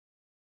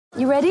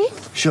You ready?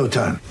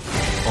 Showtime.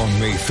 On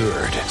May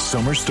 3rd,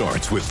 summer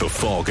starts with The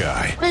Fall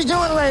Guy. Let's do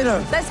it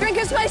later. Let's drink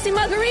a spicy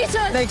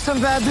margarita. Make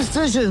some bad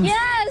decisions.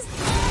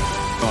 Yes!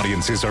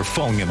 Audiences are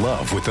falling in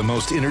love with the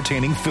most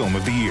entertaining film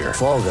of the year.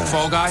 Fall Guy.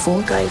 Fall Guy?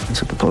 Fall guy.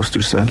 That's what the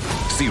poster said.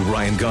 See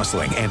Ryan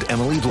Gosling and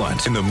Emily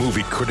Blunt in the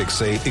movie critics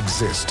say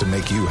exists to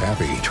make you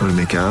happy. Trying to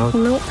make it out?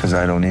 Nope. Because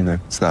I don't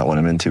either. It's not what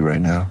I'm into right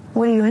now.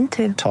 What are you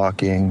into?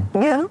 Talking.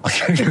 Yeah.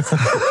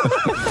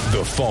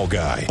 The Fall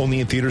Guy.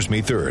 Only in theaters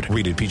May 3rd.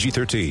 Rated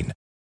PG-13.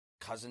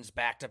 Cousins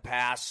back to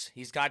pass.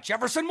 He's got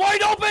Jefferson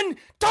wide open.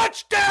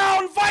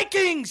 Touchdown,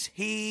 Vikings.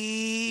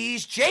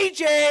 He's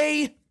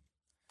JJ.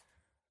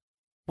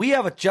 We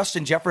have a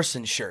Justin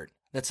Jefferson shirt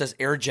that says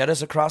Air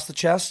Jettas across the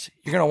chest.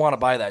 You're going to want to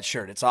buy that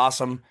shirt. It's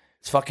awesome.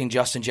 It's fucking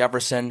Justin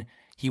Jefferson.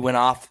 He went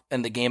off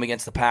in the game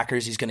against the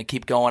Packers. He's going to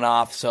keep going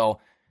off.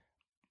 So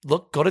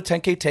look, go to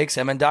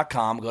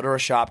 10ktakesmn.com, go to our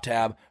shop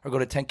tab, or go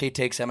to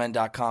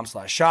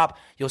 10ktakesmn.com/shop.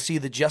 You'll see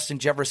the Justin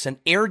Jefferson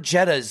Air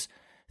Jettas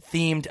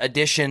themed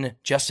edition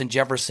Justin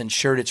Jefferson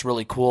shirt. It's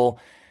really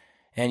cool,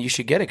 and you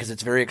should get it because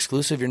it's very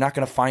exclusive. You're not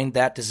going to find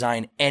that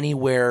design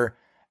anywhere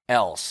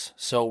else.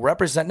 So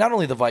represent not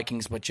only the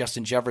Vikings, but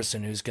Justin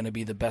Jefferson, who's going to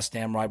be the best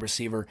damn wide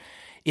receiver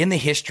in the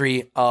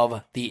history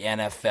of the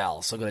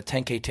NFL. So go to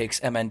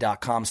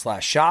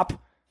 10ktakesmn.com/shop.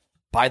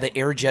 Buy the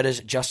Air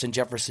Jettas Justin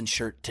Jefferson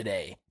shirt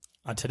today.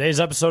 On today's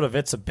episode of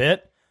It's a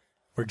Bit,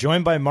 we're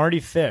joined by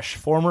Marty Fish,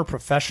 former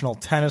professional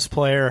tennis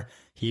player.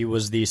 He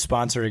was the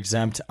sponsor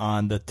exempt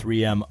on the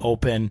 3M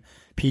Open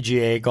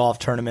PGA golf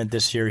tournament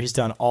this year. He's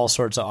done all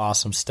sorts of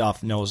awesome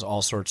stuff, knows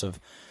all sorts of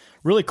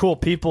really cool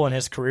people in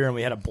his career, and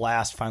we had a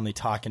blast finally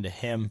talking to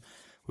him.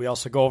 We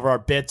also go over our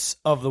bits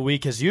of the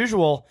week as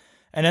usual,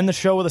 and end the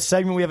show with a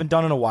segment we haven't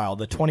done in a while,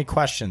 the 20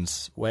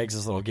 Questions. Wags,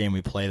 this little game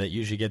we play that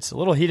usually gets a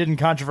little heated and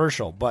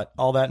controversial, but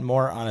all that and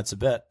more on It's a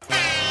Bit.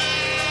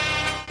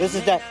 This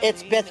is the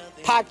It's Bit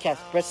podcast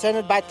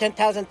presented by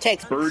 10,000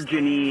 Takes.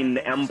 Burgeoning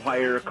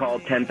empire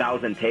called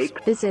 10,000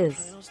 Takes. This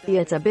is the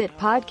It's a Bit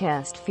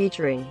podcast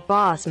featuring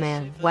Boss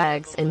Man,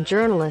 Wags, and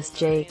journalist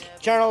Jake.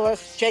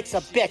 Journalist Jake's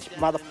a bitch,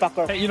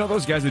 motherfucker. Hey, you know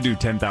those guys that do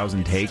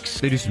 10,000 takes?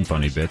 They do some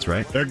funny bits,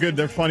 right? They're good.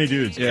 They're funny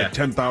dudes. Yeah.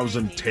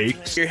 10,000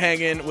 takes. You're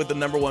hanging with the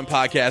number one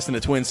podcast in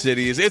the Twin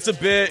Cities. It's a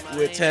Bit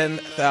with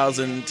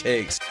 10,000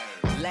 Takes.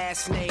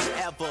 Last name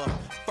ever,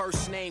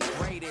 first name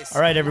greatest.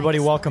 All right, everybody,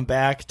 welcome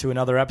back to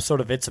another episode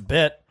of It's a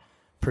Bit,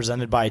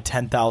 presented by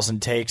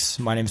 10,000 Takes.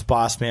 My name's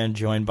Bossman,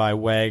 joined by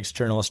Wags,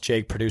 journalist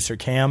Jake, producer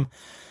Cam.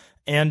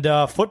 And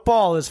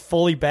football is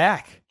fully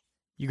back.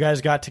 You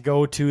guys got to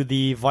go to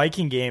the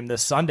Viking game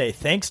this Sunday,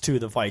 thanks to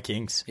the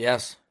Vikings.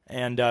 Yes.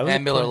 And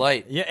Miller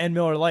Lite. Yeah, and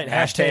Miller Lite.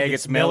 Hashtag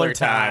it's Miller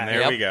time.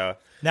 There we go.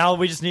 Now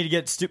we just need to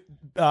get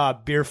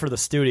beer for the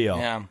studio.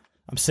 Yeah.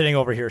 I'm sitting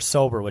over here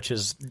sober, which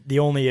is the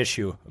only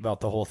issue about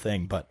the whole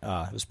thing, but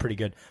it was pretty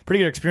good. Pretty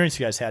good experience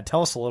you guys had.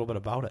 Tell us a little bit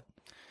about it.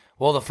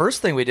 Well, the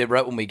first thing we did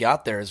right when we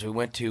got there is we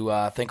went to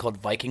a thing called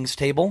Vikings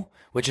Table,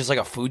 which is like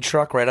a food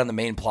truck right on the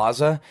main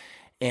plaza.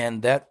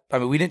 And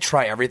we didn't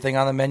try everything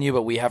on the menu,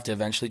 but we have to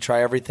eventually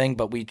try everything.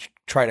 But we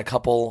tried a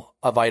couple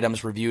of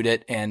items, reviewed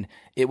it, and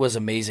it was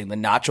amazing. The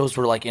nachos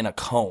were like in a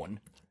cone.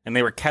 And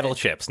they were kettle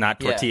chips, not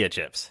tortilla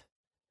chips.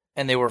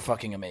 And they were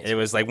fucking amazing. It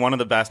was like one of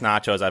the best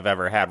nachos I've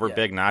ever had. We're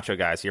big nacho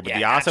guys here. But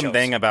the awesome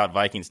thing about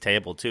Vikings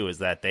Table, too, is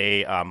that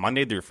they,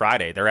 Monday through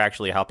Friday, they're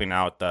actually helping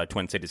out the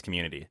Twin Cities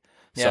community.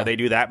 So they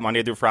do that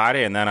Monday through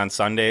Friday, and then on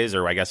Sundays,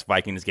 or I guess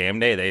Vikings game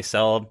day, they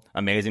sell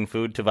amazing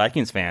food to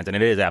Vikings fans, and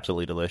it is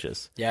absolutely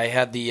delicious. Yeah, I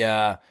had the,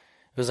 it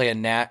was like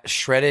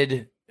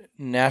a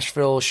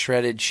Nashville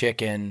shredded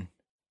chicken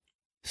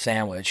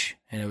sandwich,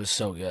 and it was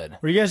so good.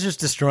 Were you guys just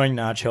destroying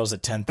nachos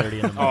at 10:30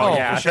 in the morning? Oh,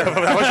 yeah. Sure.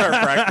 That was our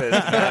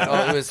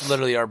breakfast. It was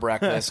literally our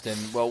breakfast, and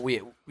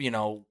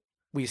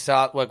we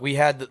saw we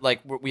had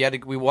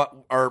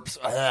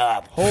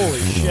holy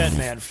shit,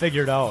 man,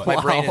 figured out.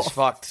 My brain is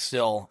fucked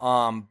still.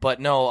 But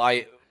no,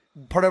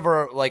 part of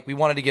our we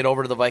wanted to get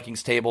over to the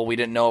Vikings Table. We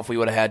didn't know if we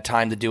would have had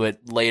time to do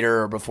it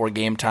later or before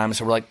game time,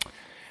 so we're like,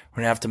 we're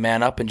going to have to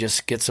man up and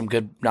just get some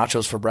good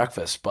nachos for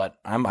breakfast. But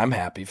I'm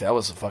happy. That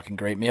was a fucking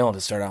great meal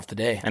to start off the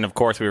day. And, of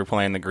course, we were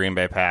playing the Green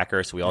Bay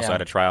Packers, so we also had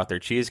to try out their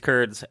cheese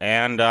curds.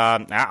 And,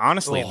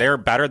 honestly, they're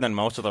better than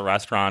most of the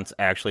restaurants,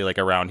 actually, like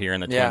around here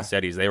in the Twin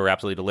Cities. They were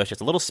absolutely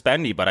delicious. A little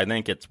spendy, but I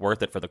think it's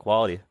worth it for the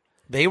quality.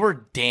 They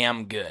were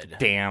damn good.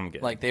 Damn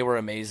good. They were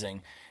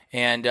amazing.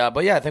 And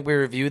but yeah, I think we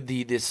reviewed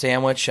the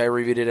sandwich. I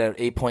reviewed it at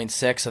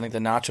 8.6. I think the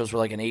nachos were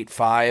like an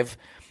 8.5.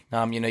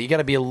 You got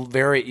to be a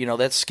very,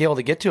 that scale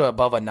to get to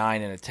above a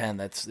 9 and a 10.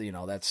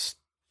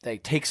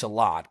 That takes a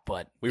lot.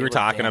 But we were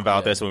talking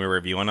about this when we were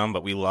reviewing them,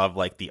 but we love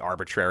the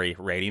arbitrary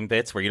rating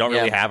bits where you don't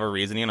really have a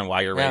reasoning on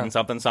why you're rating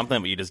something,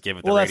 but you just give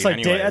it the rating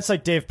anyway. That's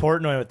like Dave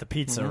Portnoy with the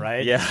pizza,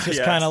 right? Yeah, it's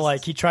just kind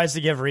of he tries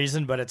to give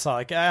reason, but it's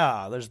like,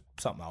 there's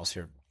something else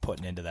here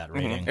putting into that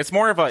rating. Mm-hmm. It's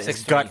more of a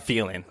gut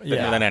feeling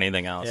than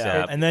anything else.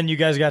 Yeah. And then you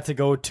guys got to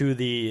go to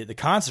the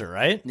concert,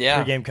 right? Yeah.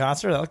 Pre-game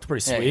concert. That looked pretty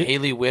sweet. Yeah,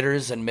 Haley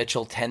Witters and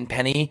Mitchell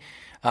Tenpenny.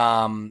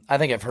 I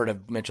think I've heard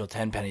of Mitchell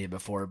Tenpenny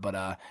before,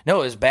 but no,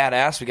 it was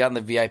badass. We got in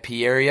the VIP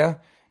area,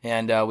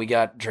 and we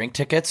got drink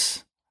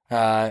tickets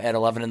at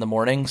 11 in the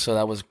morning. So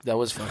that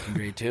was fucking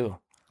great too.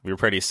 We were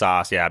pretty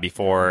sauce, yeah.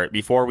 Before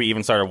we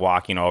even started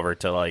walking over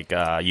to like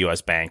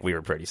U.S. Bank, we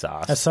were pretty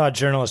sauce. I saw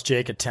journalist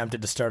Jake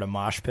attempted to start a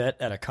mosh pit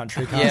at a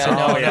country concert.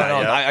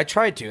 Yeah, no. I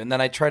tried to, and then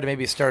I tried to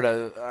maybe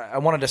I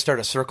wanted to start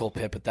a circle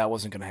pit, but that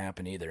wasn't going to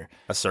happen either.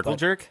 A circle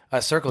jerk?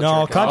 A circle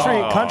no,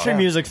 jerk. Country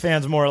music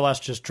fans more or less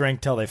just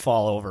drink till they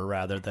fall over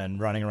rather than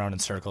running around in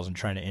circles and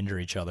trying to injure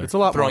each other. It's a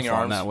lot throwing more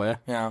fun that way.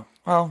 Yeah.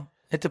 Well,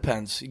 it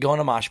depends. You go in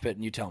a mosh pit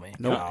and you tell me.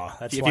 No,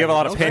 if you have a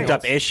lot of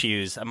pent-up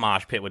issues, a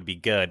mosh pit would be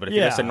good. But if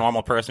you're just a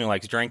normal person who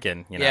likes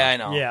drinking, you know. Yeah, I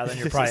know. Yeah, then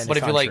you're probably in But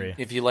the country.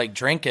 if you like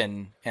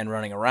drinking and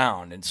running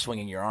around and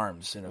swinging your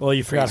arms. Well,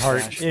 you forgot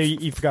hard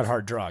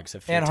drugs.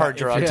 If and you're hard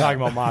drugs. If you're talking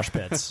about mosh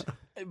pits.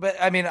 But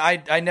I mean,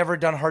 I never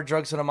done hard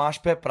drugs in a mosh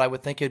pit, but I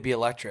would think it'd be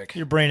electric.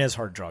 Your brain is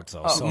hard drugs,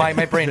 though. Oh, so. my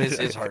brain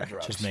is hard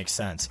drugs. Just makes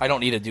sense. I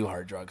don't need to do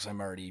hard drugs.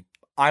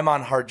 I'm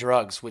on hard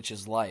drugs, which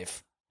is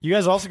life. You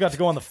guys also got to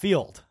go on the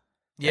field.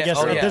 Yeah. I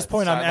guess at this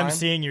point, I'm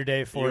emceeing your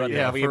day for you.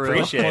 Yeah, we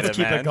appreciate it, Let's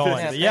keep it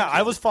going. Yeah,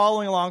 I was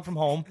following along from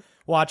home,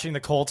 watching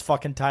the Colts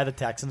fucking tie the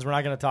Texans. We're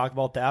not going to talk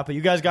about that, but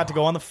you guys got to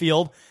go on the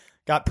field.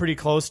 Got pretty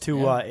close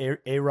to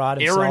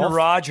A-Rod himself. Aaron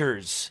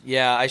Rodgers.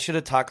 Yeah, I should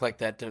have talked like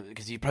that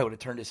because he probably would have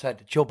turned his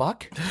head. Joe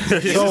Buck?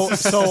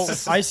 So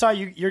I saw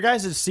your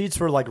guys' seats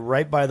were like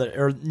right by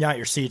or not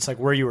your seats, like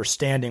where you were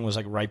standing was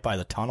like right by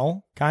the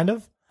tunnel, kind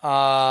of?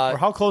 Or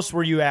how close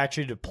were you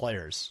actually to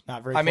players?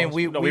 Not very close. I mean,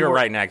 we were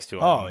right next to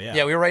him. Oh, yeah.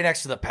 Yeah, we were right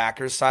next to the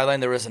Packers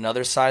sideline. There was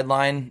another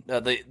sideline.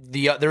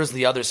 There was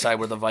the other side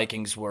where the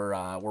Vikings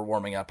were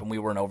warming up, and we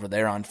weren't over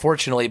there,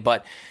 unfortunately.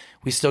 But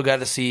we still got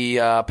to see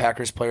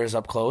Packers players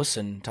up close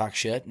and talk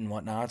shit and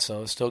whatnot.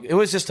 So it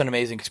was just an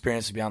amazing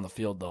experience to be on the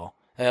field, though.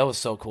 That was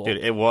so cool. Dude,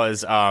 it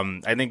was.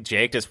 I think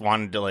Jake just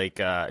wanted to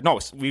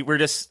we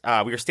were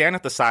standing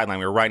at the sideline.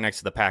 We were right next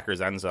to the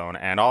Packers end zone,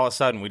 and all of a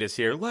sudden we just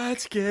hear,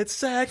 "Let's get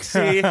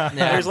sexy." Yeah.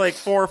 There's like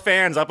 4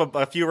 fans up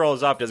a few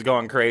rows up, just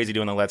going crazy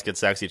doing the "Let's get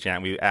sexy"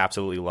 chant. We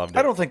absolutely loved it.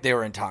 I don't think they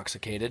were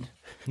intoxicated.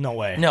 No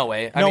way. No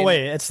way. I mean,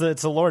 It's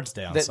the Lord's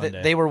Day on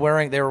Sunday. They were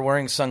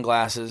wearing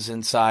sunglasses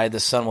inside.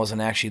 The sun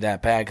wasn't actually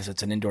that bad because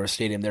it's an indoor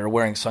stadium. They were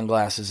wearing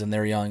sunglasses and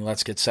they're yelling,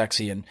 "Let's get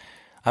sexy!" And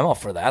I'm all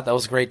for that. That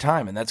was a great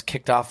time, and that's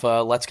kicked off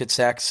 "Let's Get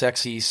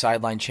Sexy"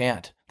 sideline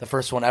chant, the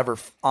first one ever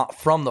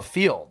from the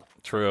field.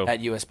 True. At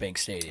U.S. Bank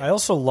Stadium. I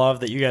also love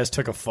that you guys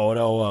took a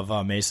photo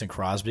of Mason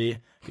Crosby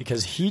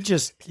because he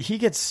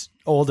gets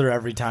older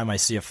every time I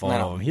see a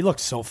photo of him. He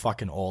looks so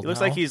fucking old. He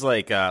looks now. like he's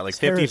like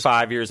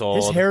 55 years old.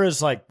 His hair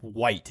is like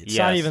white. It's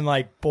not even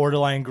like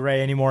borderline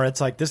gray anymore. It's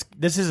like this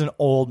is an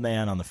old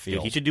man on the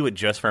field. Dude, he should do it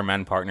just for a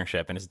men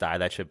partnership and just dye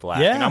that shit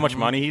black. Yeah. You know how much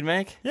money he'd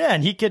make? Yeah,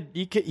 and he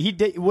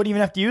wouldn't even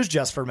have to use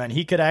Just for Men.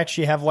 He could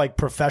actually have like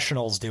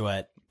professionals do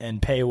it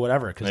and pay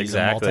whatever because he's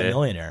a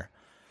multimillionaire.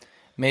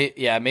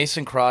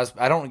 Mason Crosby.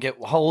 I don't get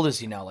how old is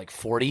he now? Like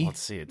 40? Let's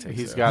see.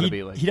 He's got to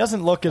be like. He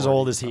doesn't look as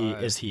old as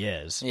he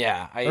is.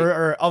 Yeah,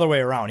 or other way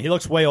around. He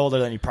looks way older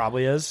than he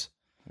probably is.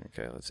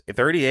 Okay, let's see.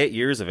 38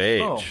 years of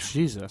age. Oh,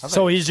 Jesus.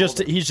 So he's just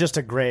an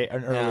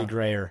early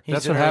grayer.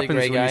 That's what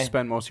happens when you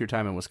spend most of your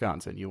time in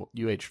Wisconsin.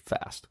 You age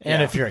fast.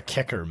 And if you're a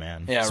kicker,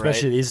 man. Yeah,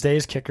 especially these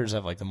days, kickers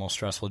have like the most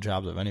stressful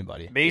jobs of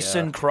anybody.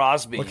 Mason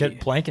Crosby. Look at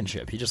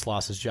Blankenship. He just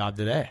lost his job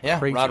today. Yeah,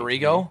 Crazy.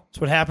 Rodrigo. That's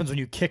what happens when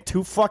you kick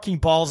 2 fucking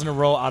balls in a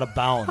row out of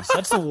bounds.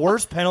 That's the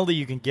worst penalty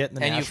you can get in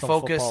the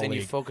National Football League. And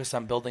you focus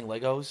on building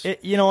Legos.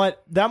 You know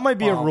what? That might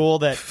be a rule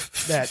that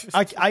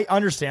I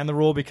understand the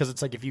rule because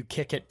it's like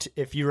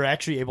if you were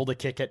actually able to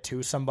kick it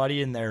to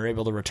somebody and they're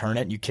able to return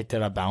it and you kicked it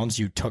out of bounds,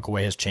 you took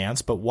away his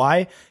chance. But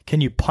why can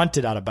you punt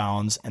it out of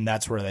bounds and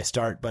that's where they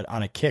start? But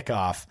on a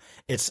kickoff,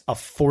 it's a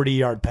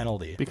 40-yard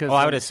penalty. Because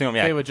I would assume,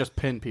 they would just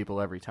pin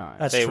people every time.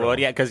 That's true. Would,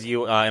 yeah, because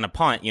you in a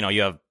punt, you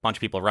have a bunch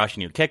of people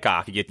rushing you.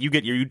 Kickoff,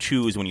 you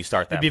choose when you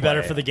start that. It'd be play.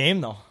 better for the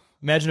game though.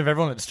 Imagine if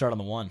everyone had to start on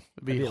the 1.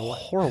 It'd be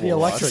horrible. It'd be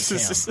electric.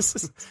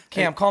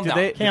 Cam, calm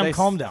down.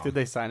 Calm down. Did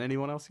they sign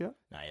anyone else yet?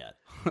 Not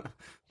yet.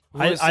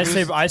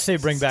 I say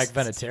bring back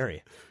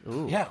Vinatieri.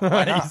 Ooh. Yeah,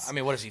 why not? I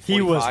mean, what is he?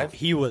 45?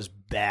 He was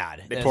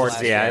bad towards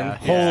the end.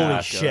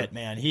 Holy shit,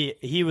 man!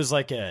 He was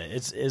like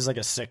is like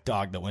a sick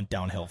dog that went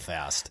downhill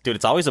fast. Dude,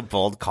 it's always a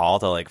bold call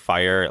to like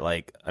fire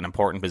like an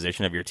important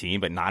position of your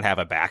team, but not have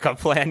a backup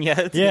plan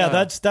yet. Yeah,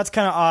 that's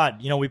kind of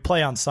odd. We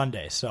play on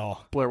Sunday, so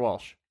Blair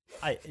Walsh.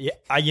 I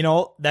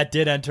that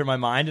did enter my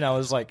mind, and I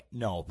was like,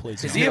 no,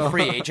 please. Is he a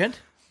free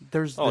agent?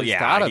 There's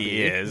gotta be.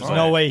 He is. There's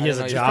no way he has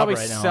a He's job probably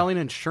right now. selling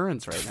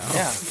insurance right now.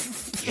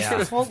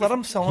 Yeah. Well, let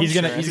him sell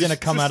insurance. He's gonna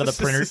come out of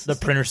the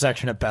printer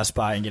section at Best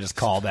Buy and get his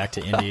call back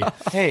to Indy.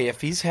 Hey,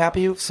 if he's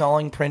happy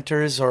selling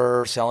printers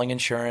or selling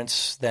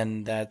insurance,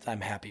 then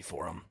I'm happy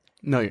for him.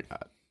 No, you're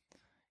not.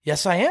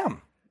 Yes, I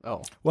am.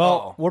 Oh.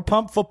 Well, we're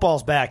pumped.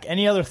 Football's back.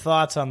 Any other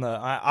thoughts on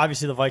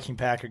obviously the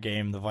Viking-Packer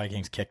game? The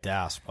Vikings kicked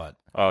ass, but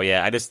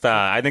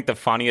I think the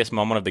funniest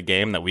moment of the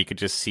game that we could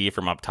just see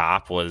from up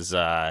top was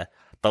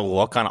the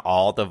look on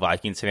all the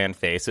Vikings fan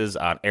faces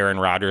on Aaron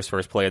Rodgers'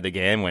 first play of the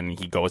game when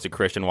he goes to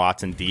Christian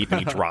Watson deep and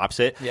he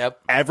drops it.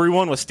 Yep.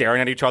 Everyone was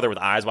staring at each other with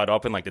eyes wide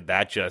open. Like, did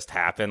that just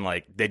happen?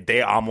 Like, did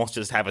they almost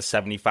just have a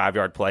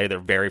 75-yard play, their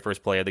very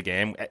first play of the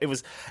game?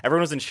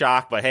 Everyone was in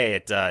shock, but hey,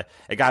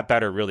 it got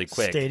better really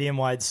quick.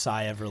 Stadium-wide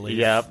sigh of relief.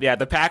 Yeah.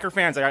 The Packer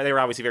fans, they were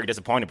obviously very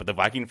disappointed, but the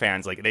Viking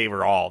fans, like, they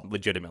were all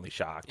legitimately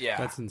shocked.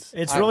 Yeah.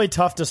 It's really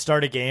tough to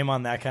start a game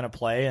on that kind of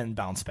play and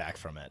bounce back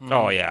from it.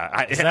 Oh,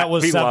 yeah. That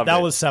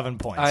was 7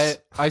 points.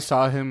 I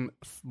saw him,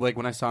 like,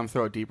 when I saw him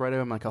throw it deep right at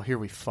him, I'm like, oh, here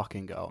we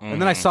fucking go.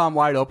 And then I saw him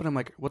wide open. I'm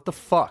like, what the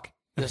fuck?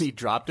 And he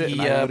dropped it, and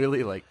I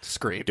literally, like,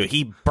 scraped. Dude,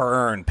 he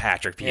burned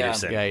Patrick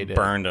Peterson. Yeah, he did.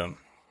 Burned him.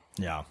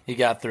 Yeah. He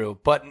got through.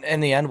 But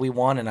in the end, we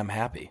won, and I'm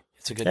happy.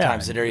 It's a good time.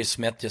 Zadarius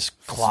Smith just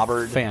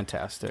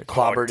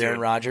clobbered Aaron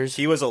Rodgers.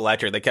 He was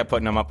electric. They kept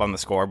putting him up on the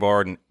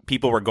scoreboard, and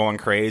people were going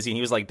crazy.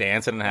 He was like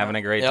dancing and having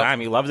a great time.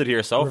 He loves it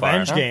here so far.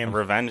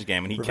 Revenge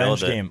game, and he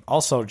killed it.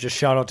 Also, just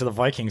shout out to the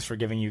Vikings for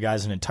giving you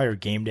guys an entire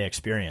game day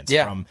experience.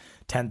 From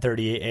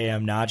 10:30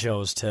 a.m.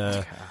 nachos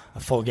to a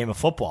full game of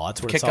football.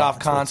 That's what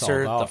kickoff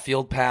concert, the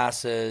field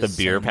passes,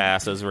 the beer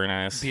passes were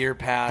nice. Beer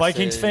passes.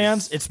 Vikings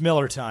fans, it's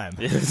Miller time.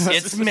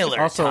 It's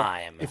Miller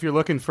time. If you're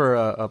looking for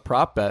a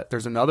prop bet,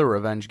 there's another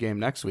revenge game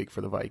next week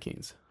for the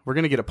Vikings. We're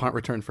gonna get a punt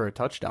return for a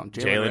touchdown.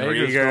 Jalen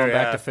Reagor's going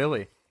back to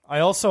Philly. I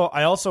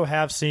also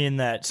have seen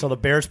that. So the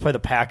Bears play the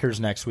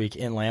Packers next week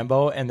in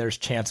Lambeau, and there's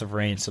chance of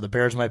rain. So the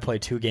Bears might play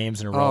 2 games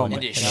in a row.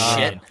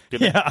 Shit. Dude,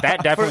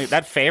 that definitely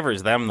that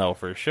favors them though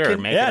for sure.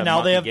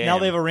 Now they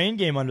have a rain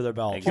game under their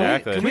belt.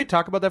 Exactly. Can we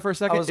talk about that for a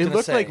second? It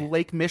looked like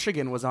Lake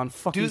Michigan was on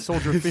fucking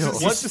Soldier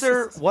Field.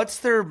 What's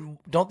their?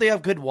 Don't they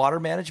have good water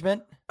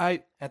management?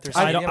 At their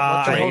stadium?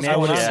 I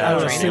would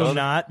assume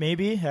not.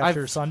 Maybe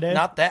after Sunday.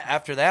 Not that.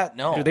 After that,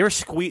 no. Dude, they were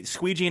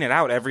squeegeeing it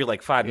out every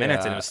 5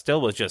 minutes, and it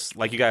was just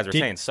like you guys were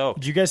saying. So,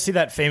 did you guys see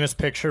that famous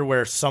picture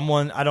where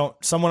someone on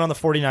the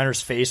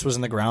 49ers face was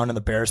in the ground, and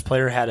the Bears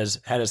player had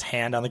his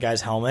hand on the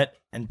guy's helmet,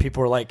 and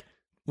people were like,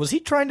 was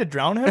he trying to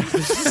drown him? Is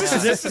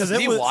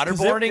he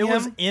waterboarding him? It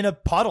was in a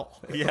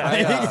puddle.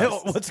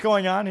 What's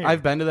going on here?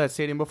 I've been to that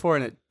stadium before,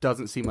 and it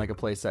doesn't seem like a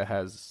place that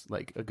has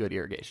like a good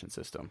irrigation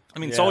system. I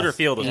mean, Soldier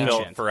Field was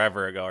built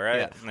forever ago,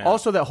 right? Yeah.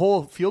 Also, that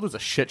whole field was a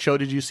shit show.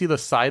 Did you see the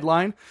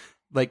sideline?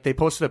 Like, they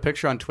posted a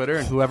picture on Twitter,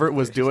 and whoever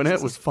was doing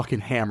it was fucking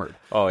hammered.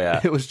 Oh,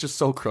 yeah. It was just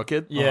so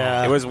crooked.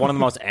 Yeah. It was one of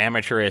the most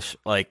amateurish,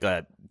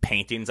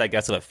 paintings, I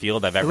guess, of a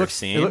field I've ever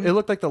seen. It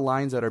looked like the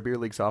lines at our beer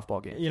league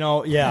softball game.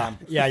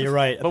 Yeah, you're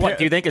right. But what,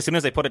 do you think as soon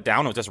as they put it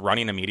down, it was just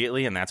running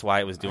immediately, and that's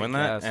why it was doing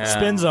that?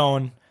 Spin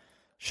zone.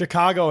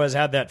 Chicago has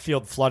had that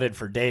field flooded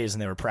for days,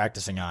 and they were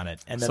practicing on it.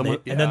 And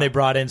then they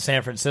brought in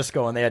San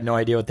Francisco, and they had no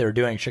idea what they were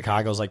doing.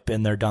 Chicago's like,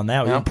 been there, done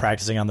that. We've been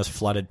practicing on this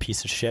flooded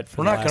piece of shit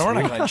for We're not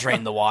going to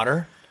drain the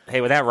water. Hey,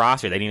 with that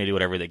roster, they need to do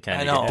whatever they can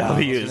to get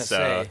W's.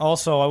 So.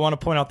 Also, I want to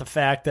point out the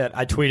fact that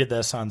I tweeted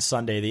this on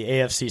Sunday. The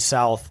AFC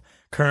South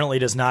currently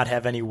does not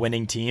have any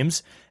winning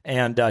teams,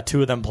 and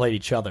 2 of them played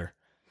each other.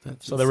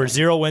 So there were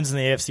 0 wins in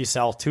the AFC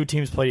South. 2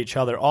 teams played each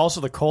other. Also,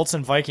 the Colts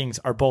and Vikings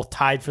are both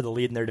tied for the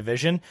lead in their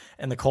division,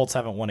 and the Colts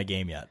haven't won a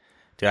game yet.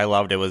 Dude, I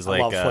loved it. It was I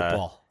love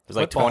football. It was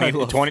like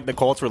 20. The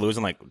Colts were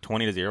losing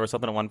 20-0 or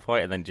something at one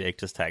point, and then Jake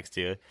just texted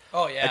you.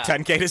 Oh yeah, a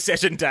 10K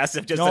decision desk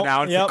have just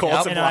announced the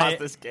Colts have lost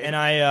this game. And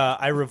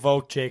I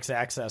revoked Jake's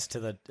access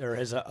to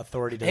his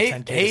authority to the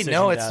 10K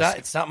decision desk.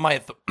 It's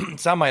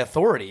not my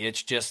authority.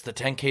 It's just the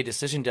 10K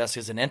decision desk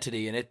is an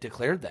entity, and it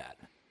declared that.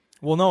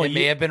 Well, no, it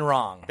may have been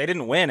wrong. They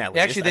didn't win. At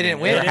least Actually, they didn't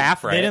win. They're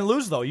half right. They didn't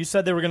lose though. You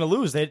said they were going to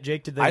lose.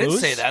 Jake, did they lose? I didn't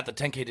say that. The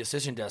 10K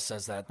decision desk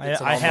says that.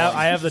 I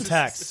have the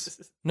text.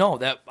 No,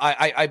 that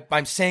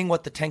I'm saying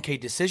what the 10K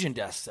decision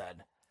desk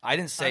said. I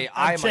didn't say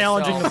I'm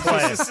challenging the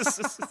play.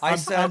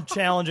 I'm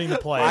challenging the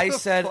play. I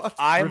said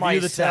I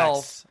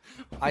myself.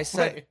 I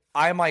said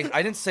I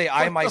didn't say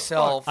I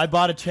myself. I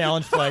bought a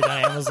challenge flag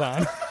on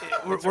Amazon.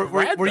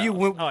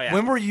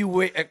 When were you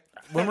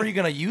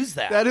going to use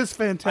that? That is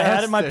fantastic. I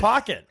had it in my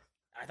pocket.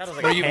 I thought it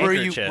was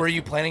like were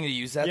you planning to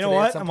use that? You know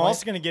what? I'm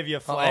also going to give you a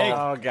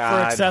flag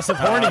for excessive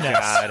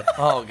horniness.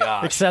 Oh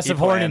god, excessive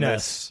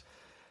horniness.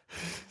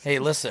 Hey,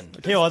 listen.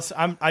 Okay,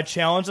 I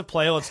challenge the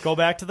play. Let's go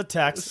back to the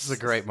text. This is a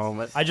great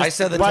moment. I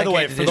said by the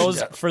way,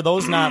 for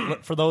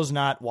those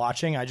not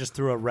watching, I just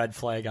threw a red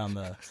flag on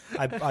the.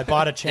 I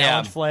bought a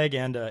challenge flag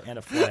and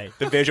a flag.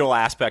 The visual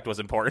aspect was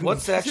important.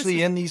 What's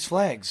actually in these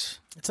flags?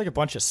 It's like a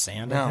bunch of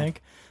sand, I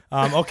think.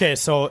 Okay,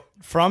 so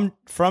from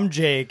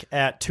Jake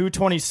at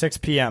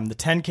 2:26 p.m., the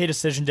 10K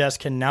decision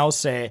desk can now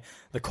say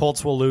the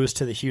Colts will lose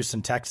to the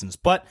Houston Texans.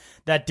 But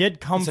that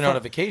did come from a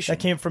notification. That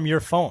came from your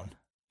phone.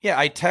 Yeah,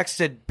 I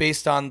texted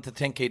based on the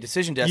 10K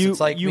decision desk. You, it's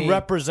like you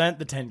represent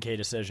the 10K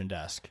decision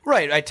desk.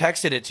 Right, I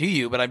texted it to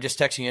you, but I'm just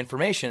texting you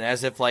information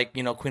as if,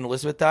 Queen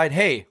Elizabeth died.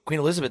 Hey, Queen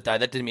Elizabeth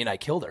died. That didn't mean I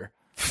killed her.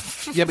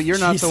 Yeah, but you're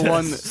not the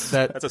one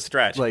That's a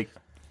stretch.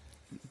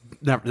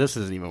 This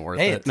isn't even worth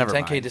it. Never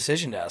 10K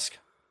decision desk.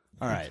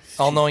 All right.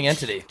 All-knowing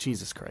entity.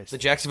 Jesus Christ. The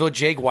Jacksonville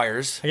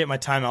Jaguars. I get my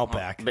timeout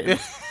back.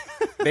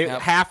 They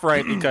half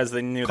right because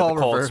they knew that the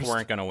Colts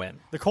weren't going to win.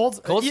 The Colts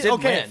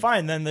didn't win.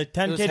 Fine. Then the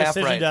 10K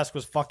decision right. desk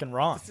was fucking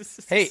wrong.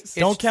 Hey,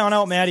 don't count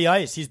out Matty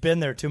Ice. He's been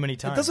there too many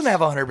times. It doesn't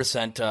have a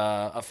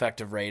 100%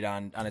 effective rate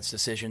on its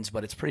decisions,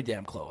 but it's pretty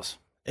damn close.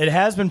 It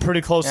has been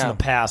pretty close in the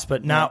past,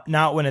 but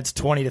not when it's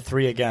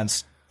 20-3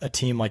 against a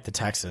team like the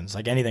Texans.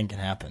 Like anything can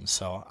happen.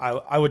 So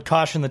I would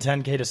caution the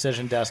 10K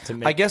decision desk to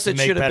make,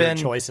 better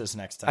choices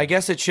next time. I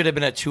guess it should have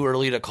been a too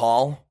early to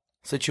call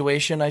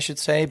situation, I should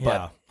say,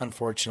 but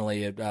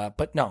unfortunately,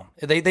 but no,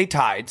 they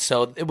tied,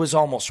 so it was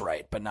almost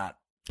right, but not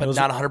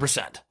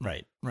 100%.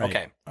 Right.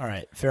 Okay. All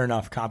right. Fair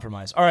enough.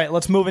 Compromise. All right.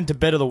 Let's move into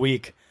bit of the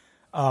week.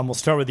 We'll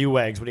start with you,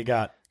 Wags. What do you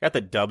got? Got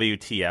the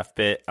WTF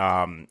bit.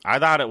 I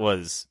thought it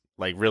was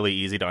like really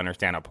easy to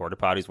understand how porta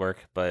potties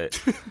work, but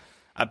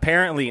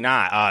apparently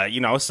not.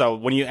 So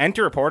when you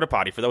enter a porta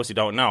potty, for those who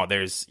don't know,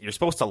 you're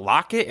supposed to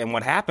lock it, and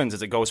what happens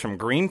is it goes from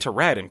green to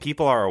red, and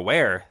people are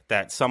aware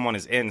that someone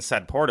is in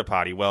said porta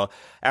potty. Well,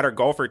 at our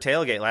Gopher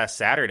tailgate last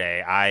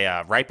Saturday,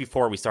 I right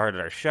before we started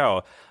our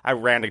show, I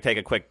ran to take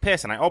a quick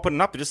piss, and I opened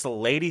it up to just a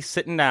lady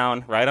sitting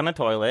down right on the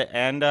toilet,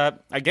 and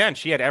again,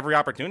 she had every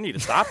opportunity to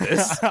stop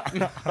this,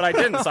 but I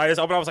didn't, so I just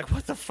opened it, I was like,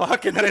 what the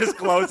fuck, and then I just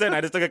closed it, and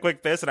I just took a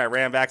quick piss, and I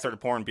ran back, started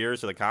pouring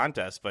beers for the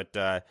contest,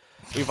 but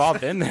we've all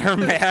been there,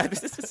 man.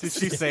 Did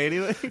she say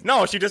anything?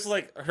 No, she just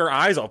her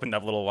eyes opened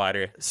up a little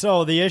wider.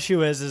 So the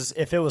issue is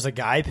if it was a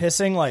guy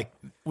pissing, like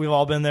we've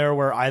all been there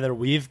where either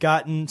we've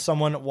gotten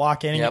someone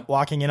walking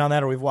in on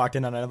that or we've walked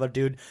in on another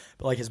dude,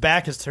 but like his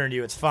back is turned to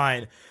you, it's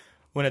fine.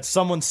 When it's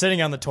someone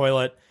sitting on the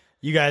toilet,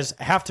 you guys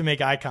have to make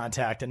eye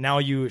contact, and now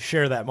you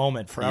share that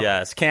moment forever.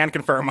 Yes, can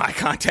confirm eye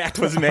contact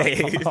was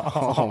made.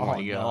 Oh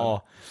my God.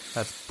 No.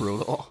 That's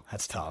brutal.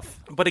 That's tough.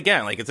 But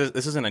again, like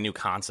this isn't a new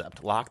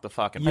concept. Lock the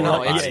fucking You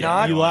porta potty. it's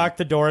not. You lock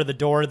the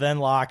door then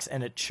locks,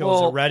 and it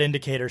shows a red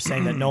indicator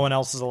saying that no one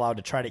else is allowed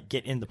to try to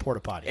get in the porta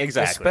potty.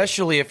 Exactly.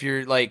 Especially if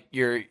you're like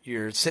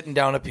you're sitting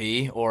down to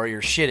pee or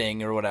you're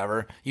shitting or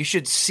whatever, you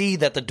should see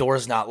that the door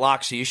is not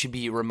locked. So you should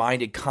be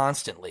reminded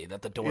constantly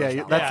that the door is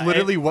not locked. That's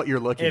literally what you're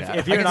looking at.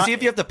 If you're see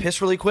if you have to piss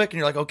really quick and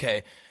you're like,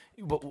 okay,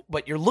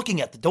 but you're looking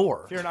at the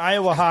door. If you're an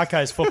Iowa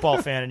Hawkeyes football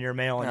fan and you're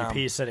male and you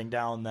pee sitting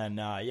down, then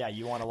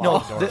you want to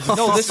lock the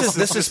door.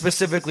 This is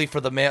specifically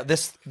for the male.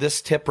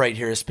 This tip right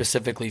here is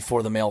specifically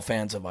for the male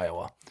fans of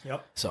Iowa.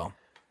 Yep. So,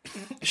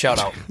 shout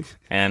out.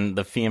 And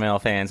the female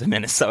fans in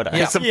Minnesota,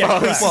 I suppose. Yeah,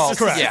 correct. Well,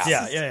 correct.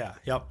 yeah.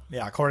 Yep.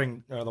 Yeah,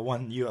 according to the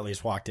one you at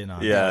least walked in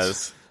on.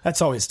 Yes.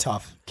 That's always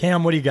tough.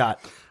 Cam, what do you got?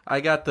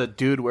 I got the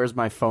dude, where's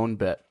my phone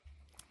bit.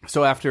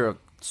 So after a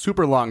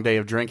super long day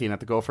of drinking at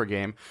the Gopher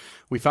game,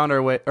 we found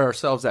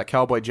ourselves at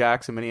Cowboy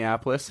Jack's in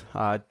Minneapolis.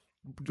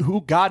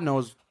 Who God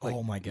knows? Like,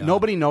 oh my God!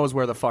 Nobody knows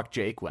where the fuck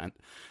Jake went.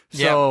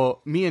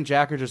 So me and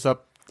Jack are just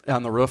up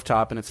on the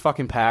rooftop, and it's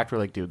fucking packed. We're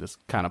like, dude, this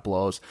kind of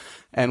blows.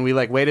 And we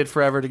like waited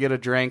forever to get a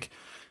drink.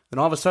 Then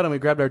all of a sudden, we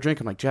grabbed our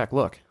drink. I'm like, Jack,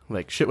 look,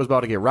 like shit was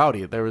about to get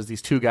rowdy. There was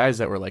these two guys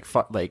that were like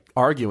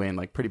arguing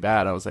like pretty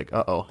bad. I was like,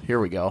 uh-oh,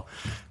 here we go.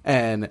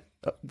 And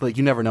like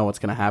you never know what's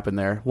gonna happen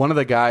there. One of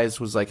the guys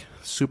was like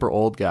super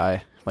old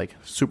guy, like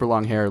super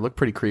long hair, looked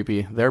pretty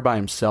creepy. There by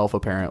himself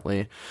apparently.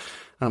 And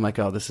I'm like,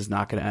 oh, this is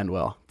not gonna end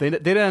well. They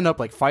didn't end up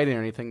like fighting or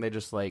anything. They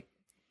just like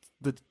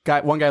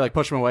one guy like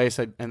pushed him away,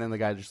 and then the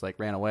guy just like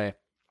ran away.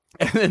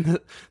 And then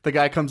the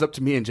guy comes up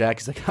to me and Jack.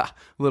 He's like,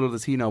 little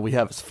does he know we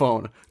have his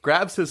phone.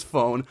 Grabs his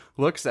phone,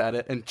 looks at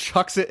it, and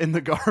chucks it in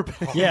the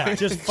garbage. Yeah,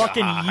 just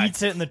fucking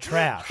yeets it in the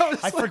trash.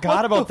 I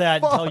forgot about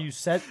that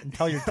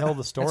until you tell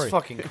the story. That's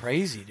fucking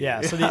crazy, dude. Yeah,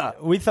 so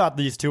we thought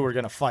these two were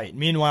going to fight.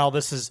 Meanwhile,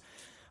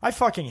 I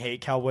fucking hate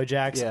Cowboy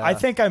Jacks. Yeah. I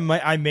think I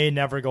may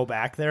never go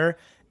back there.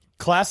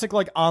 Classic,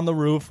 like on the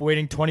roof,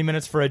 waiting 20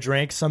 minutes for a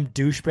drink. Some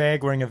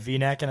douchebag wearing a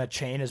V-neck and a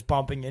chain is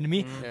bumping into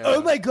me. Yeah.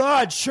 Oh my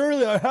God,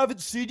 Shirley, I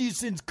haven't seen you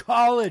since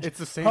college. It's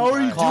the same. How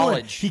are you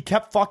doing? He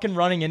kept fucking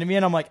running into me,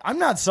 and I'm like, I'm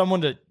not someone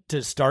to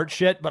start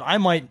shit, but I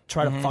might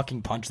try to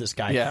fucking punch this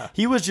guy. Yeah.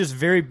 He was just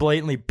very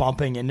blatantly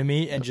bumping into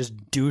me and just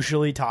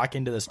douchily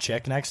talking to this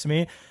chick next to me,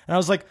 and I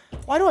was like,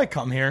 why do I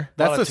come here?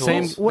 That's the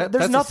same.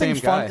 There's nothing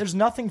fun. Guy. There's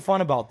nothing fun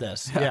about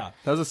this. Yeah.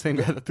 That was the same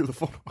guy that threw the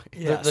phone away.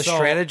 Yeah,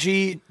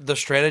 the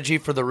strategy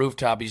for the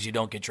rooftop is you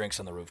don't get drinks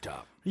on the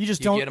rooftop. You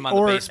just don't. Get them on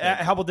the basement.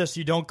 How about this?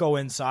 You don't go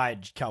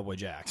inside Cowboy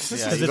Jacks.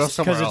 Yeah, you go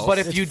somewhere else. But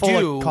if you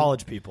do,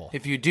 college people.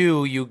 If you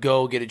do, you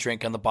go get a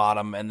drink on the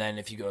bottom, and then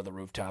if you go to the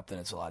rooftop, then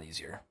it's a lot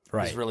easier.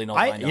 Right. There's really no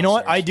line you know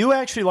what? I do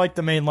actually like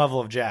the main level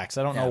of Jacks.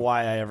 I don't know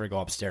why I ever go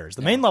upstairs.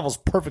 The main level's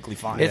perfectly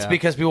fine. It's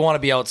because people want to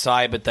be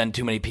outside, but then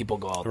too many people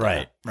go out there.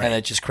 Right. And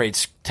it just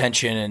creates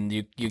tension, and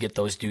you get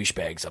those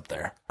douchebags up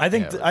there. I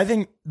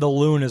think the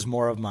Loon is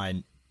more of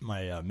my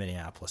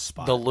Minneapolis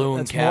spot. The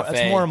Loon Cafe.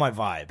 That's more of my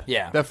vibe.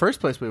 Yeah. That first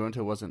place we went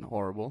to wasn't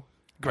horrible.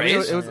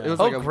 Graze? It was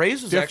like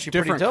Graze was actually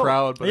pretty different dope.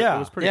 crowd, but it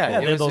was pretty cool. They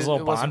had those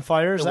little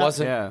bonfires. It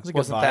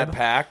wasn't that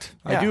packed.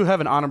 I do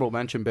have an honorable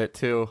mention bit,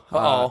 too.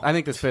 I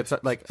think this fits,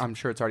 like, I'm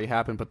sure it's already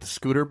happened, but the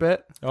scooter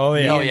bit. Oh,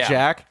 yeah. Me and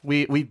Jack,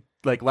 we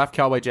like left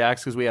Cowboy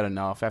Jack's because we had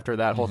enough. After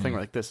that whole thing, we're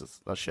like, this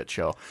is a shit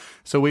show.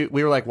 So we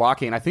were like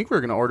walking. I think we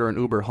were gonna order an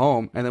Uber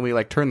home, and then we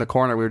like turned the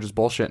corner. We were just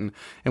bullshitting,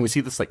 and we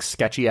see this like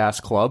sketchy ass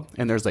club,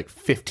 and there's like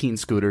 15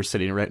 scooters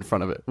sitting right in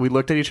front of it. We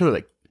looked at each other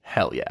like,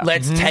 hell yeah,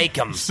 let's take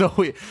them. So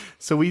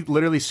we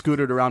literally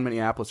scooted around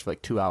Minneapolis for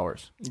like 2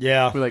 hours.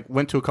 Yeah, we like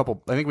went to a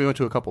couple. I think we went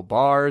to a couple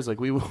bars. Like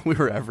we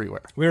were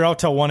everywhere. We were out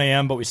till 1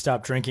 a.m., but we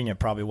stopped drinking at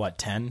probably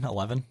 10,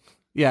 11.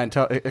 Yeah,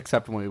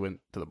 except when we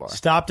went to the bar.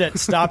 Stopped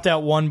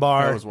at one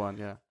bar. That was one.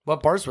 Yeah.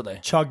 What bars were they?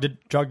 Chugged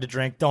a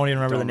drink. Don't even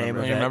remember the name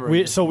of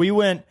it. So we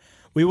went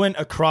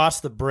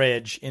across the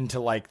bridge into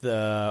like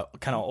the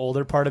kind of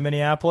older part of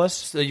Minneapolis.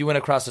 So you went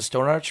across the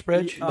Stone Arch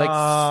Bridge?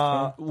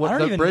 The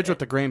bridge with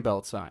the grain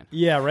belt sign.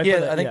 Yeah, right.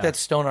 Yeah, I think that's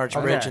Stone Arch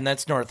Bridge, and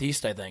that's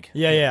northeast, I think.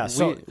 Yeah.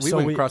 So we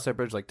went across that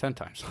bridge like 10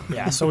 times.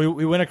 Yeah, so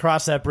we went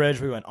across that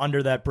bridge. We went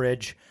under that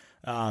bridge.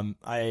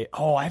 I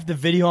have the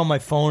video on my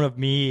phone of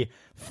me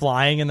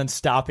flying and then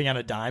stopping on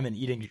a dime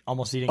and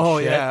almost eating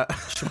shit. Yeah.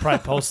 Should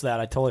probably post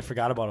that. I totally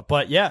forgot about it.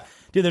 But yeah,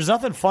 dude, there's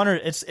nothing funner.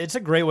 It's a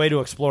great way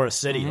to explore a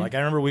city. Like I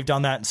remember we've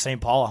done that in St.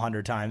 Paul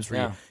 100 times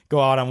where you go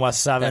out on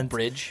West 7th. That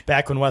bridge.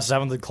 Back when West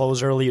 7th would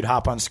close early, you'd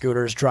hop on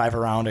scooters, drive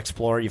around,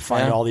 explore. You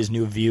find all these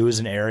new views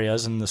and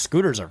areas, and the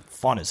scooters are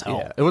fun as hell.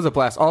 Yeah, it was a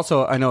blast.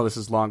 Also, I know this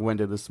is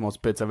long-winded. This is the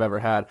most bits I've ever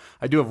had.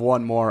 I do have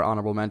one more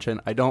honorable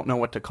mention. I don't know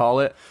what to call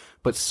it.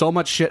 But so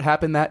much shit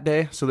happened that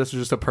day, so this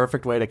was just a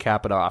perfect way to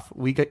cap it off.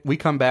 We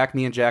come back,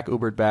 me and Jack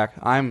Ubered back.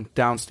 I'm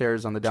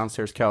downstairs on the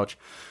downstairs couch,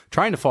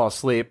 trying to fall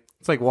asleep.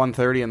 It's like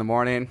 1:30 in the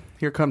morning.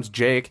 Here comes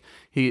Jake.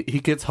 He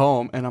gets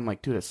home, and I'm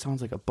like, dude, it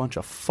sounds like a bunch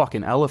of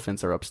fucking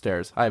elephants are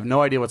upstairs. I have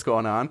no idea what's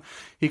going on.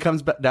 He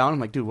comes down. I'm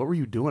like, dude, what were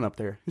you doing up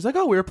there? He's like,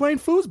 oh, we were playing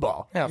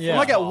foosball. Yeah. I'm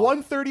like, at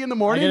 1:30 in the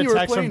morning, you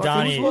were playing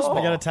foosball?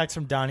 I got a text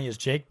from Donnie. Is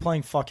Jake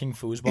playing fucking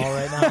foosball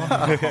right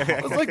now?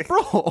 I was like,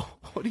 bro,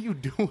 what are you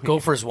doing?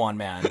 Gophers won,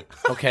 man.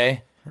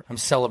 Okay? I'm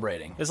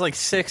celebrating. It's like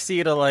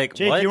 60 to like,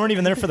 Jake, what? you weren't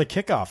even there for the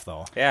kickoff,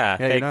 though. Yeah,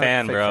 fake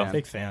fan, bro.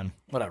 Fake fan.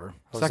 Whatever.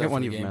 Second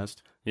one you've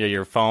missed. Yeah,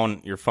 your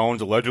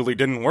phones allegedly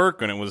didn't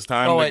work, and it was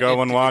time to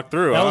go and walk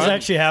through. That was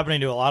actually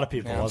happening to a lot of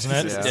people, wasn't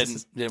it? Yeah.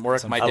 Didn't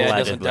work. My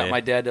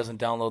dad doesn't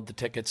download the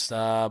tickets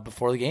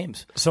before the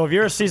games. So if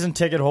you're a season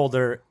ticket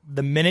holder,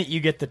 the minute you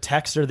get the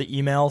text or the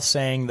email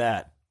saying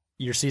that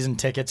your season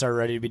tickets are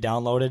ready to be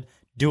downloaded,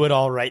 do it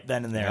all right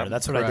then and there. Yep,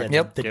 that's what I did.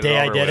 Yep. The day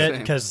I did it,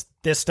 because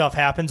this stuff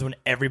happens when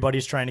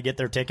everybody's trying to get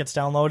their tickets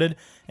downloaded,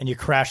 and you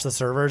crash the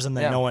servers, and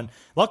then no one.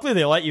 Luckily,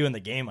 they let you in the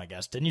game. I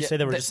guess didn't you say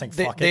they were just saying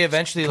fuck it? They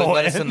eventually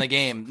let us in the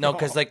game. No,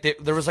 because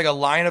there was like a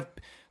line of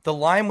the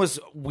line was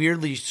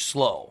weirdly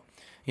slow,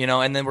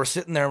 and then we're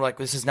sitting there like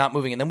this is not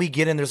moving, and then we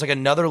get in. There's like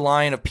another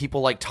line of people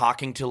like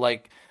talking to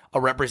like a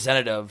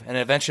representative, and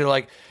eventually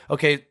like,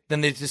 okay,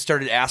 then they just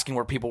started asking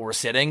where people were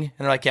sitting, and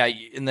they're like, yeah,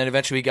 and then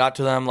eventually we got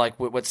to them, like,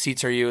 what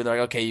seats are you? And they're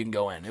like, okay, you can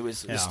go in. It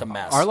was just a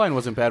mess. Our line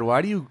wasn't bad.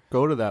 Why do you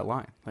go to that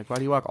line? Like, why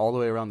do you walk all the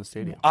way around the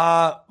stadium?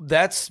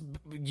 That's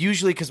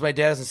usually because my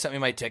dad hasn't sent me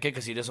my ticket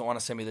because he doesn't want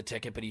to send me the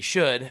ticket, but he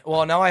should.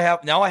 Well, now I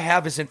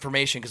have his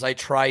information because I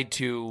tried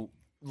to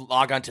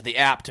log onto the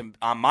app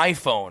on my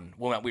phone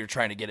when we were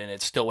trying to get in.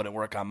 It still wouldn't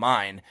work on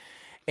mine.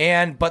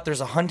 But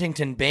there's a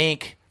Huntington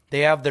Bank.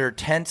 They have their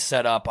tent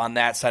set up on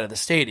that side of the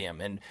stadium,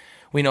 and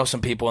we know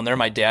some people in there.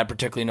 My dad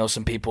particularly knows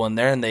some people in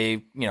there, and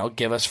they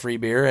give us free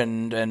beer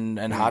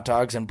and hot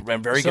dogs and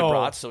very good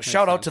brats. So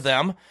shout out to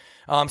them.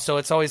 So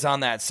it's always on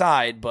that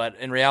side, but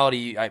in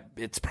reality,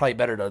 it's probably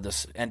better to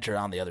just enter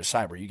on the other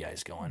side where you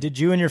guys going. Did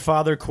you and your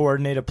father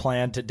coordinate a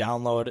plan to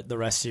download the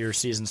rest of your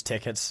season's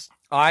tickets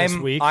this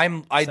week? I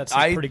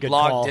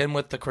logged in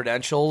with the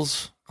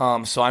credentials,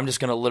 so I'm just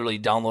going to literally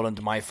download them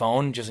to my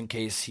phone just in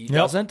case he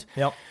doesn't.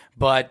 Yep.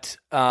 But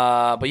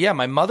yeah,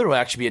 my mother will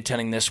actually be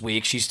attending this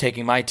week. She's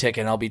taking my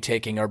ticket, and I'll be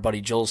taking our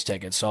buddy Joel's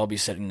ticket. So I'll be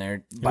sitting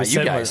there by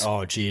you guys.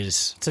 Oh,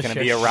 geez. It's going to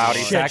be a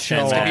rowdy section.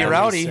 It's going to be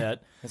rowdy.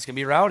 It's going to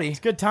be rowdy. It's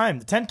a good time.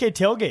 The 10K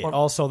tailgate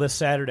also this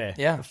Saturday.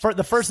 Yeah.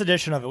 The first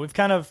edition of it. We've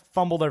kind of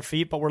fumbled our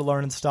feet, but we're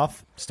learning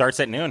stuff. Starts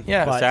at noon.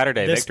 Yeah.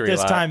 Saturday, Victory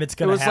Lot. This time it's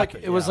going to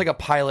happen. It was like a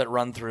pilot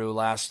run through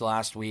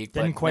last week.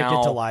 Didn't quite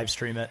get to live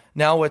stream it.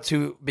 Now it's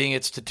to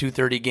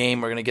 2:30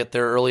 game, we're going to get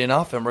there early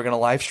enough, and we're going to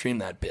live stream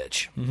that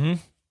bitch. Mm-hmm.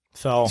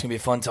 So it's going to be a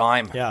fun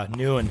time. Yeah,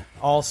 noon.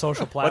 All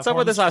social platforms. What's up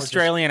with this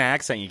Australian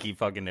accent you keep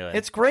fucking doing?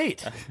 It's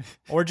great.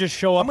 Or just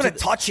show up. I'm going to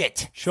touch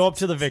it. Show up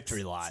to the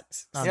Victory Lot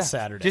on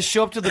Saturday. Just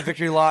show up to the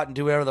Victory Lot and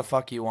do whatever the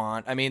fuck you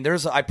want. I mean,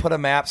 I put a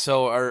map,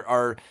 so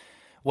our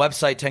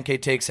website,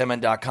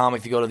 10ktakesmn.com,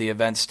 if you go to the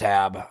events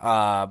tab,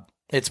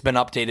 it's been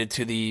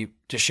updated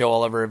to show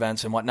all of our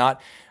events and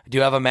whatnot. I do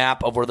have a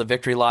map of where the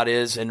Victory Lot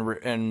is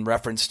in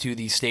reference to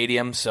the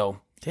stadium. So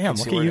damn,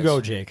 look at you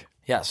go, Jake.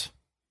 Yes.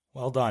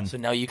 Well done. So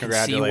now you can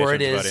see where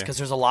it is, because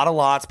there's a lot of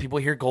lots. People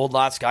hear Gold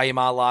Lot, Sky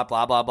Yacht Lot,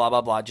 blah, blah, blah,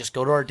 blah, blah. Just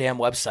go to our damn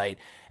website,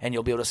 and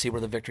you'll be able to see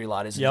where the Victory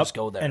Lot is, and just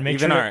go there. And make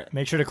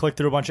sure to click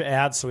through a bunch of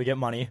ads so we get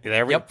money.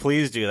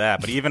 Please do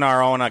that. But even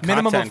our own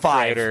content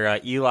creator,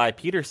 Eli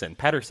Peterson,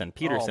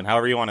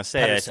 however you want to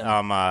say it,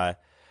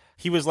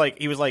 he was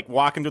like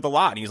walking through the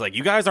lot, and he's like,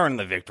 "You guys aren't in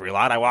the victory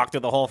lot. I walked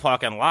through the whole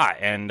fucking lot,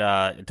 and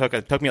it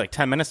took me like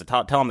 10 minutes to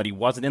tell him that he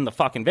wasn't in the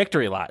fucking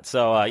victory lot.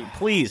 So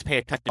please pay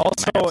attention.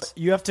 Also,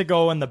 you have to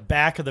go in the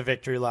back of the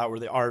victory lot where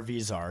the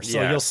RVs are.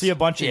 So you'll see a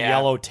bunch of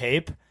yellow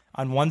tape.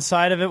 On one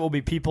side of it will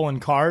be people in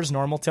cars,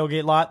 normal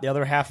tailgate lot. The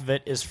other half of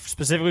it is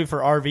specifically for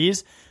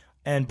RVs,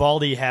 and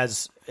Baldy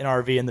has an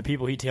RV and the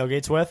people he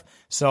tailgates with.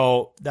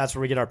 So that's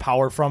where we get our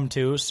power from,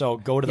 too. So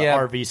go to the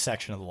RV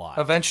section of the lot.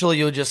 Eventually,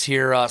 you'll just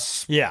hear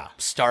us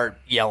start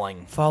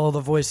yelling. Follow the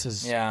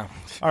voices. Yeah.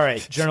 All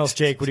right, Journalist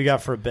Jake, what do you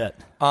got for a bit?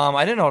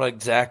 I didn't know how to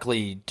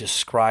exactly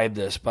describe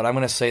this, but I'm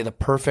going to say the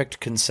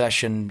perfect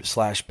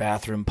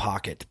concession/bathroom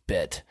pocket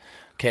bit.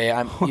 Okay,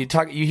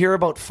 you hear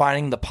about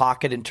finding the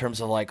pocket in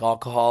terms of like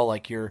alcohol,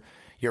 like you're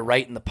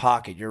right in the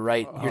pocket. You're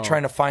right. You're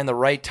trying to find the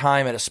right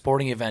time at a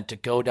sporting event to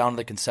go down to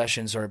the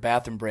concessions or a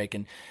bathroom break.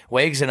 And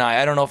Wags and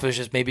I don't know if it was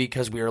just maybe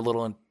because we were a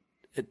little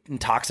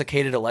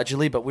intoxicated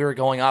allegedly, but we were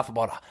going off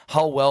about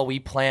how well we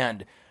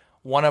planned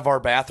one of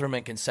our bathroom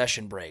and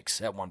concession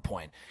breaks at one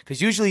point.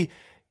 Because usually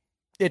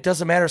it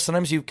doesn't matter.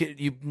 Sometimes you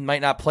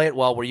might not play it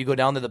well where you go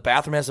down there, the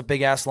bathroom has a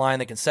big-ass line,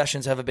 the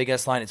concessions have a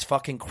big-ass line. It's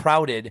fucking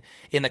crowded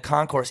in the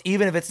concourse,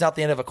 even if it's not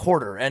the end of a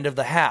quarter, end of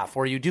the half,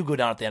 or you do go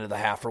down at the end of the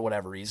half for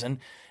whatever reason.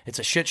 It's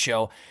a shit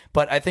show.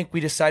 But I think we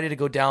decided to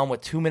go down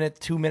with 2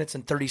 minutes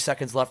and 30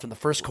 seconds left in the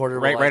first quarter.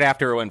 Right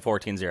after it went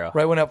 14-0.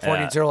 Right when up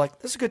 14-0. Like,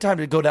 this is a good time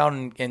to go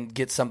down and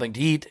get something to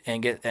eat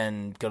and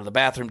go to the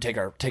bathroom, take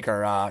our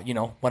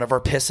one of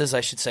our pisses, I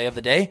should say, of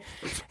the day.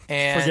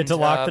 And forget to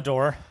lock the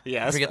door.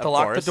 Yes, forget to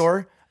lock the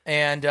door.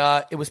 And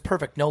it was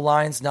perfect. No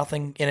lines,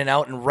 nothing in and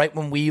out. And right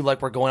when we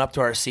were going up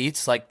to our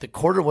seats, like the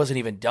quarter wasn't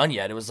even done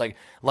yet. It was like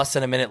less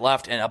than a minute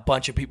left, and a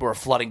bunch of people were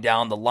flooding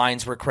down. The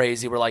lines were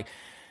crazy. We're like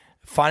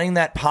finding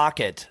that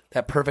pocket,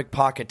 that perfect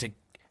pocket to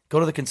go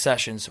to the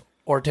concessions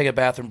or take a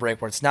bathroom break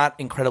where it's not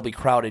incredibly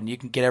crowded and you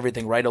can get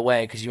everything right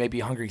away because you may be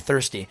hungry,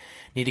 thirsty,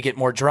 need to get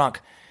more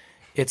drunk.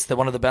 It's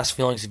one of the best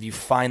feelings if you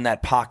find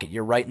that pocket.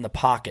 You're right in the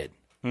pocket.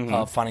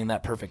 Of finding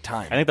that perfect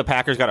time. I think the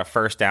Packers got a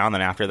first down,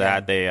 then after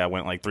that they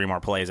went like 3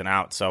 more plays and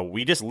out. So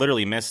we just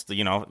literally missed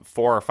 4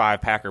 or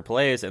 5 Packer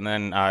plays, and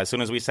then as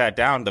soon as we sat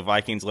down, the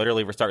Vikings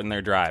literally were starting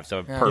their drive.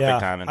 So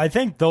perfect timing. I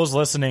think those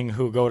listening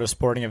who go to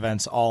sporting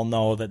events all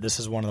know that this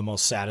is one of the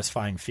most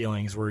satisfying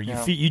feelings where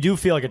you do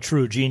feel like a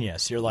true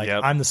genius. You're like,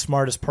 I'm the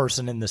smartest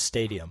person in the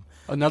stadium.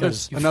 Another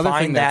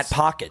thing that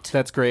pocket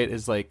that's great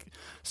is like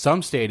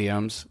some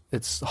stadiums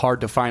it's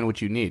hard to find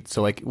what you need.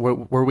 So like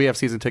where we have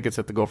season tickets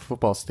at the Gopher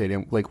Football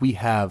Stadium, like we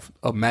have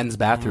a men's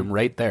bathroom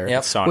right there.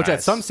 Yep. So which nice.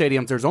 At some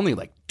stadiums there's only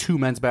like 2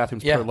 men's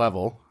bathrooms per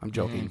level. I'm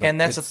joking. And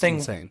that's the thing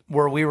insane.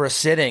 Where we were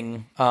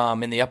sitting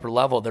in the upper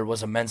level, there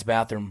was a men's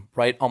bathroom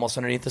right almost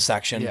underneath the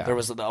section. Yeah. There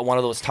was one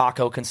of those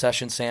taco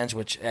concession stands,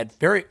 which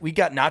we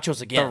got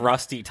nachos again. The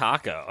Rusty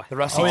Taco. The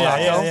Rusty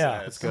Taco.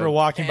 Yeah. We were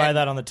walking by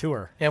that on the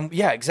tour. And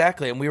yeah,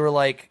 exactly. And we were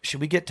like, should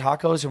we get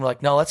tacos? And we're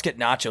like, no, let's get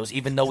nachos,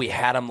 even though we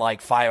had them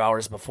like 5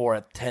 hours before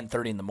at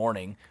 10:30 in the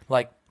morning.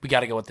 Like, we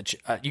got to go with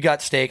you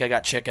got steak, I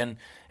got chicken,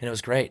 and it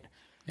was great.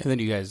 And then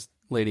you guys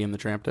Lady and the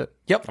Tramped it?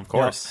 Yep. Of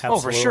course. Yep,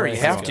 for sure. You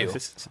have to.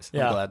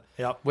 Yeah. I'm glad.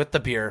 Yep. With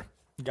the beer.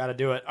 Got to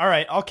do it. All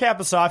right, I'll cap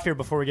us off here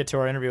before we get to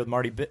our interview with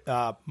Marty Fish.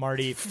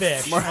 Marty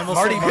Bitt.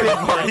 Marty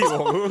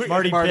what?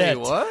 Marty Bitt.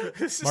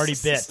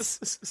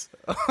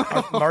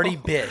 Marty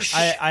Bish.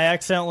 I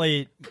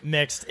accidentally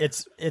mixed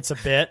it's a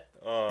bit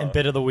and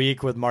bit of the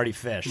week with Marty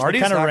Fish. He's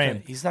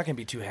not going to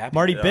be too happy.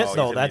 Marty Bitt,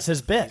 though, that's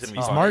his bit. He's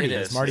Marty.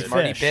 He's Marty Fish.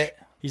 Marty Bitt.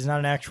 He's not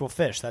an actual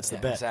fish. That's the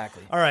bit.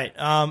 Exactly. All right.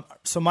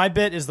 So my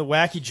bit is the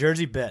wacky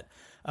jersey bit.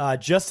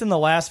 Just in the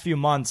last few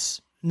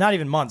months, not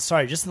even months,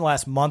 sorry, just in the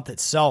last month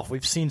itself,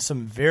 we've seen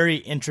some very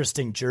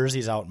interesting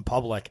jerseys out in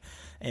public.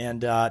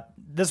 And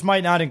this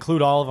might not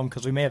include all of them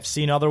because we may have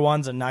seen other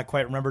ones and not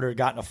quite remembered or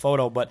gotten a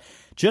photo. But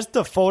just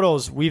the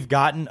photos we've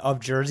gotten of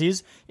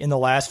jerseys in the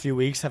last few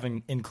weeks have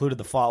included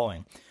the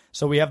following.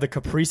 So we have the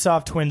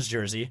Kaprizov Twins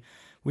jersey.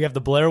 We have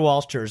the Blair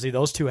Walsh jersey.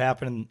 Those two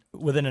happen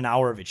within an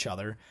hour of each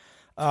other.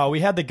 We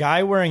had the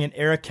guy wearing an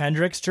Eric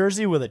Kendricks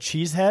jersey with a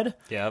cheese head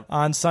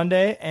on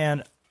Sunday.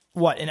 And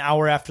an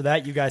hour after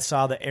that, you guys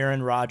saw the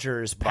Aaron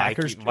Rodgers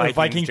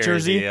Vikings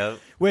jersey,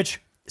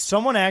 which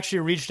someone actually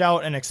reached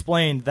out and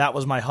explained that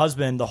was my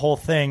husband. The whole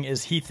thing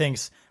is he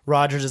thinks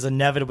Rodgers is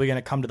inevitably going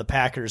to come to the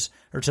Packers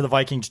or to the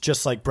Vikings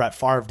just like Brett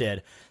Favre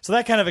did. So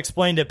that kind of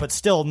explained it, but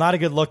still not a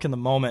good look in the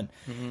moment.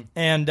 Mm-hmm.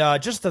 And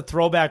just the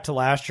throwback to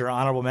last year,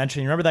 honorable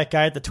mention. You remember that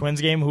guy at the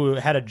Twins game who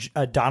had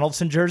a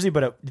Donaldson jersey,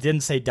 but it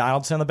didn't say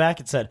Donaldson on the back.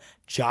 It said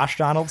Josh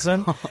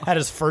Donaldson. Had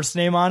his first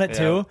name on it,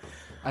 too.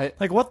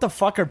 What the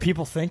fuck are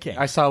people thinking?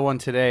 I saw one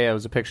today. It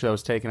was a picture that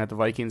was taken at the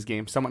Vikings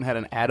game. Someone had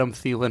an Adam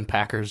Thielen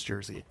Packers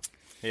jersey.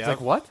 It's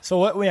like, what? So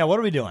what? Yeah, what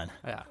are we doing?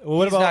 Yeah.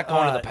 What He's about not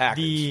going to the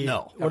Packers.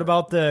 No. What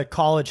about the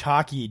college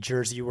hockey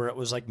jersey where it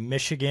was like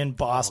Michigan,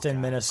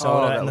 Boston,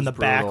 Minnesota, and then the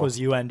back was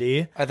UND?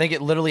 I think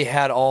it literally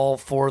had all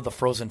 4 of the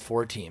Frozen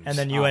 4 teams. And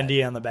then UND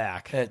on the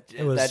back. That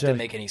didn't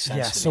make any sense.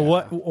 Yeah. to So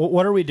me.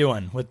 what are we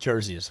doing with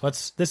jerseys?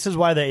 This is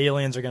why the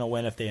aliens are going to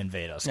win if they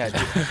invade us.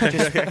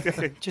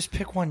 Just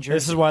pick one jersey.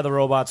 This is why the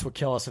robots will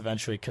kill us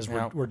eventually because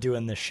we're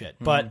doing this shit.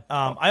 But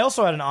I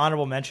also had an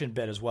honorable mention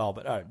bit as well.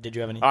 But did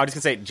you have any? I was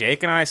just gonna say,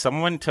 Jake and I,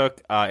 someone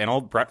took an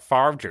old Brett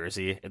Favre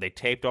jersey, and they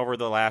taped over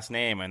the last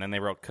name, and then they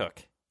wrote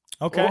Cook.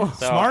 Okay,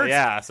 So, smart.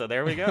 Yeah, so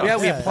there we go. Yeah,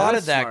 we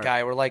applauded that smart.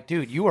 guy. We're like,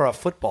 dude, you are a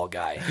football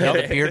guy. You had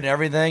the beard and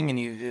everything, and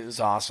it was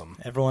awesome.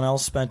 Everyone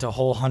else spent a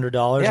whole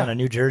 $100 on a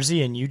new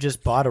jersey, and you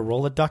just bought a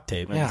roll of duct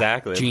tape. Yeah.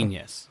 Exactly.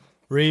 Genius.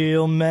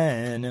 Real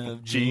man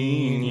of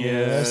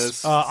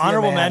genius. Genius.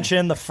 Honorable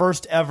mention, the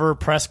first ever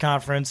press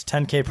conference,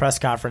 10K press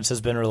conference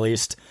has been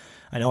released.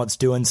 I know it's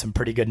doing some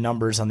pretty good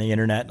numbers on the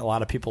internet, and a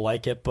lot of people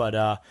like it,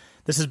 but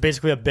this is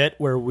basically a bit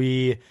where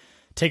we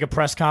take a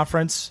press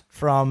conference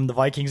from the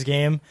Vikings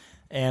game,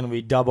 and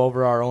we dub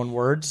over our own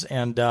words,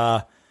 and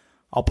I'll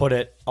put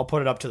it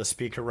up to the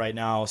speaker right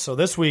now. So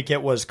this week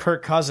it was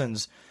Kirk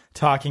Cousins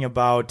talking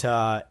about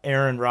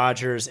Aaron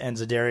Rodgers and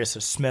Zadarius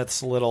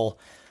Smith's little,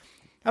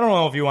 I don't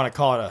know if you want to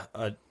call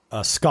it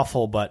a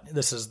scuffle, but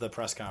this is the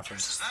press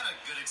conference. Is that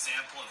a good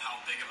example of how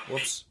big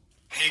of a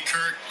Hey,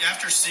 Kirk,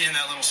 after seeing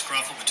that little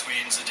scruffle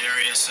between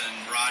Zadarius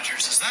and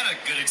Rodgers, is that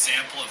a good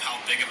example of how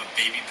big of a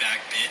baby back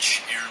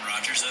bitch Aaron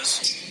Rodgers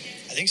is?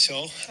 I think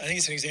so. I think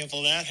it's an example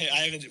of that. I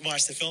haven't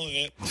watched the film of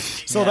it.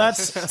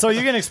 So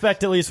you can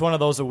expect at least one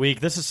of those a week.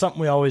 This is something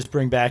we always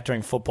bring back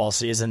during football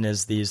season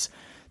is the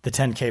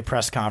 10K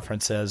press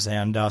conferences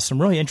and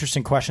some really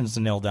interesting questions to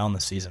nail down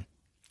this season.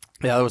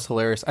 Yeah, that was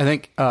hilarious. I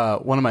think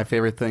one of my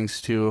favorite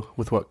things, too,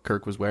 with what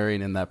Kirk was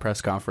wearing in that press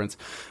conference,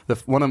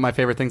 one of my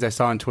favorite things I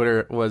saw on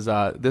Twitter was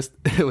this.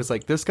 It was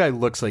like, this guy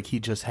looks like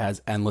he just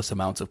has endless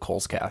amounts of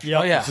Kohl's cash.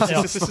 Yep. Oh, yeah.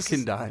 Just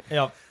fucking die.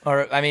 Yep.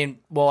 Or, I mean,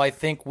 well, I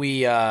think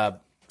me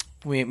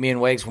and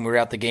Wags, when we were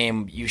at the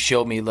game, you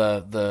showed me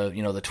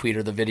the tweet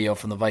or the video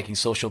from the Viking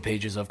social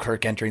pages of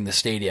Kirk entering the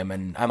stadium,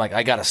 and I'm like,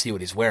 I got to see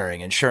what he's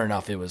wearing, and sure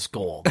enough, it was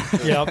gold.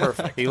 Yeah,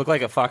 perfect. He looked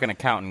like a fucking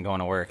accountant going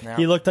to work.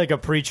 He looked like a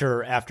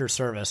preacher after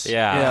service.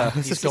 Yeah.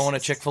 He's going to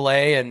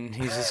Chick-fil-A, and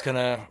he's just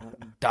gonna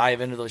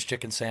dive into those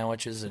chicken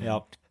sandwiches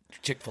and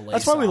Chick-fil-A.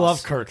 That's why we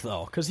love Kirk,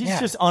 though, because he's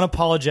just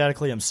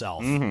unapologetically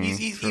himself. Mm-hmm.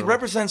 He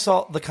represents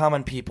all the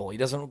common people. He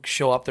doesn't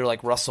show up there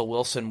like Russell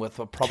Wilson with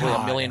probably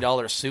 $1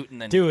 million suit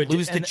and then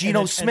lose to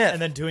Geno Smith.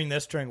 And then doing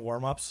this during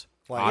warm-ups.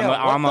 Like,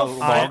 I'm a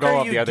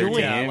logo of the other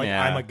team.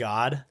 I'm a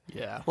god.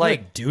 Yeah.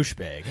 Like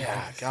douchebag.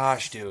 Yeah,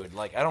 gosh, dude.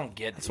 Like, I don't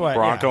get it.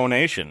 Bronco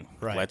Nation.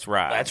 Right. Let's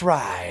ride. Let's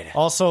ride.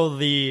 Also,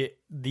 the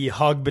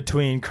hug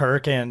between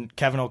Kirk and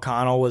Kevin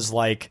O'Connell was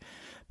like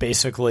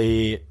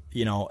basically,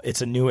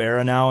 it's a new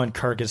era now, and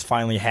Kirk is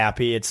finally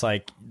happy. It's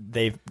like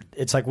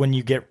when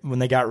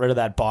they got rid of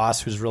that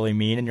boss who's really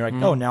mean, and you're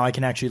like, oh, now I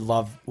can actually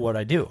love what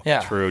I do.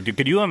 Yeah, true. Dude,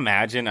 could you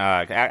imagine?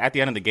 At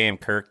the end of the game,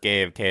 Kirk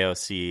gave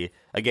KOC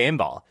a game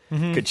ball.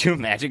 Mm-hmm. Could you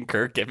imagine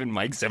Kirk giving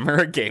Mike Zimmer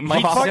a game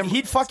ball?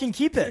 He'd fucking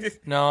keep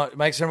it. No,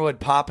 Mike Zimmer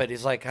would pop it.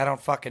 He's like, I don't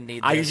fucking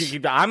need this.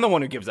 I'm the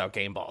one who gives out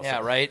game balls.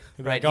 Yeah, right.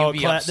 Right. Oh,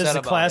 this is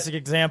a classic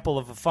example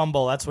of a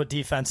fumble. That's what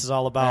defense is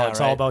all about. Yeah,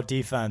 it's all about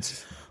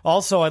defense.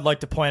 Also, I'd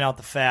like to point out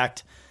the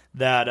fact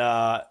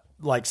that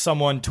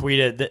someone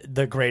tweeted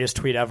the greatest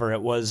tweet ever.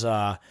 It was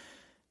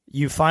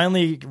you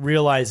finally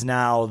realize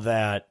now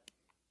that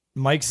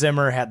Mike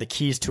Zimmer had the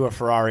keys to a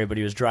Ferrari, but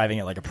he was driving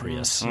it like a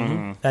Prius.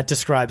 Mm-hmm. That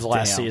describes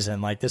last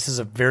season. Like, this is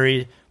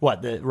the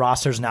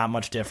roster's not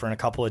much different, a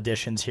couple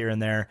additions here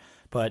and there,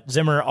 but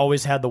Zimmer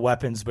always had the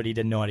weapons, but he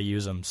didn't know how to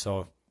use them.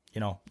 So,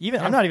 I'm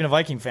not even a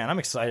Viking fan. I'm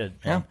excited,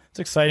 man. Yeah. It's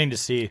exciting to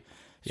see.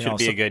 Should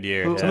be a good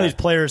year. Some of these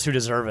players who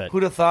deserve it.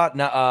 Who'd have thought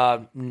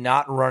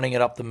not running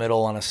it up the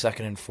middle on a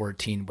 2nd and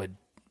 14 would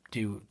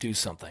do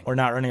something. Or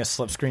not running a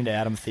slip screen to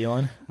Adam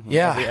Thielen.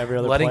 Yeah, every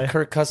other letting play.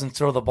 Kirk Cousins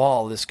throw the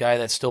ball. This guy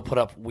that still put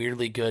up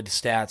weirdly good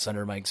stats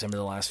under Mike Zimmer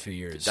the last few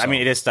years. So. I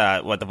mean, it is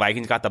the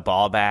Vikings got the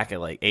ball back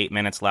at like 8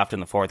 minutes left in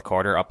the fourth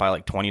quarter, up by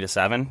like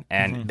 20-7,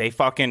 and they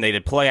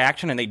did play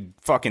action and they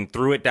fucking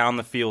threw it down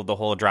the field the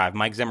whole drive.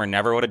 Mike Zimmer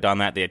never would have done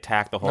that. They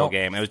attacked the whole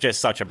game. It was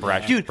just such a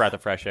breath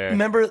of fresh air.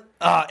 Remember,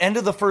 end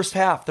of the first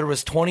half, there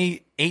was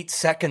 28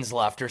 seconds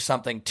left or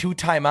something, 2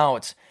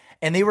 timeouts,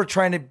 and they were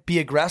trying to be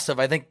aggressive.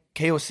 I think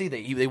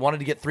KOC, they wanted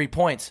to get 3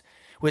 points.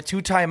 With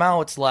 2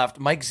 timeouts left,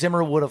 Mike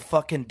Zimmer would have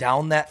fucking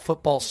downed that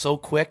football so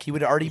quick. He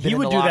would have already been in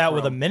the locker room. He would do that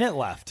with a minute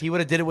left. He would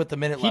have did it with the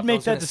minute left. He'd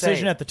make that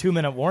decision at the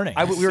 2-minute warning.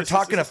 We were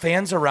talking to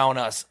fans around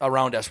us.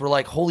 We're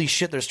like, holy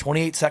shit, there's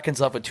 28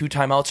 seconds left with 2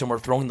 timeouts and we're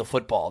throwing the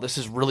football. This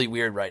is really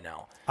weird right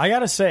now. I got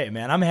to say,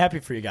 man, I'm happy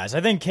for you guys.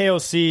 I think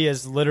KOC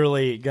is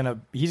literally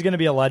he's going to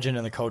be a legend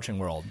in the coaching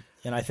world.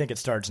 And I think it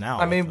starts now.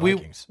 I mean,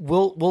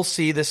 we'll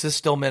see. This is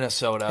still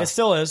Minnesota. It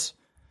still is.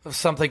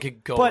 something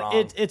could go but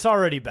wrong. It's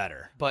already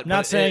better. But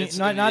not saying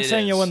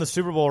you'll win is. the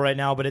Super Bowl right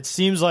now, but it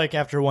seems like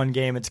after one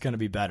game it's going to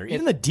be better.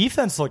 Even the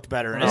defense looked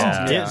better.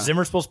 Isn't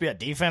Zimmer supposed to be a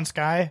defense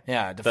guy?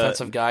 Yeah,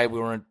 defensive guy. We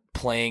weren't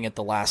playing at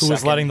the last Who second.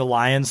 was letting the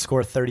Lions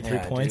score 33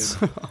 points.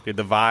 Dude,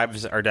 the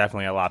vibes are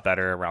definitely a lot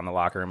better around the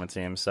locker room, it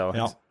seems.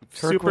 So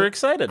Super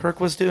excited. Kirk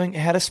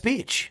had a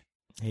speech.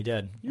 He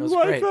did. It was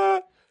great.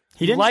 that?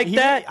 He didn't like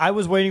that? I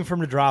was waiting for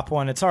him to drop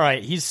one. It's all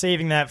right. He's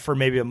saving that for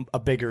maybe a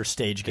bigger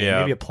stage game,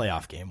 maybe a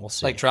playoff game. We'll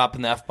see. Like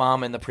dropping the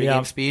F-bomb in the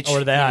pregame speech.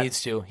 Or that. He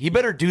needs to. He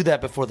better do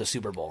that before the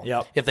Super Bowl.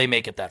 Yep. If they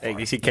make it that far. Hey,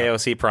 you see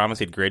KOC promised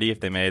he'd gritty if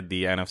they made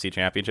the NFC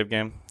Championship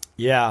game?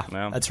 Yeah,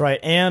 No. that's right.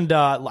 And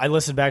I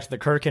listened back to the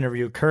Kirk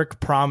interview.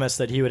 Kirk promised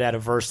that he would add a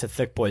verse to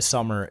Thick Boy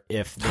Summer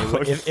if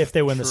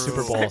they win the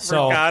Super Bowl.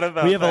 So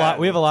we have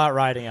a lot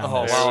riding on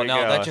Oh this. wow!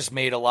 Now that just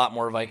made a lot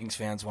more Vikings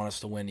fans want us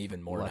to win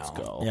even more. Let's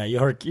go. Yeah,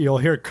 you'll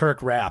hear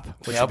Kirk rap,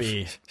 which should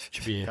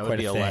be That quite would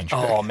be a thing.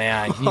 electric. Oh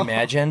man, can you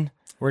imagine?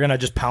 We're gonna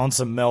just pound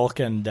some milk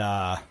and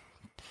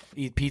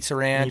Eat Pizza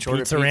Ranch, eat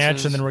Pizza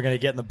Ranch, and then we're gonna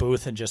get in the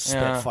booth and just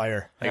spit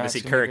fire. I Yeah, can see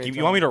it's gonna be a Kirk. great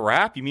You want me to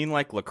rap? You mean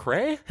like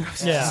Lecrae?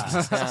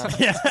 Yeah.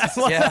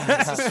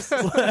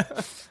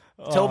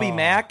 Toby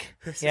Mac.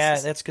 Yeah,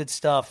 that's good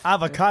stuff.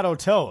 Avocado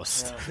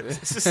toast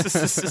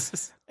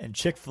and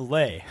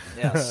Chick-fil-A.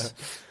 Yes.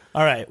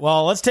 All right.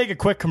 Well, let's take a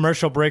quick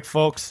commercial break,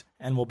 folks,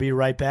 and we'll be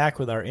right back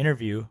with our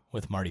interview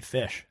with Marty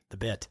Fish, The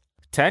Bit.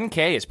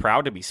 10K is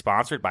proud to be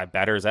sponsored by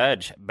Bettor's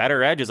Edge.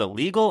 Better Edge is a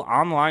legal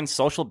online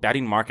social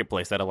betting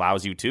marketplace that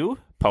allows you to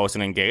post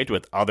and engage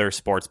with other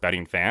sports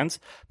betting fans,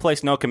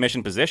 place no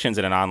commission positions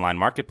in an online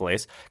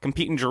marketplace,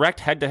 compete in direct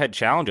head-to-head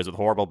challenges with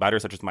horrible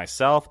bettors such as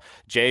myself,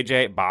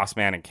 JJ,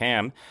 Bossman, and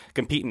Cam,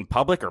 compete in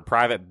public or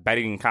private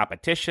betting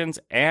competitions,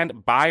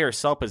 and buy or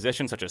sell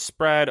positions such as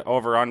spread,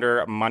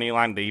 over-under, money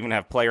line. They even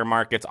have player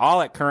markets,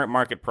 all at current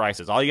market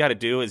prices. All you got to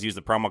do is use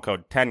the promo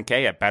code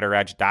 10K at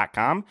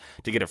bettoredge.com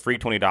to get a free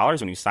 $20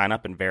 when you sign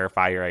up and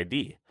verify your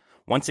ID.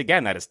 Once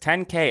again, that is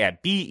 10K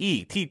at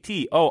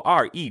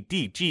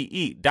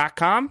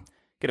bettoredge.com.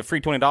 Get a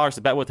free $20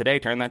 to bet with today.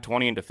 Turn that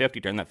 20 into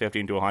 50. Turn that 50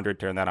 into 100.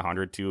 Turn that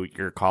 100 to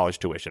your college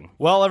tuition.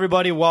 Well,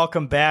 everybody,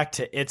 welcome back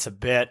to It's a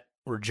Bit.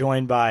 We're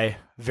joined by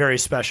very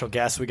special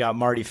guests. We got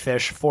Marty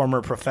Fish,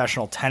 former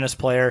professional tennis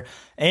player,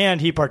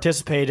 and he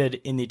participated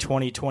in the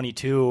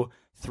 2022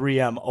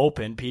 3M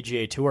Open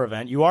PGA Tour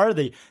event. You are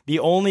the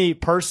only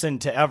person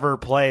to ever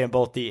play in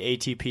both the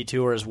ATP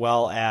Tour as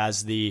well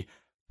as the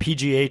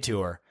PGA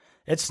Tour.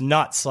 It's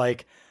nuts.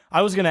 Like,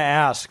 I was going to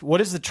ask, what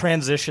is the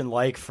transition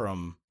like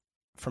from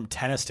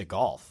tennis to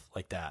golf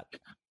like that?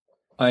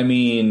 I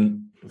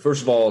mean,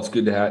 first of all, it's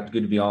good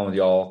to be on with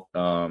y'all.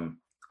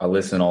 I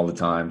listen all the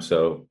time,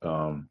 so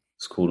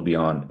it's cool to be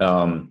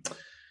on.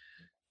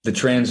 The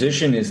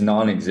transition is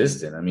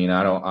non-existent. I mean,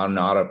 I'm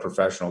not a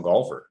professional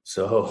golfer,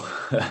 so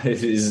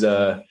it is.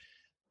 I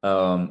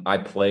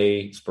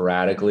play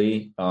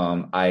sporadically.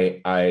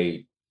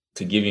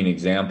 To give you an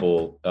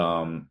example,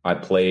 I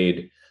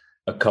played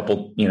a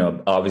couple,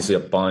 obviously a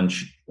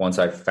bunch. Once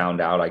I found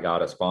out I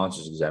got a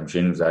sponsor's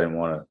exemption because I didn't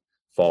want to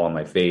fall on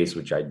my face,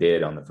 which I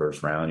did on the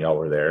first round. Y'all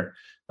were there.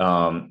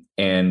 So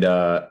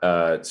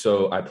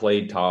I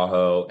played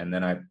Tahoe, and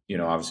then I,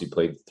 obviously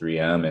played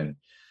 3M, and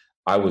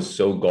I was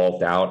so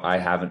golfed out, I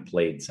haven't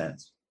played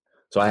since.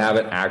 So I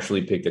haven't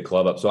actually picked a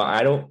club up. So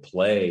I don't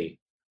play,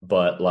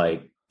 but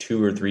like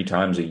 2 or 3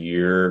 times a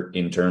year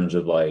in terms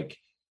of like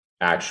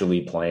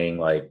actually playing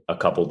like a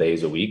couple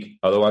days a week.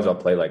 Otherwise I'll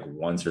play like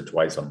once or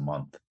twice a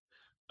month.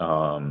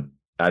 I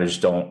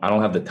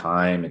don't have the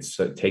time. It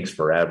takes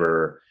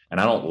forever.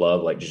 And I don't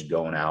love like just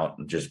going out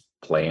and just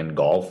playing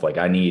golf. Like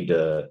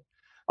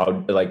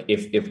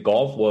if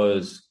golf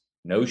was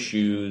no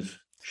shoes,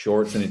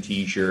 shorts and a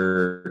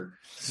t-shirt,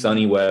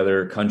 sunny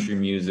weather, country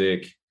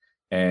music,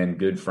 and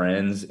good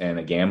friends and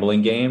a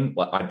gambling game,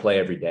 I'd play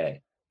every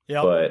day.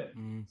 Yep. But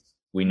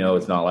we know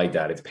it's not like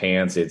that. It's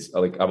pants. It's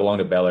like I belong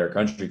to Bel Air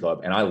Country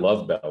Club, and I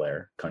love Bel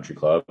Air Country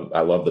Club.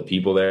 I love the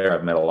people there.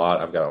 I've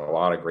got a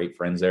lot of great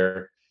friends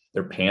there.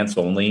 They're pants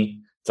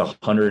only. It's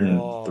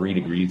 103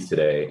 degrees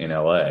today in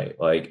LA.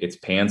 Like it's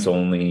pants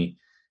only,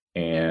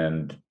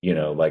 and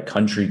like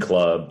country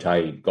club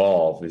type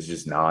golf is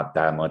just not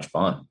that much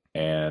fun.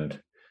 And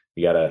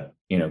you gotta,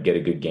 get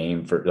a good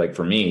game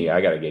for me.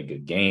 I gotta get a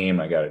good game.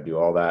 I gotta do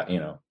all that,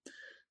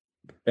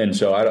 And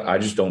so I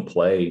just don't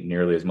play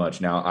nearly as much.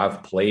 Now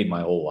I've played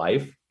my whole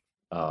life,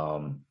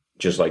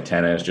 just like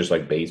tennis, just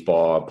like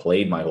baseball. I've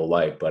played my whole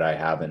life, but I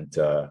haven't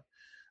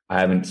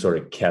sort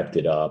of kept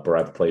it up, or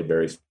I've played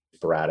very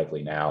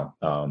sporadically now.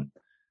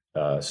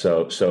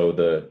 So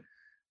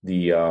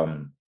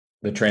the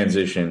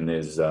transition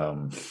is,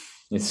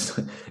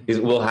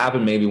 it will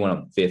happen maybe when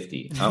I'm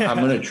 50. I'm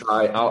going to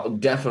try. I'll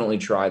definitely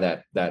try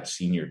that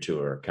senior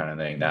tour kind of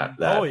thing.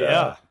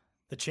 The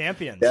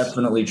champions.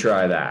 Definitely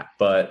try that.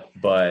 But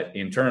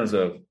in terms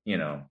of,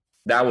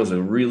 that was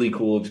a really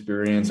cool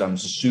experience. I'm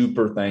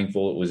super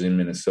thankful it was in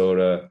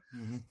Minnesota.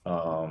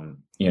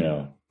 3M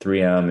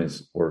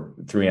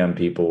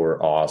people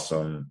were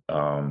awesome.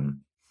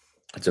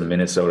 It's a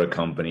Minnesota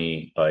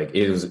company. Like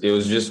it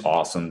was just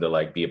awesome to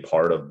like be a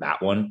part of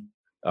that one,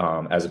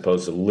 as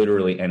opposed to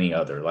literally any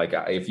other. Like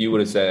if you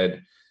would have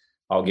said,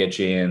 I'll get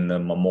you in the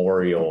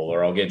Memorial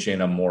or I'll get you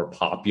in a more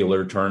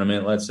popular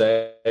tournament, let's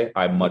say,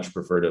 I much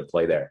prefer to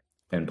play there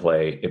and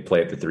play at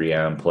the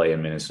 3M, play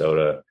in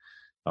Minnesota,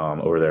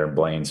 over there in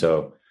Blaine.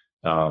 So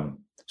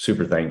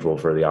super thankful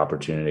for the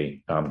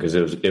opportunity, because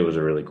it was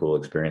a really cool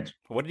experience.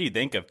 What did you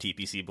think of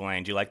TPC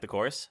Blaine? Do you like the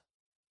course?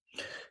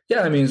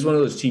 Yeah, I mean, it's one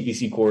of those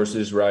TPC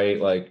courses, right?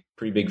 Like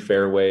pretty big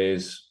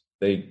fairways.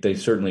 They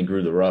certainly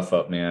grew the rough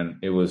up, man.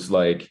 It was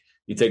like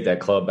you take that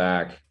club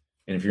back,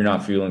 and if you're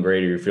not feeling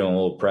great or you're feeling a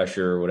little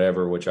pressure or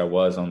whatever, which I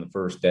was on the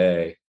first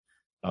day,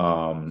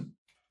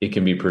 it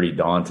can be pretty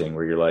daunting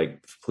where you're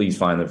like, please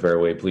find the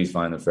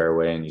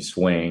fairway, and you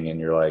swing and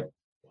you're like,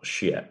 well,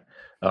 shit.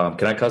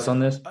 Can I cuss on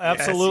this?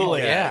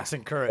 Absolutely. Yeah. It's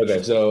encouraged.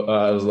 Okay. So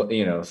I was,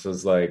 so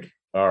it's like,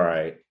 all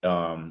right.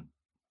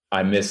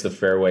 I missed the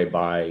fairway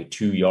by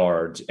 2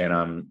 yards and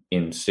I'm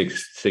in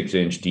six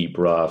inch deep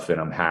rough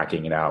and I'm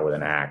hacking it out with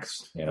an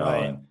axe,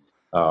 Right.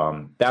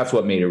 And that's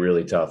what made it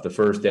really tough. The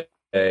first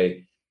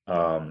day,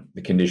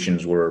 the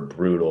conditions were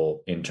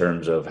brutal in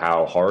terms of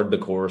how hard the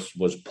course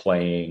was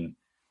playing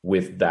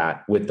with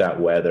that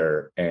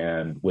weather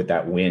and with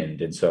that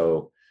wind. And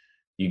so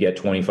you get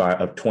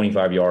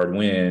 25 yard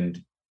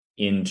wind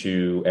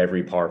into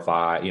every par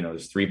five.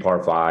 There's 3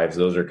 par fives.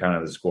 Those are kind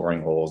of the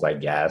scoring holes, I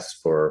guess,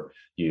 for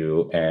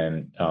you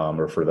and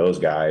or for those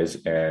guys.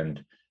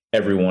 And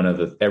all 3 of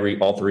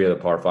the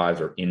par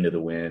fives are into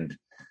the wind,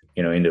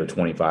 into a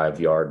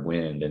 25 yard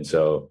wind. And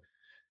so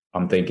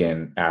I'm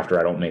thinking after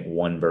I don't make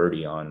one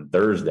birdie on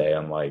Thursday,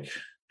 I'm like,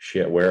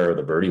 shit, where are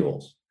the birdie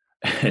holes?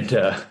 And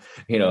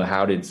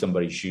how did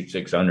somebody shoot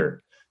 6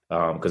 under?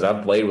 Because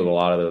I've played with a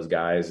lot of those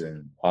guys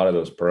and a lot of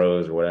those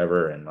pros or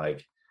whatever, and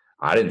like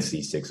I didn't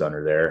see 6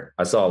 under there.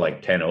 I saw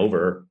like 10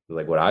 over,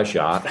 like what I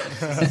shot.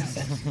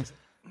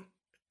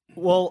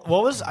 Well,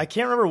 I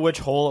can't remember which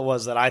hole it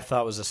was that I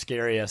thought was the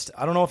scariest.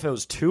 I don't know if it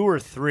was 2 or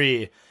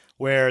 3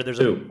 where there's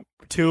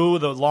two,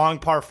 the long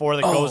par 4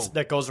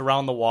 that goes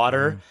around the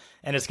water,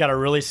 and it's got a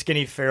really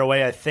skinny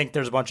fairway. I think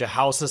there's a bunch of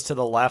houses to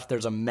the left.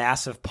 There's a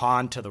massive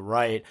pond to the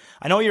right.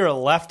 I know you're a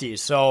lefty,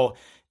 so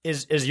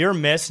is your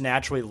miss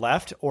naturally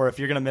left, or if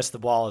you're going to miss the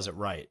ball, is it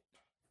right?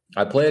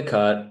 I play a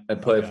cut. I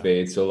play a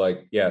fade. So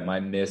my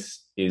miss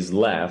is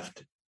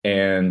left.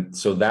 And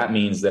so that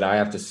means that I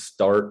have to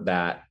start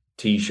that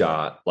tee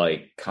shot,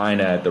 like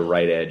kind of at the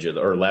right edge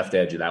or left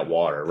edge of that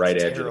water,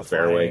 right edge of the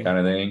fairway kind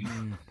of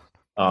thing.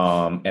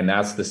 And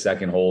that's the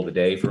second hole of the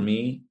day for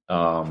me.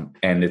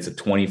 And it's a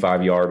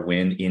 25 yard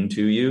wind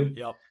into you.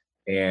 Yep.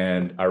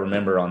 And I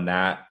remember on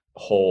that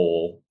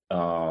hole,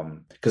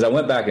 because I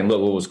went back and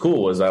look, what was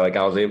cool was I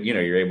was able,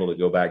 you're able to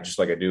go back just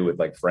like I do with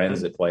like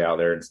friends that play out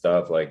there and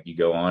stuff. Like you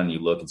go on, you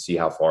look and see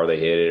how far they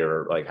hit it,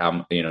 or like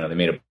how, they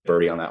made a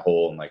birdie on that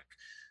hole, and like,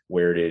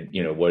 where did,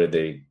 what did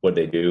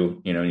they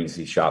do? And you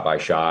see shot by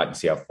shot and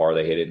see how far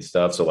they hit it and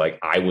stuff. So like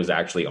I was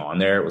actually on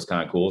there. It was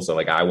kind of cool. So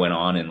like I went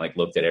on and like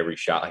looked at every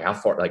shot, like how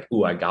far, like,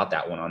 ooh, I got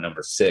that one on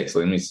number 6.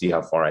 Let me see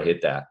how far I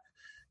hit that.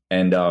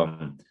 And,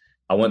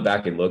 I went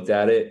back and looked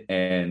at it,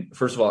 and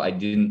first of all, I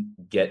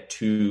didn't get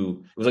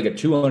to, it was like a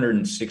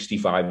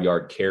 265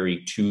 yard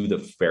carry to the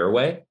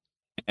fairway,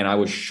 and I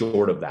was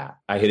short of that.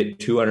 I hit it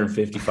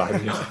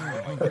 255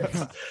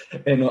 yards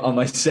and on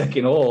my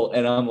second hole,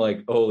 and I'm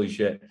like, holy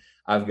shit,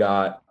 I've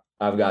got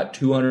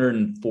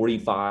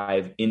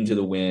 245 into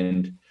the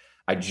wind.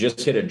 I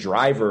just hit a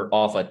driver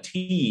off a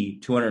tee,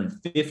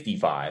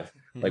 255.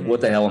 Like,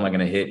 what the hell am I going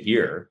to hit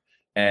here?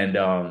 And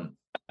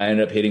I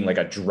ended up hitting like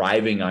a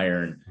driving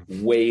iron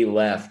way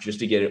left just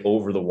to get it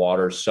over the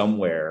water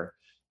somewhere,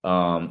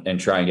 and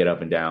try and get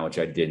up and down, which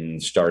I didn't.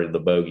 Started the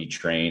bogey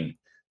train,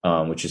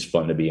 which is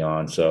fun to be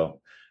on.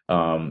 So,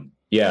 2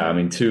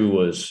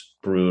 was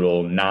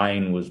brutal.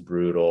 9 was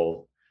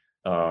brutal.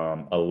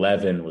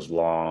 11 was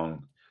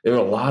long. There were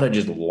a lot of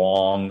just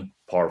long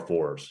par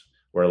 4s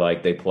where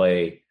like they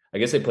play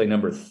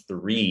number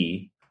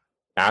 3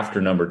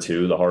 after number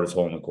 2, the hardest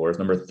hole in the course.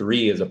 Number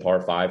 3 is a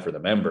par 5 for the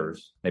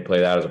members. They play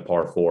that as a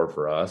par 4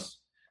 for us.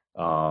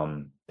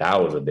 That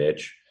was a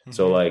bitch.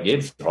 So like,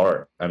 it's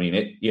hard. I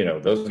mean,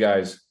 those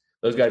guys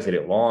hit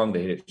it long,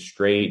 they hit it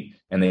straight,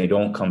 and they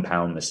don't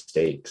compound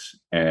mistakes.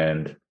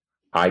 And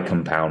I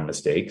compound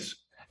mistakes,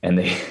 and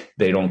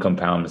they don't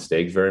compound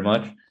mistakes very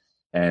much.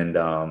 And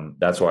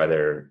that's why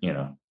they're,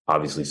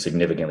 obviously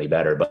significantly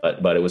better.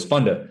 But it was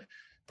fun to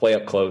play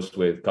up close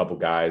with a couple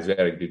guys. We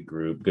had a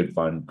good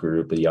fun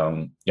group of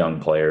young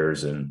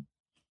players, and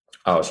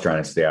I was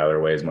trying to stay out of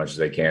their way as much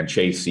as I can.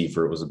 Chase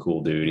Seifert was a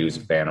cool dude. He was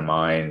a fan of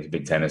mine. He's a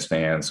big tennis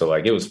fan. So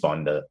like, it was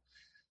fun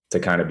to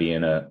kind of be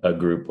in a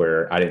group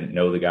where I didn't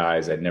know the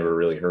guys. I'd never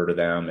really heard of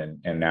them.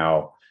 And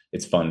now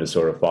it's fun to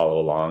sort of follow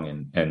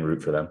along and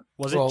root for them.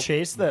 Was it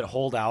Chase that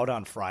holed out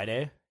on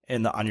Friday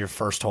on your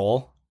first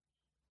hole?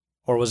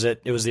 Or was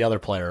it was the other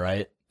player,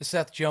 right?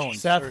 Seth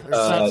Jones. No,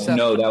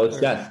 that was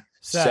Seth.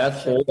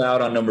 Seth hold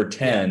out on number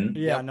 10.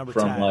 Yeah, number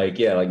from 10.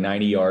 like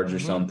 90 yards or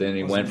something.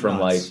 He went from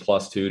nuts.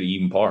 like +2 to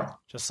even par.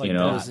 Just like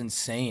that was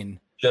insane.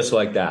 Just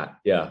like that.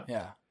 Yeah.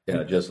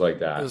 Just like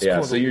that. Yeah.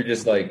 Cool. So you're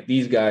just like,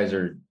 these guys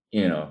are,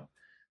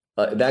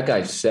 that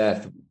guy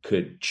Seth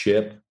could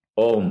chip.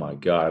 Oh my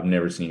God, I've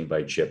never seen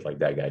anybody chip like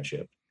that guy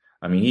chip.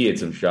 I mean, he hit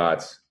some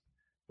shots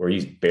where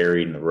he's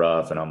buried in the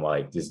rough, and I'm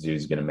like, this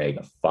dude's gonna make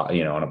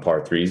on a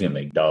par 3, he's gonna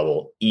make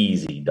double,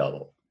 easy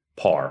double,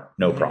 par,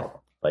 no problem.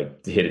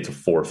 Like, hit it to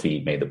 4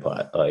 feet, made the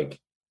putt. Like,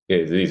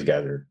 these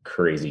guys are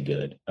crazy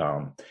good.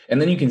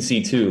 And then you can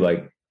see too,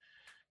 like,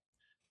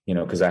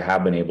 because I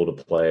have been able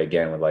to play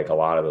again with like a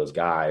lot of those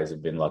guys.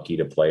 I've been lucky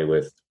to play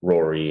with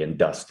Rory and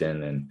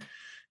Dustin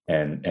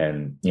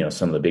and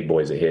some of the big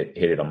boys that hit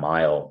it a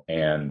mile.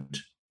 And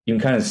you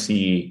can kind of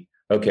see,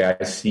 okay,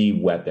 I see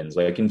weapons.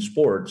 Like in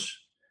sports,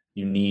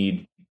 you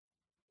need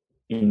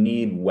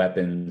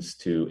weapons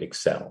to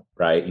excel,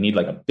 right? You need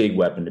like a big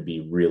weapon to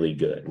be really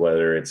good,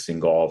 whether it's in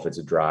golf, it's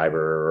a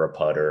driver or a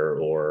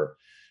putter, or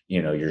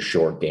your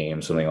short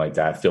game, something like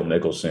that. Phil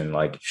Mickelson,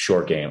 like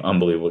short game,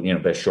 unbelievable,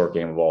 best short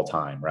game of all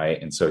time,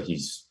 right? And so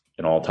he's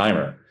an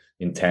all-timer.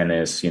 In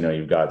tennis,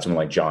 you've got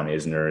someone like John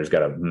Isner, who's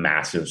got a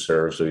massive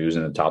serve, so he was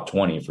in the top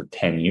 20 for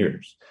 10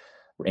 years.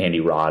 Andy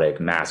Roddick,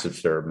 massive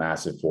serve,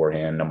 massive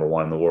forehand, number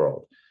 1 in the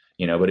world.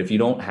 But if you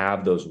don't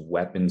have those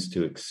weapons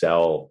to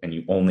excel and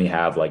you only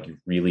have like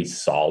really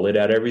solid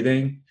at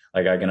everything,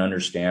 like I can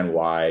understand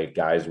why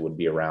guys would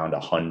be around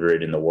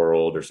 100 in the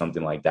world or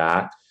something like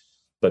that,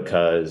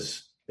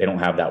 because they don't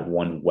have that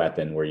one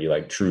weapon where you're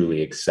like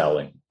truly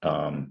excelling.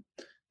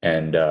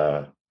 And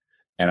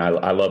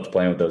I loved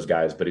playing with those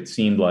guys, but it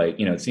seemed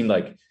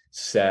like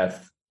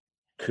Seth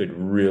could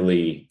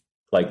really,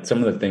 like,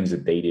 some of the things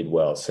that they did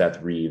well.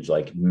 Seth Reeves,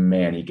 like,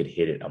 man, he could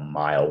hit it a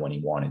mile when he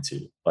wanted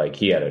to. Like,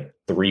 he had a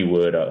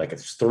 3-wood, like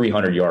it's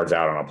 300 yards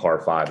out on a par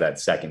 5 that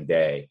second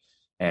day.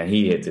 And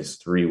he hit this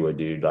 3-wood,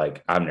 dude.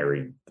 Like, I've never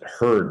even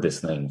heard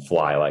this thing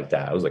fly like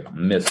that. It was like a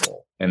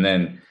missile. And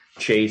then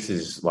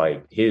Chase's,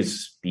 like,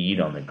 his speed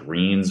on the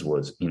greens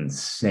was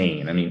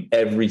insane. I mean,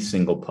 every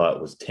single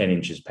putt was 10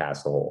 inches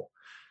past the hole,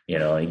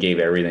 and he gave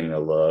everything a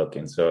look.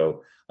 And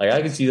so, like,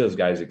 I could see those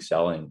guys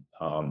excelling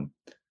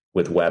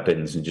with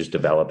weapons and just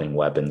developing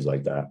weapons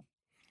like that.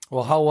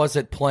 Well, how was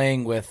it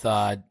playing with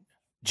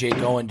Jake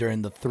Owen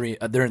during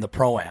the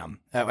Pro-Am?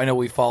 I know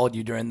we followed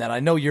you during that.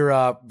 I know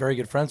you're very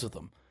good friends with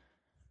him.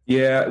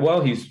 Yeah,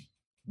 well, he's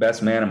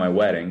best man at my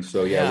wedding,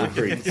 so yeah. We're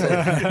pretty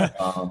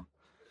close.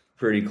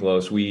 Pretty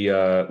close.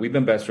 We've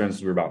been best friends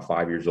since we were about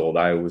 5 years old.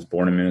 I was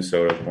born in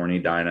Minnesota, born in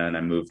Edina, and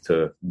I moved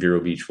to Vero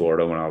Beach,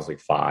 Florida when I was like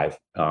 5.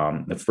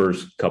 The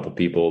first couple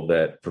people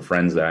for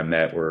friends that I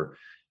met were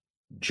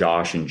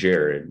Josh and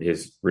Jared.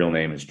 His real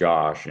name is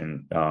Josh,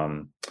 and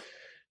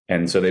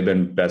so they've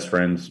been best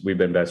friends. We've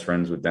been best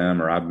friends with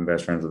them, or I've been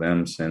best friends with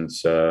them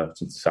since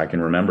I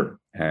can remember.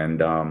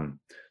 And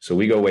so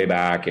we go way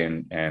back,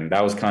 and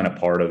that was kind of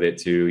part of it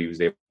too. He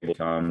was able to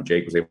come.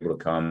 Jake was able to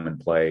come and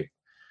play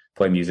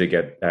music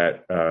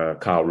at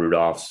Kyle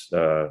Rudolph's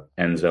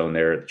end zone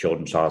there at the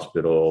Children's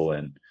Hospital,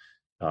 and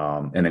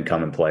then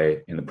come and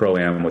play in the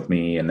Pro-Am with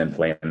me, and then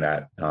play in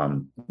that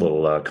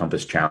little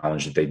Compass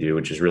Challenge that they do,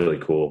 which is really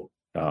cool,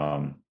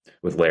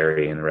 with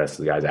Larry and the rest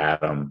of the guys,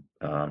 Adam,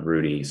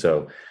 Rudy.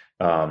 So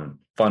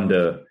fun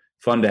to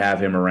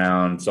have him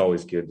around. It's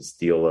always good to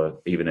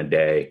steal even a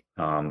day,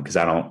 because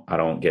I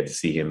don't get to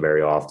see him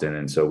very often,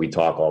 and so we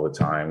talk all the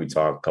time. We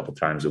talk a couple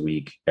times a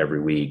week,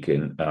 every week,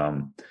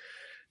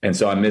 and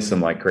so I miss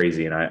him like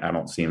crazy, and I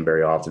don't see him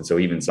very often. So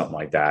even something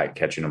like that,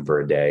 catching him for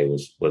a day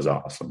was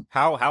awesome.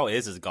 How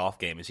is his golf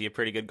game? Is he a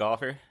pretty good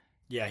golfer?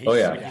 Yeah.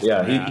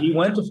 He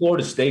went to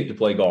Florida State to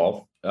play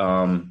golf.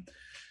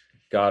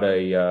 Got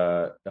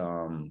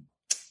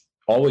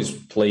always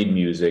played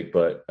music,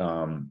 but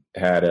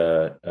had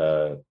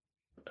a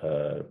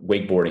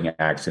wakeboarding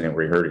accident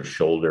where he hurt his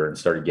shoulder and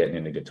started getting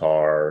into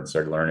guitar and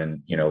started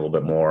learning, a little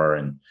bit more,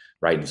 and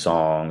writing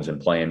songs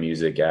and playing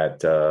music in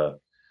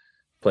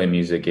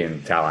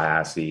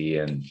Tallahassee,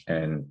 and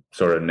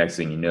sort of next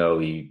thing you know,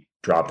 he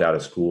dropped out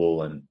of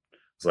school and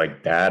was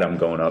like, Dad, I'm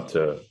going up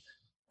to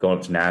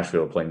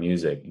Nashville to play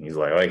music. And he's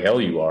like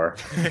hell you are,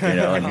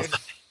 and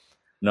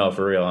no,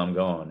 for real, I'm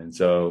going. And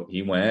so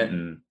he went,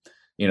 and,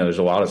 there's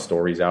a lot of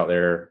stories out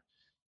there,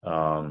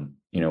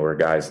 where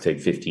guys take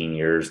 15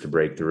 years to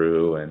break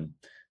through, and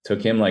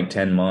took him like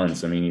 10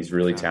 months. I mean, he's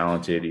really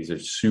talented. He's a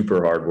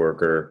super hard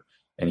worker,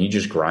 and he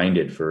just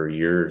grinded for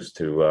years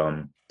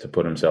to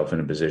put himself in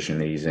a position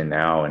that he's in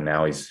now. And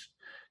now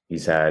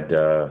he's had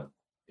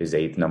his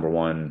 8th number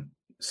 1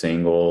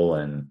 single,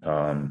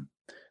 and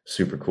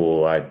super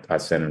cool. I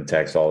send him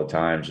texts all the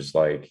time, just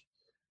like,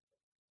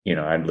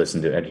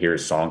 I'd hear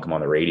his song come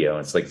on the radio,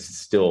 and it's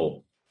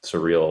still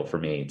surreal for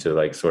me to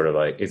like, sort of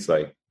like, it's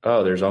like,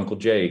 oh, there's Uncle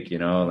Jake,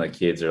 and like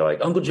kids are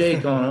like, Uncle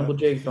Jake on, Uncle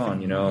Jake's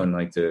on, and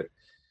like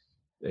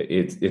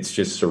it's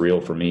just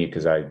surreal for me,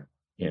 because I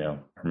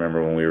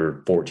remember when we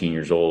were 14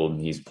 years old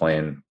and he's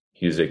playing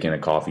music in a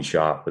coffee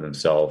shop with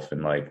himself,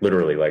 and like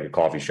literally like a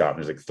coffee shop,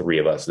 and there's like 3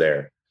 of us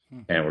there,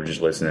 and we're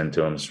just listening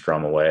to him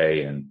strum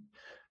away. And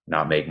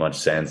not make much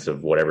sense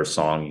of whatever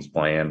song he's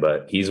playing.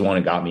 But he's the one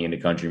who got me into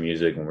country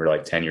music when we were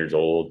like 10 years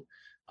old.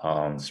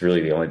 It's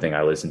really the only thing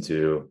I listened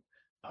to.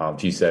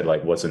 If you said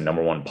like, what's the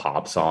number one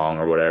pop song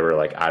or whatever,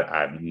 like I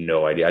have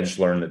no idea. I just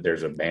learned that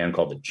there's a band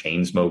called the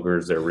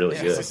Chainsmokers. They're really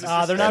good.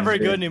 They're not very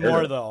good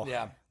anymore though.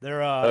 Yeah.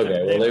 They're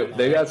okay. Well,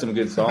 they got some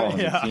good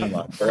songs. Yeah. It seemed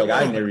like. But, like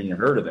I'd never even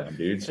heard of them,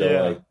 dude.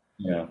 So like,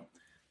 you know,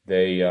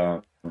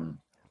 they're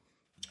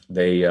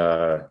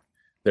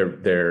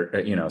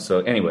you know. So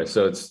anyway,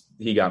 so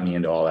he got me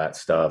into all that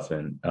stuff,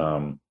 and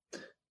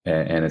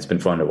it's been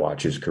fun to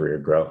watch his career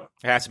grow.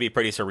 It has to be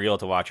pretty surreal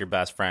to watch your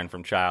best friend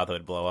from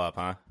childhood blow up,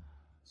 huh?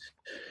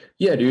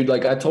 Yeah, dude.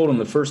 Like I told him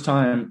the first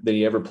time that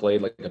he ever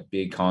played like a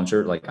big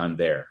concert, like I'm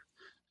there,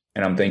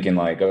 and I'm thinking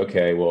like,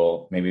 okay,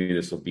 well maybe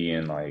this will be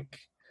in like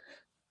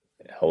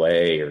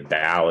LA or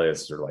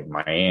Dallas or like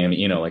Miami,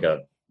 you know, like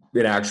an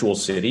actual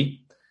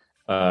city.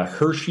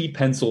 Hershey,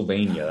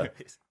 Pennsylvania,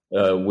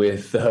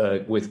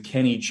 with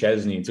Kenny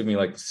Chesney. It took me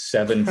like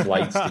 7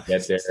 flights to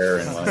get there,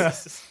 and like,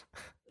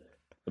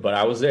 but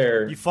I was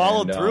there. You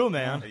followed through,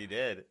 man. You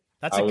did.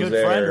 That's a good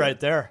friend right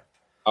there.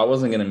 I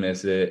wasn't gonna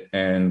miss it,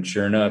 and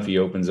sure enough, he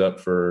opens up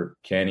for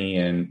Kenny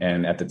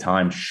and at the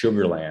time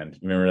Sugarland.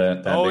 Remember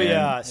that? Oh band?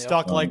 Yeah,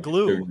 Stuck Like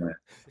Glue.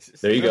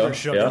 Sugarland. There you go.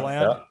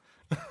 Sugarland.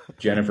 Yeah.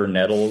 Jennifer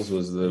Nettles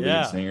was the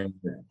lead singer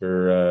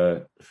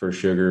for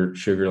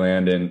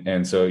Sugarland,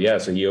 and so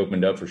so he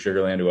opened up for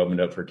Sugarland, who opened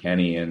up for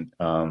Kenny, and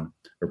or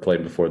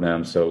played before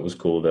them. So it was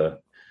cool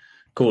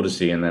to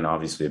see, and then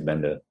obviously I've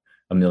been to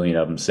a million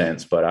of them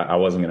since, but I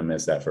wasn't gonna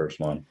miss that first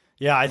one.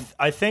 Yeah,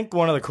 I think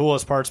one of the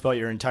coolest parts about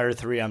your entire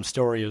 3M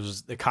story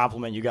was the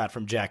compliment you got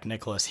from Jack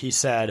Nicklaus. He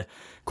said,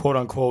 quote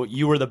unquote,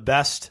 you were the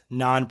best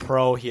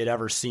non-pro he had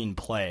ever seen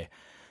play.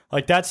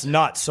 Like, that's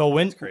nuts. So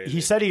when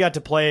he said he got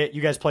to play, you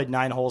guys played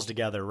 9 holes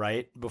together,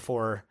 right?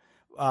 Before,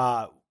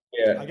 yeah,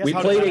 we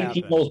played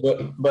 18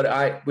 holes,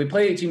 but we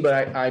played 18,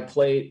 but I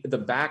played the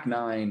back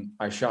 9.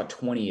 I shot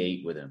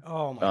 28 with him.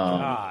 Oh my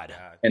God.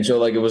 And so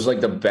like, it was like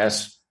the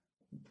best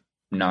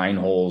 9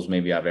 holes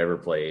maybe I've ever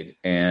played.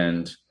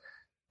 And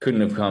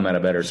couldn't have come at a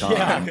better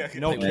time. Yeah,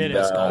 no kidding,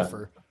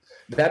 golfer.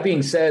 That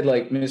being said,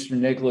 like Mr.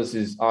 Nicklaus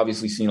has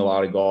obviously seen a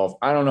lot of golf.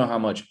 I don't know how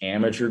much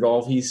amateur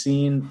golf he's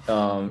seen.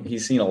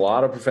 He's seen a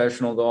lot of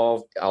professional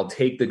golf. I'll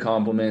take the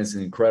compliments,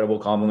 an incredible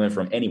compliment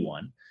from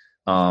anyone.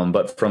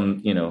 But from,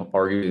 you know,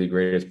 arguably the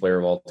greatest player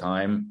of all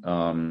time,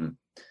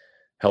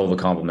 hell of a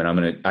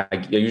compliment. I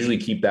usually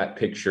keep that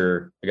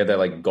picture. I got that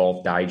like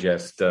Golf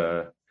Digest.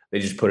 They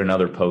just put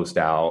another post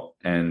out.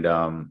 And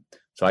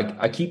so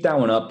I keep that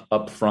one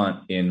up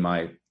front in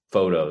my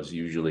photos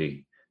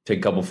usually. Take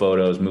a couple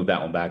photos, move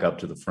that one back up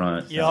to the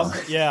front. Yep.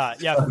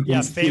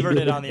 Yeah. Favorite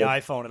it on the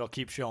iPhone. It'll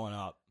keep showing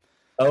up.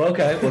 Oh,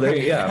 okay. Well,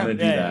 I'm going to do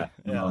that.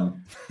 Yeah.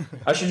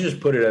 I should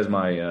just put it as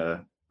my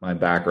my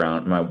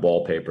background, my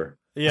wallpaper.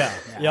 Yeah.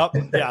 Yep.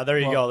 Yeah. There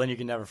you go. Then you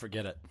can never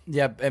forget it.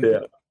 Yeah.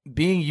 And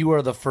being you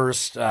are the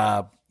first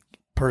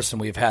person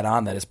we've had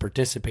on that has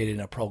participated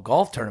in a pro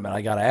golf tournament,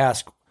 I got to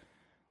ask,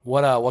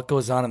 what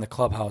goes on in the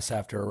clubhouse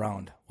after a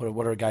round?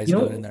 What are guys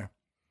doing in there?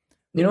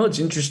 You know, it's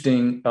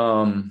interesting.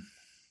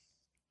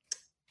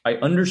 I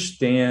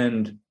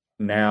understand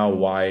now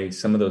why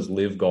some of those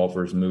live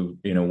golfers went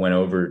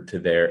over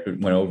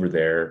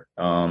there.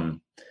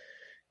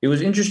 It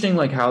was interesting,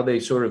 like how they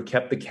sort of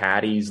kept the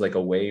caddies like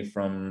away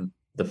from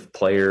the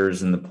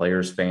players and the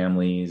players'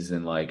 families.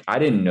 And like, I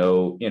didn't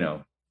know, you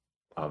know,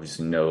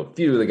 obviously know a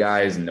few of the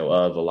guys and know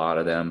of a lot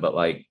of them, but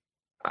like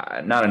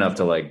not enough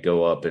to like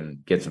go up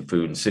and get some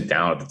food and sit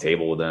down at the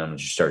table with them and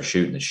just start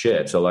shooting the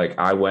shit. So like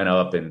I went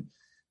up and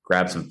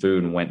grabbed some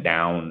food and went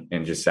down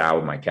and just sat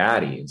with my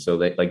caddy. And so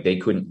they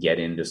couldn't get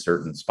into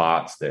certain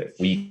spots that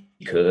we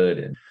could.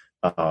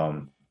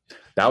 And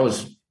that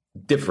was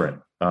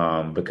different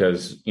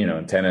because, you know,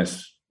 in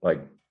tennis,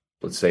 like,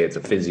 let's say it's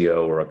a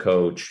physio or a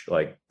coach,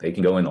 like they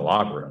can go in the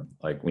locker room.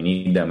 Like we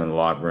need them in the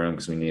locker room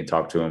because we need to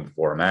talk to them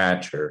before a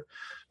match or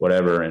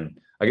whatever. And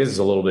I guess it's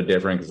a little bit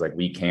different because like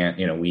we can't,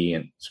 you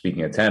know,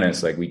 speaking of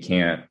tennis, like we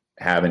can't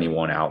have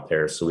anyone out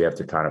there. So we have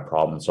to kind of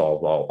problem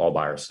solve all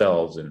by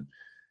ourselves. And,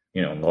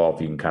 you know, in golf,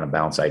 you can kind of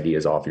bounce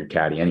ideas off your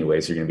caddy anyway.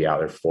 So you're going to be out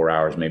there for 4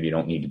 hours. Maybe you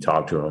don't need to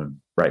talk to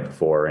them right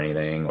before or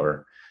anything,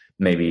 or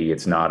maybe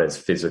it's not as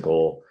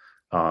physical.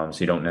 So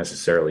you don't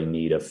necessarily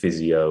need a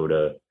physio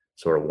to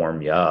sort of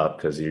warm you up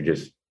because you're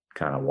just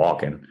kind of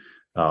walking.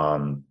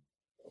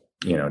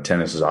 You know,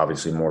 tennis is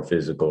obviously more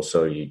physical.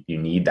 So you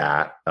need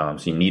that. So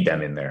you need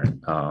them in there.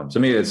 So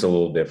maybe it's a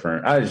little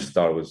different. I just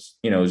thought it was,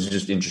 you know, it was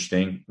just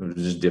interesting. It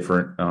was just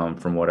different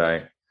from what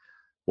I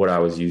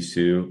was used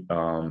to.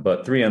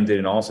 But 3M did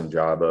an awesome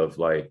job of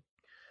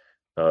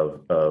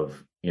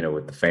you know,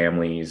 with the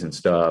families and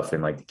stuff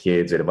and like the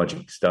kids. They had a bunch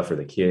of stuff for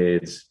the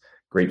kids,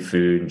 great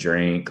food and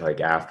drink, like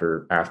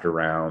after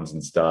rounds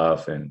and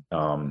stuff. And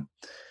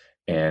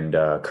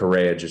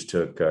Correa just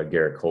took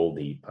Garrett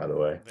Coldeep, by the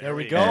way. There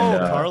we go.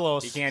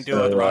 Carlos. You can't do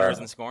it with runners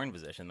in scoring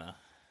position though.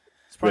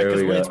 It's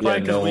probably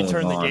because we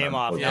turned the game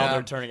off. Now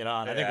they're turning it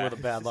on. I think with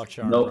a bad luck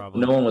charm. No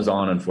one was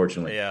on,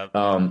 unfortunately. Yeah.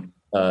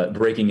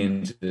 breaking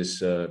news into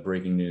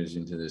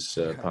this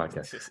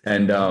podcast.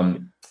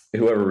 And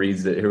whoever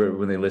reads it,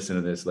 when they listen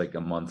to this like a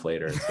month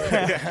later,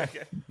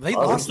 they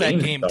lost that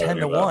game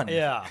 10-1.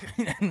 Yeah.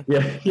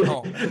 We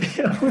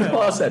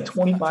lost that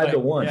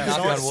 25-1.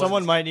 Yeah,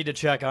 someone might need to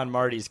check on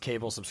Marty's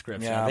cable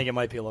subscription. Yeah. I think it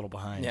might be a little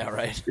behind. Yeah,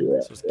 right.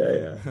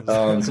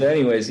 So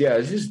anyways,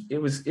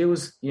 it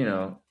was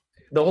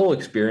the whole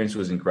experience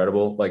was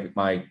incredible. Like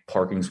my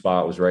parking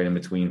spot was right in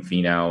between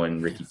Finau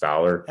and Ricky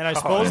Fowler. And I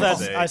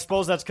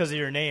suppose that's because of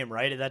your name,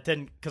 right? That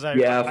didn't because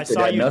I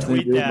saw you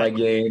tweet to do with that. my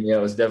game. Yeah,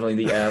 it was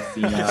definitely the F,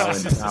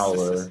 Finau, and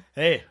Fowler.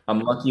 Hey,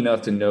 I'm lucky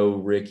enough to know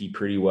Ricky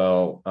pretty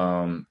well.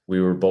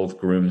 We were both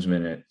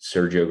groomsmen at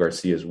Sergio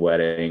Garcia's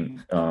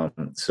wedding,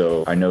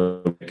 so I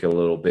know Rick a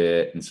little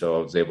bit, and so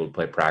I was able to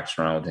play practice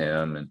around with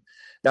him, and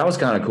that was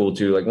kind of cool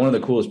too. Like one of the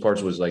coolest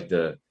parts was like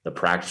the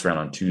practice round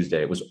on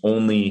Tuesday. It was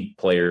only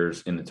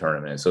players in the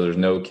tournament, so there's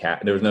no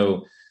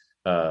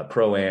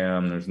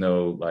pro-am, there's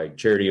no like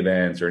charity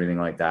events or anything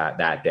like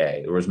that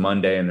day. There was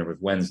Monday and there was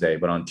Wednesday,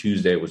 but on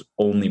Tuesday it was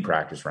only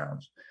practice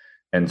rounds.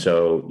 And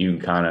so you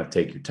can kind of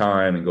take your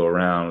time and go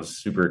around. It was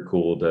super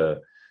cool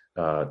to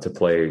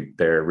play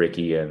there.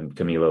 Ricky and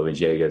Camilo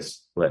Villegas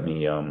let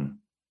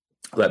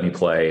me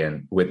play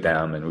and with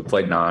them, and we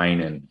played 9,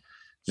 and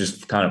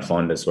just kind of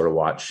fun to sort of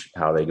watch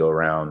how they go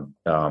around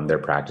their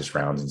practice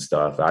rounds and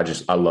stuff.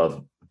 I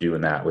love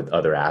doing that with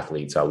other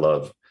athletes. I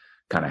love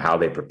kind of how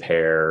they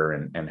prepare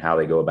and how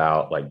they go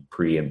about like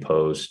pre and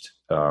post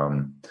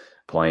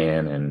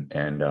playing.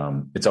 And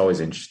it's always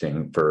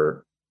interesting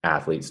for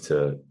athletes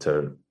to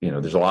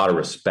there's a lot of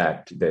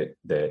respect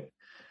that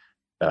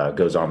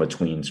goes on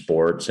between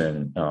sports,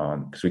 and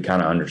because we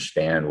kind of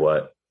understand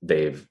what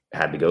they've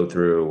had to go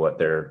through, what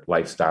their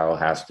lifestyle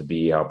has to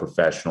be, how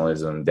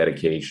professionalism,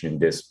 dedication,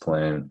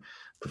 discipline,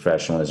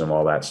 professionalism,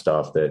 all that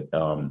stuff that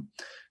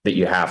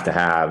you have to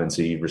have. And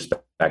so you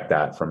respect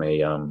that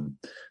from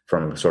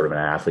sort of an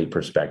athlete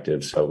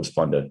perspective. So it was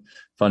fun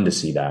to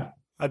see that.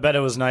 I bet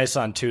it was nice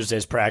on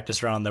Tuesday's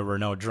practice round. There were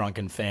no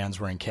drunken fans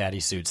wearing caddy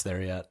suits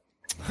there yet.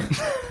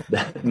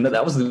 No,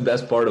 that was the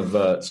best part of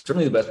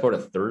certainly the best part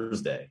of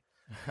Thursday.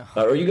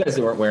 Or you guys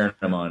weren't wearing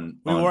them on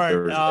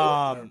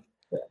Thursday.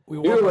 We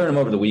were wearing them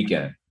over the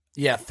weekend.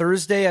 Yeah,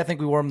 Thursday, I think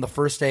we wore them the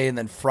first day, and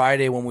then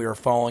Friday when we were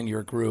following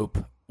your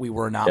group, we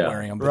were not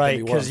wearing them.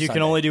 Right, because you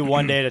can only do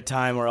one day at a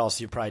time, or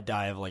else you probably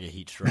die of like a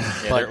heat stroke.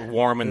 But they're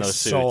warm in those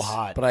suits. So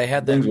hot. But I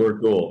had things were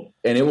cool,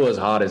 and it was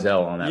hot as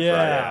hell on that Friday.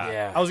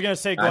 Yeah, I was gonna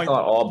say I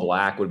thought all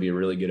black would be a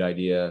really good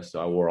idea,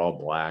 so I wore all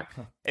black.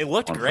 It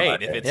looked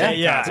great. If it's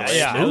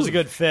it was a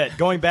good fit.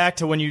 Going back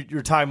to when you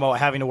were talking about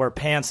having to wear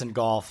pants in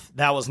golf,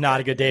 that was not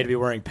a good day to be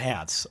wearing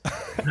pants.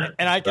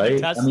 And I can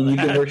attest to that. You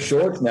can wear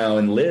shorts now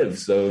and live.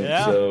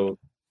 So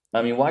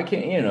I mean, why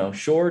can't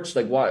shorts?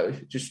 Like, why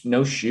just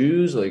no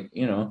shoes? Like,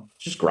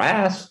 just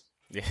grass.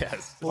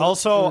 Yes.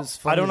 Also,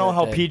 I don't know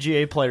how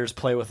PGA players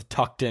play with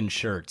tucked in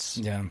shirts.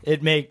 Yeah.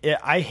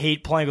 I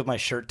hate playing with my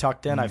shirt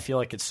tucked in. I feel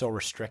like it's so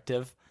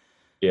restrictive.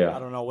 Yeah. I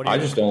don't know. I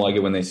just don't like it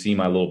when they see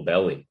my little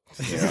belly.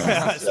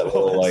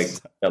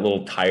 that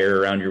little tire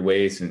around your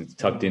waist and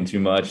tucked in too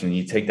much, and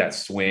you take that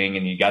swing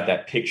and you got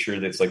that picture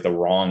that's like the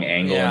wrong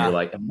angle, and you're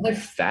like, am I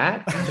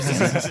fat?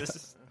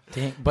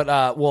 Dang.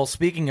 But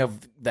speaking of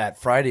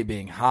that Friday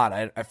being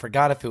hot, I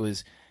forgot if it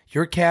was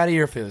your caddy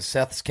or if it was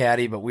Seth's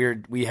caddy, but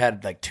we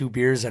had like 2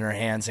 beers in our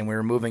hands and we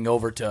were moving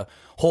over to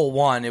hole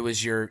 1. It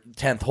was your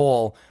 10th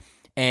hole,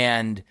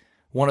 and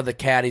one of the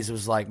caddies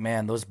was like,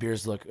 "Man, those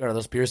beers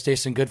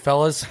tasting good,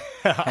 fellas,"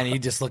 and he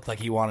just looked like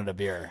he wanted a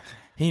beer.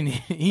 He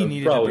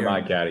needed probably a beer.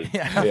 My caddy.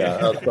 Yeah,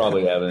 that was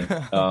probably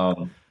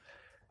Evan.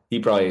 He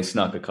probably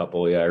snuck a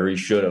couple. Yeah, or he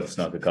should have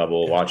snuck a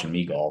couple watching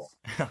me golf.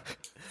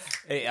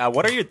 Hey,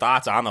 what are your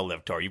thoughts on the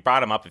LIV Tour? You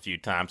brought him up a few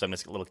times. I'm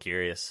just a little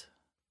curious.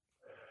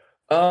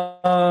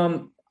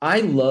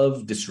 I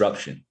love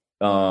disruption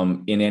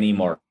in any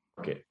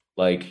market.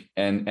 Like,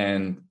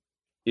 and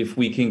if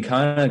we can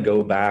kind of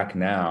go back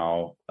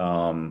now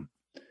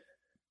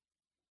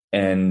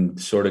and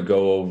sort of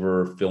go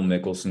over Phil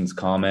Mickelson's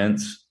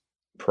comments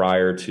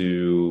prior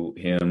to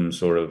him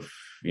sort of,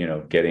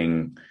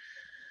 getting,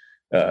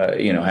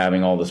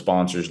 having all the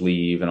sponsors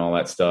leave and all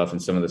that stuff,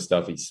 and some of the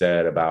stuff he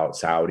said about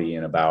Saudi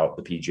and about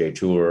the PGA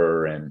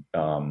Tour. And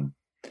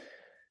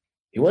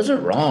he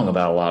wasn't wrong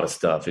about a lot of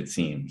stuff, it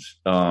seems.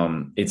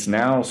 It's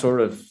now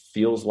sort of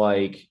feels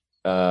like,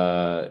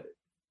 like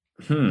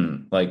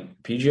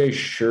PGA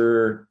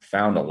sure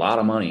found a lot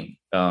of money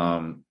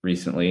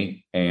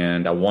recently,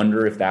 and I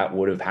wonder if that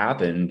would have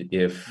happened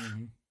if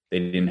they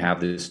didn't have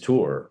this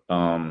tour.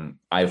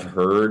 I've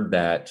heard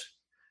that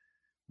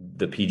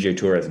the PGA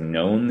Tour has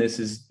known this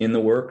is in the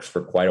works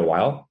for quite a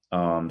while.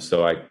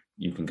 So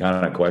you can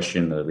kind of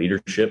question the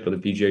leadership of the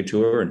PGA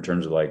Tour in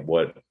terms of like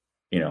what,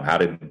 how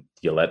did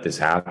you let this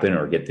happen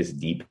or get this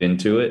deep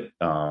into it?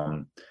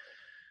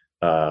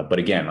 But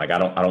again, like I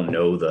don't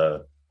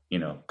know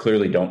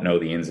clearly don't know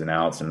the ins and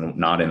outs and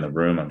not in the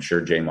room. I'm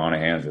sure Jay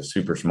Monahan's a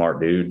super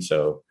smart dude,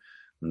 so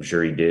I'm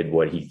sure he did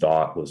what he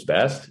thought was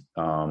best.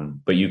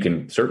 But you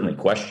can certainly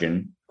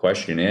question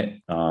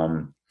it.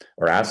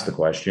 or ask the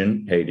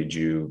question, hey, did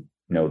you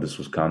know this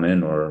was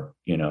coming, or,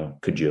 you know,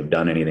 could you have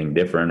done anything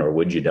different, or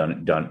would you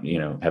have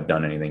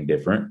done anything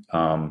different?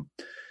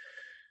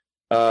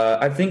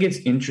 I think it's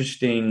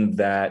interesting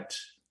that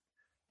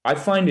I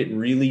find it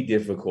really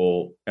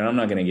difficult, and I'm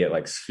not going to get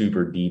like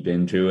super deep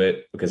into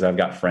it because I've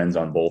got friends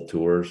on both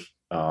tours.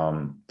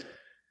 But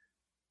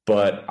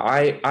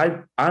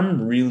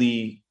I'm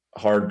really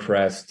hard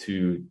pressed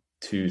to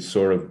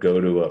sort of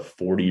go to a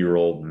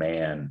 40-year-old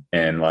man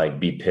and like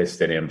be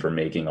pissed at him for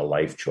making a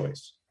life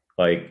choice.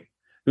 Like,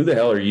 who the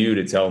hell are you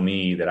to tell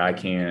me that I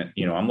can't,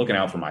 you know, I'm looking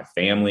out for my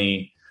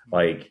family.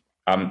 Like,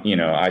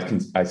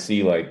 I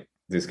see like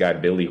this guy,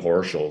 Billy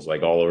Horschel's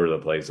like all over the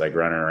place, like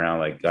running around.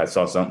 Like, I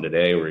saw something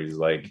today where he's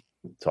like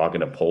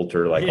talking to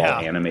Poulter, like all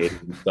animated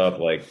and stuff.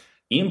 Like,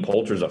 Ian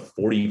Poulter's a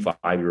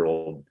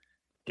 45-year-old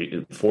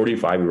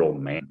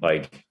man.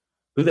 Like,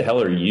 who the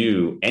hell are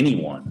you,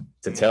 anyone,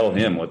 to tell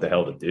him what the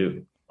hell to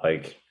do?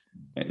 Like,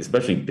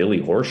 especially Billy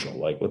Horschel.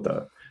 Like, what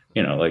the,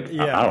 you know, like,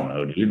 I don't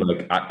know, dude.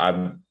 Like,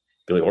 I'm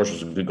Billy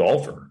Horschel's a good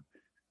golfer,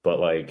 but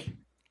like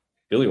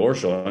Billy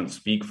Horschel doesn't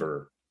speak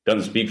for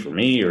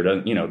me, or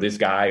doesn't, you know, this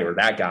guy or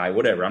that guy,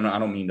 whatever. I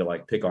don't mean to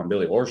like pick on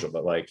Billy Horschel,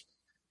 but like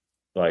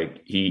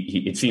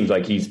he it seems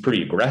like he's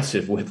pretty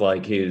aggressive with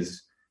like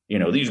his, you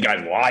know, these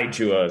guys lied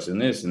to us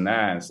and this and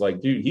that. It's like,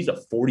 dude, he's a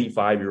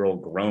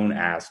 45-year-old grown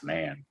ass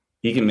man.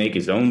 He can make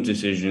his own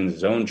decisions,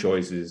 his own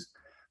choices.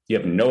 You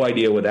have no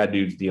idea what that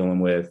dude's dealing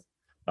with,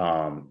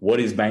 what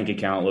his bank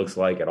account looks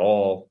like at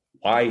all,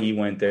 why he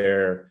went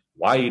there,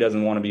 why he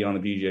doesn't want to be on the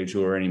PGA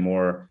Tour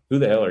anymore. Who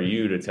the hell are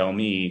you to tell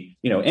me,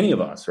 you know, any of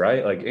us,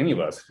 right? Like, any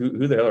of us,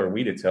 who the hell are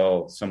we to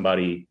tell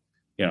somebody,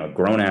 you know,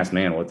 grown ass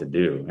man what to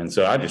do? And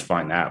so I just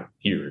find that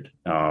weird.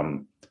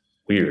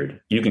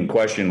 You can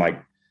question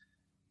like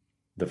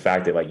the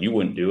fact that like you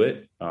wouldn't do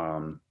it.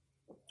 I'm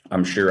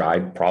sure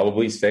I'd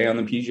probably stay on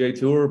the PGA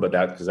Tour, but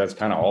because that's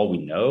kind of all we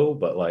know.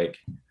 But like,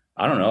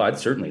 I don't know, I'd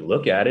certainly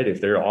look at it if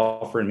they're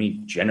offering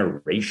me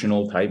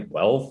generational type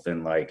wealth.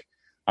 And like,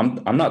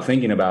 I'm not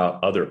thinking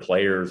about other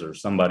players or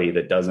somebody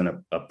that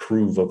doesn't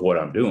approve of what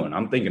I'm doing.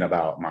 I'm thinking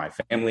about my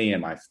family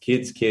and my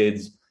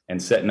kids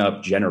and setting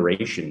up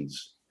generational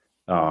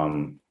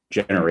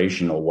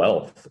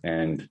wealth.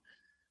 And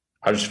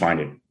I just find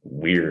it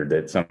weird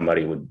that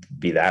somebody would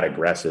be that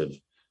aggressive,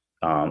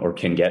 or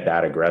can get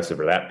that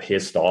aggressive or that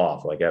pissed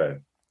off, like at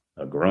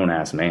a grown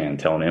ass man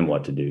telling him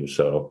what to do.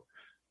 So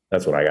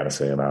that's what I got to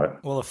say about it.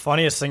 Well, the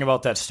funniest thing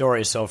about that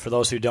story, so for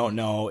those who don't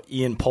know,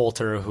 Ian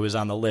Poulter, who is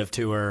on the LIV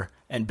Tour,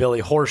 and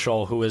Billy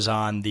Horschel, who is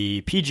on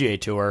the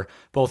PGA Tour,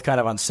 both kind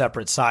of on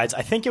separate sides.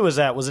 I think it was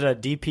at, was it a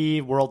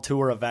DP World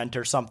Tour event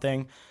or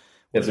something?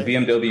 It's a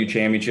BMW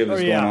Championship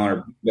that's going on,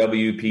 or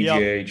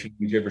WPGA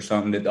Championship or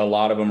something, that a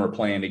lot of them are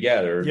playing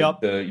together.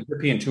 The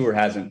European Tour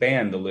hasn't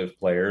banned the LIV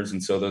players,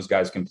 and so those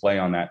guys can play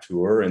on that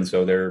tour. And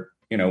so they're,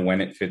 you know, when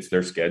it fits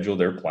their schedule,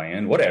 they're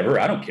playing whatever.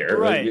 I don't care.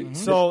 Right.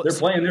 So they're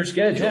playing their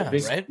schedule. Yeah,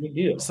 big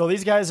deal. So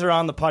these guys are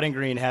on the putting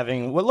green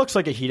having what looks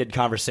like a heated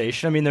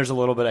conversation. I mean, there's a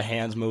little bit of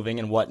hands moving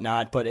and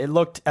whatnot, but it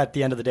looked at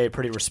the end of the day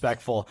pretty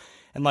respectful.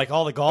 And like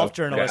all the golf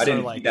journalists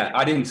are like,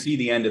 I didn't see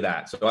the end of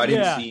that, so I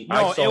didn't see.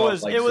 No,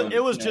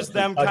 it was just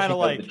them kind of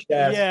like,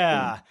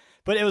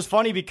 But it was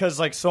funny because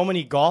like so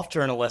many golf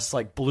journalists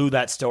like blew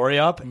that story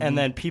up, and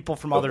then people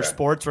from other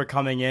sports were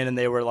coming in and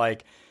they were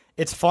like,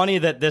 it's funny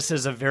that this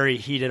is a very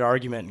heated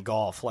argument in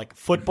golf. Like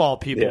football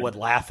people would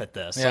laugh at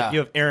this. Like you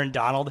have Aaron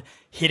Donald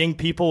hitting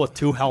people with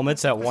two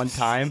helmets at one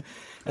time,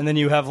 and then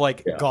you have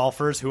like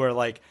golfers who are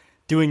like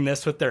doing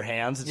this with their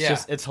hands. It's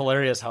just, it's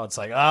hilarious how it's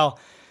like, oh,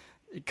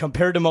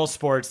 compared to most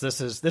sports,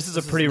 this is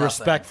a pretty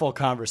respectful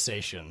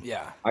conversation.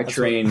 Yeah. I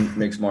train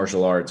mixed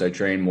martial arts. I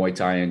train Muay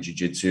Thai and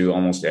Jiu-Jitsu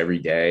almost every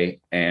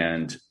day.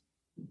 And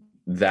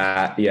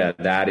that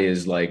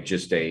is like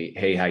just a,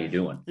 hey, how you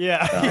doing?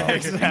 Yeah,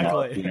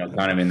 exactly. You know,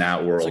 kind of in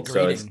that world.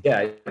 So it's,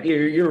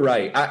 you're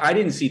right. I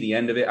didn't see the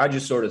end of it. I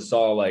just sort of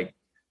saw like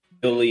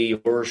Billy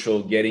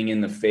Horschel getting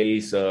in the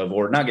face of,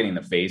 or not getting in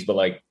the face, but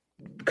like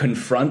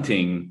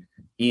confronting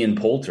Ian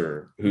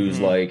Poulter, who's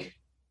like,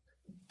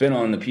 been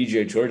on the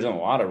PGA Tour, done a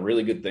lot of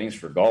really good things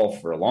for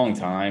golf for a long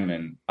time,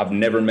 and I've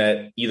never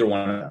met either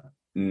one of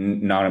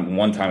them, not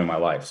one time in my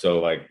life. So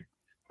like,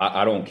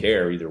 I don't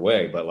care either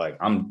way, but like,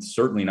 I'm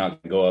certainly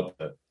not gonna go up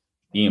to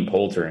Ian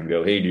Poulter and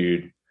go, hey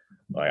dude,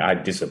 like I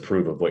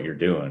disapprove of what you're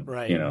doing.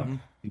 Right. You know,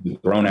 he's a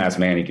grown ass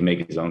man. He can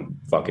make his own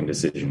fucking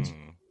decisions.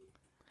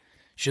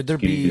 Should there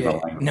be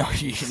no,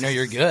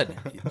 you're good.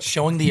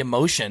 Showing the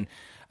emotion.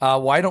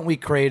 Why don't we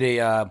create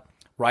a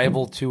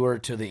rival tour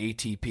to the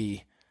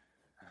ATP?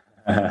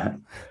 Where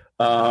are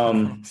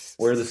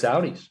the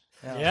Saudis?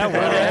 Yeah,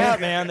 where are they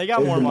at, man? They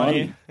got more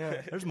money.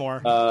 Yeah, there's more.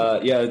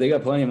 They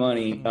got plenty of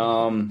money.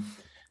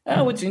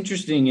 What's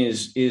interesting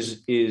is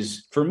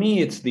for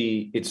me, it's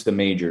the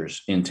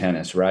majors in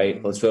tennis,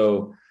 right?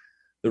 So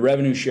the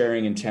revenue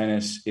sharing in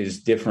tennis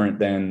is different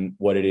than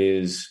what it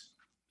is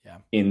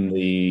in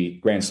the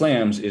Grand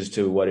Slams is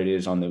to what it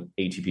is on the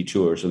ATP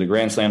Tour. So the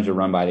Grand Slams are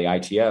run by the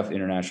ITF,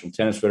 International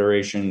Tennis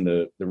Federation.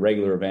 The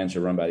regular events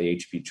are run by the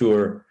ATP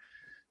Tour.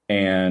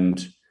 And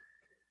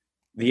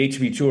the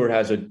ATP Tour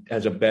has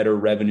a better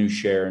revenue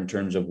share in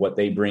terms of what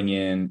they bring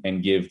in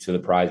and give to the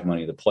prize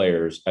money of the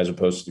players, as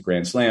opposed to the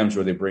Grand Slams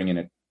where they bring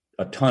in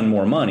a ton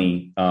more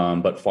money,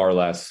 but far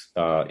less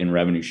in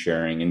revenue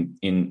sharing.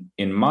 And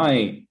in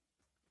my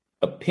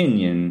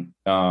opinion,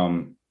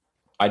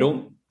 I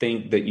don't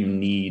think that you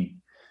need,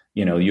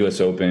 the U.S.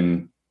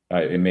 Open.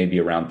 It may be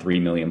around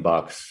 $3 million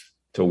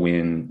to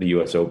win the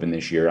U.S. Open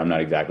this year. I'm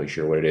not exactly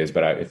sure what it is,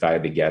 but if I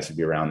had to guess, it'd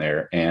be around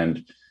there.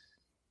 And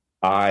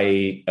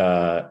I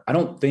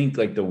don't think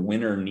like the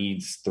winner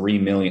needs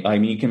 $3 million. I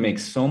mean, you can make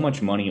so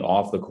much money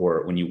off the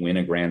court when you win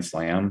a Grand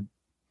Slam.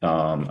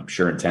 I'm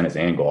sure in tennis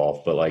and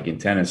golf, but like in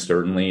tennis,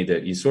 certainly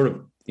that you sort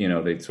of,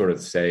 they sort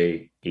of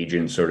say,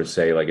 agents sort of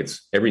say like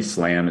it's every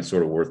slam is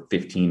sort of worth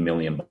 $15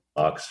 million,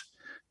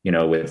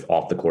 with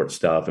off the court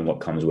stuff and what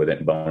comes with it,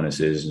 and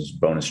bonuses and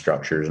bonus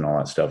structures and all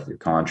that stuff with your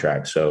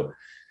contract. So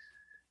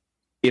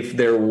if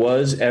there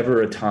was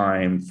ever a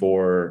time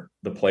for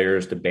the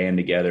players to band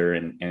together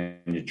and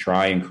to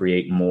try and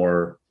create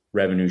more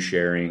revenue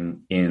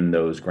sharing in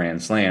those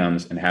Grand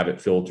Slams and have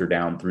it filter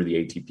down through the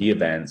ATP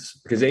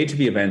events, because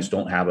ATP events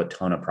don't have a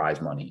ton of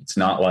prize money. It's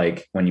not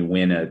like when you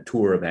win a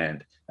tour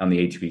event on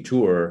the ATP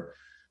Tour,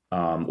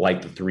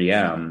 like the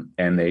 3M,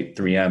 and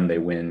they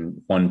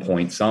win 1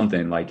 point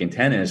something. Like in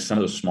tennis, some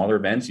of those smaller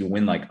events, you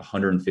win like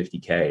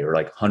 150K or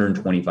like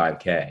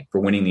 125K for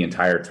winning the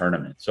entire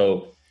tournament.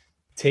 So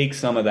take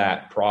some of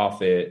that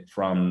profit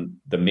from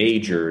the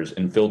majors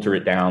and filter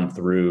it down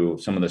through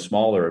some of the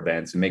smaller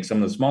events and make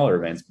some of the smaller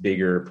events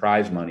bigger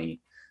prize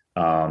money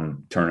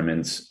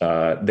tournaments.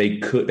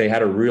 They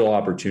had a real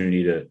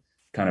opportunity to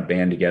kind of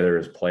band together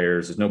as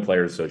players. There's no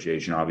players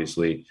association,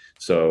 obviously.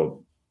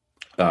 So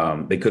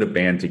they could have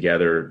band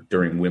together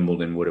during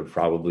Wimbledon, would have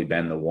probably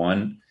been the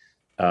one.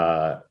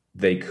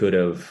 They could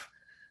have,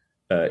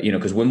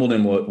 because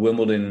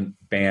Wimbledon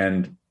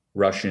banned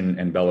Russian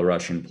and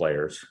Belarusian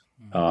players.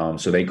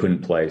 So they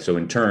couldn't play. So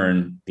in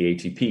turn, the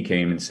ATP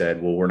came and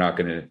said, well, we're not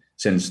going to,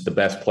 since the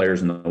best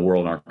players in the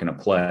world aren't going to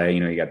play,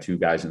 you got two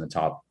guys in the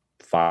top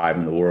 5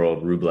 in the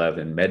world, Rublev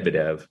and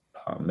Medvedev,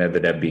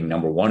 Medvedev being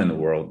number 1 in the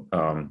world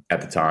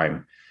at the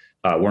time,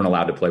 weren't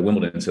allowed to play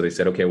Wimbledon. So they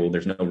said, okay, well,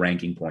 there's no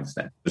ranking points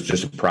then. It's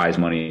just a prize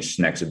money, it's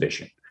an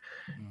exhibition.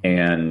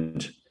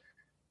 And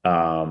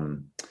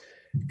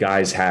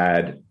guys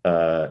had,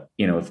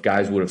 if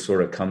guys would have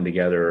sort of come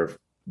together,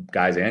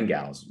 guys and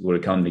gals would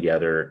have come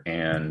together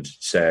and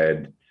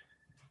said,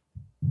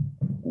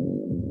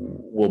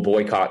 we'll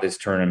boycott this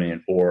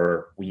tournament,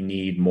 or we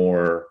need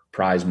more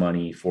prize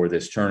money for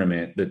this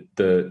tournament.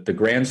 The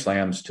Grand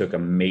Slams took a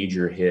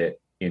major hit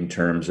in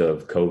terms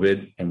of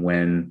COVID. And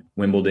when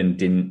Wimbledon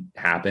didn't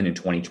happen in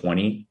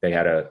 2020, they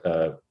had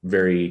a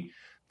very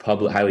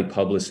highly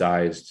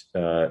publicized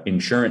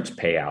insurance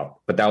payout,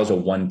 but that was a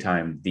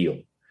one-time deal.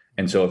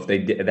 And so if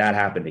that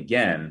happened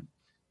again,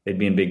 they'd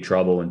be in big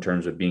trouble in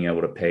terms of being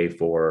able to pay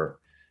for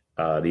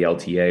the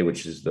LTA,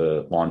 which is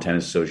the Lawn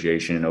Tennis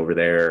Association over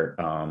there,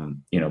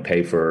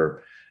 pay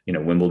for,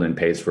 Wimbledon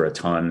pays for a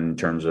ton in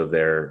terms of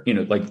their,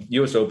 like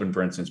US Open,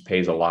 for instance,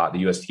 pays a lot. The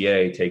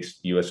USTA takes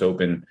US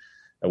Open,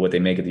 what they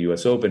make at the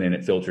US Open, and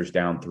it filters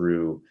down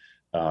through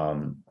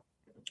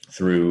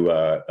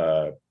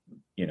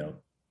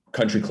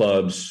country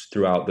clubs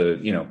throughout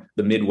the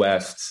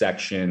Midwest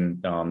section.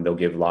 They'll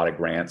give a lot of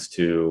grants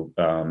to,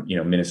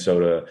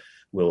 Minnesota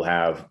will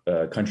have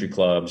country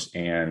clubs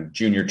and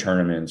junior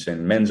tournaments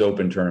and men's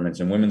open tournaments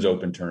and women's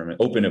open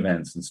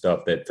events and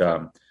stuff that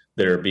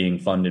are being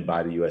funded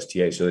by the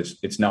USTA. So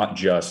it's not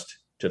just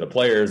to the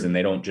players, and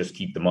they don't just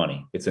keep the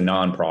money. It's a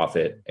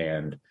nonprofit,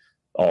 and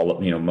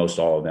most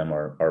all of them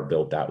are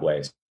built that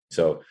way.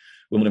 So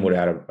Wimbledon would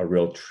have had a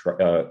real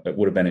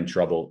would have been in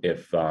trouble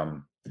if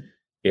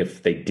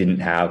they didn't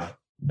have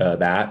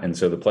that, and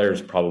so the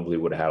players probably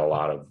would have had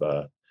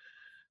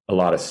a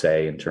lot of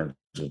say in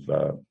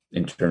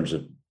terms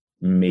of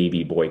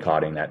maybe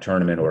boycotting that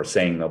tournament or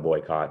saying they'll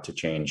boycott to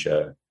change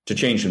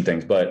some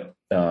things. But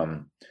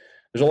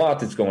there's a lot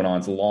that's going on.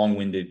 It's a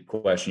long-winded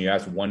question. You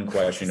asked one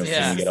question of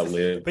can you get a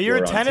live? But you're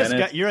a tennis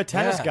guy. You're a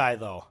tennis guy,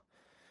 though.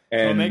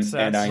 And, so it makes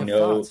sense. And I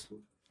know,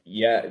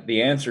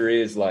 the answer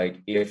is like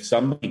if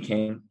somebody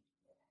came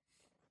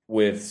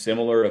with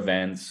similar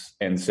events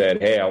and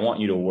said, hey, I want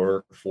you to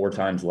work 4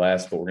 times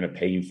less, but we're going to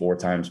pay you 4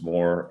 times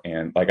more.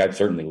 And like, I'd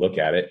certainly look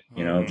at it,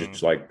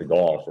 just like the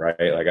golf, right?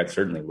 Like I'd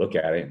certainly look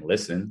at it and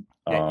listen.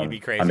 You'd be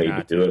crazy. I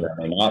may do it,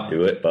 I may not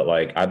do it, but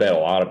like, I bet a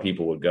lot of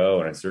people would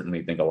go. And I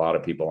certainly think a lot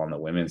of people on the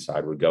women's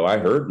side would go. I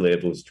heard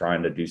Liv was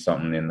trying to do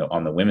something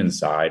on the women's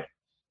side.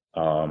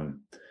 And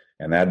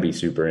that'd be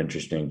super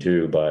interesting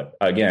too. But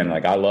again,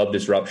 like I love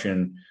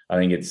disruption. I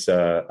think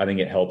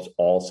it helps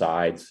all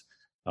sides.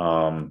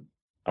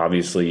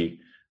 Obviously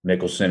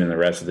Mickelson and the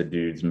rest of the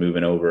dudes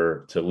moving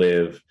over to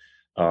Live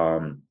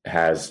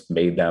has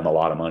made them a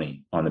lot of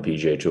money on the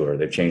PGA Tour.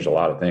 They've changed a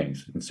lot of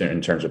things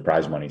in terms of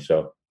prize money.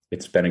 So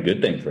it's been a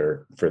good thing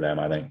for them,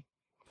 I think.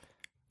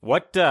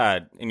 What,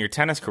 in your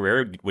tennis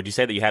career, would you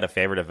say that you had a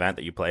favorite event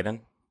that you played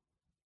in?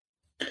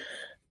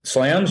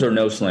 Slams or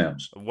no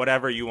slams?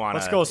 Whatever you want.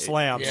 Let's go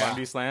slams. You want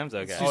to do slams?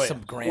 Okay. Let's do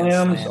some grand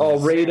slams. I'll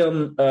rate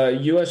them.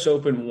 U.S.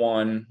 Open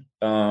 1.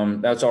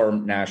 That's our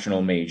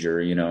national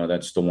major. You know,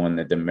 that's the one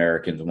that the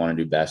Americans want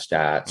to do best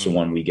at. It's the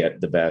one we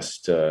get the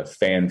best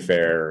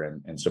fanfare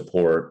and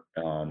support.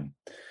 And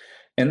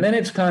then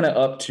it's kind of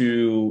up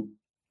to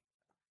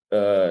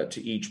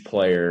each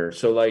player.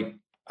 So, like,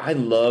 I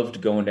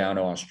loved going down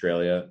to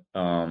Australia.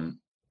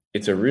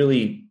 It's a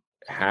really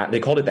they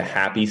called it the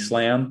happy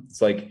slam.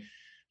 It's like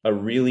a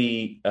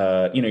really,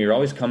 you're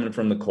always coming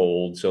from the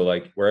cold. So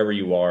like wherever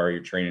you are,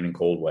 you're training in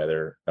cold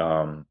weather,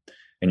 and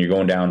you're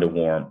going down to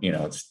warm,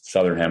 it's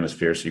Southern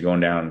Hemisphere. So you're going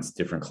down, it's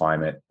different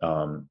climate,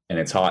 and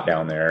it's hot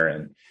down there,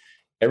 and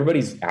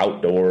everybody's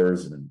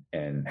outdoors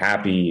and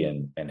happy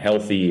and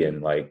healthy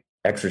and like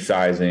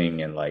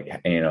exercising and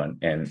like,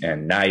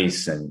 and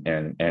nice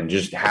and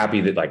just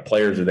happy that like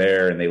players are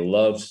there and they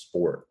love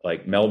sport.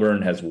 Like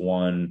Melbourne has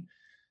won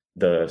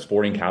the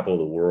sporting capital of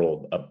the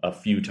world a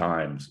few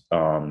times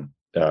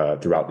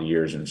throughout the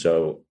years. And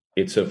so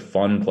it's a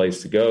fun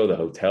place to go. The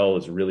hotel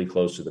is really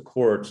close to the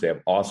courts. They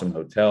have awesome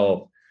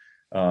hotel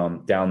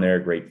down there,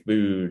 great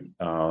food.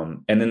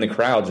 And then the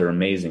crowds are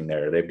amazing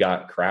there. They've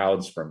got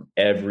crowds from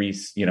every,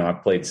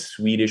 I've played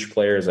Swedish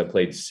players. I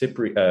played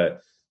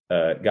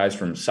guys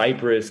from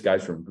Cyprus,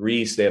 guys from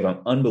Greece. They have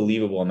an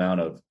unbelievable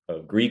amount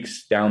of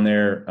Greeks down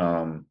there.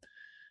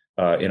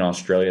 In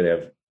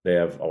Australia, they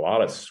have a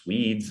lot of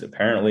Swedes,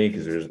 apparently,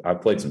 because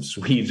I've played some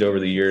Swedes over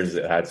the years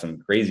that had some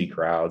crazy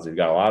crowds. They've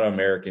got a lot of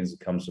Americans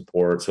that come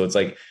support. So it's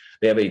like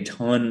they have a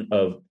ton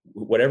of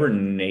whatever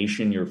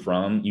nation you're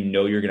from,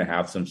 you're going to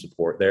have some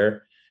support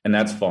there. And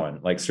that's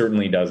fun. Like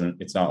certainly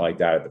it's not like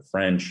that at the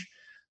French.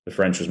 The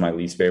French was my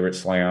least favorite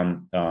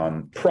slam,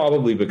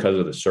 probably because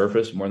of the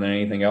surface more than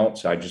anything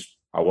else. I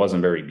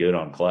wasn't very good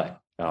on clay.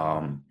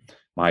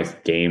 My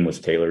game was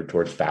tailored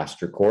towards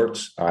faster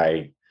courts.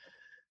 I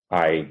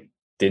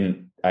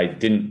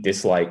didn't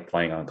dislike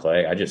playing on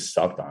clay. I just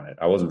sucked on it.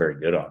 I wasn't very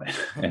good on it.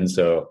 And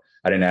so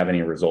I didn't have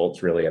any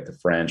results really at the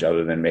French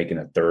other than making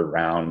a third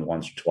round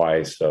once or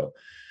twice. So,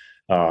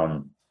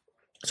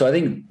 so I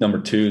think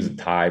number 2 is a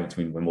tie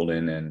between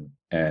Wimbledon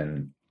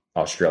and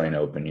Australian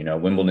Open.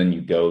 Wimbledon,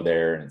 you go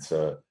there and it's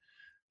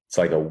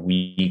like a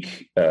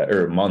week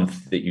or a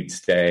month that you'd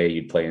stay.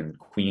 You'd play in the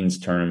Queen's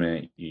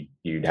tournament.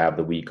 You'd have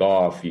the week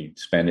off. You'd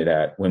spend it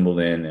at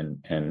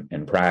Wimbledon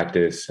and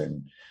practice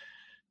and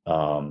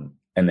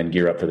then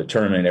gear up for the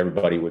tournament.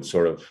 Everybody would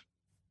sort of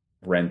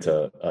rent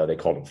they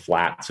called them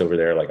flats over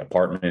there, like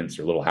apartments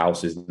or little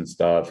houses and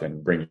stuff,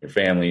 and bring your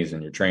families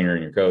and your trainer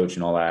and your coach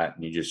and all that.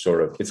 And you just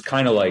it's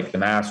kind of like the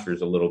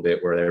Masters a little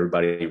bit where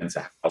everybody rents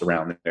a house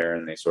around there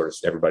and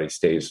everybody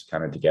stays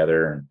kind of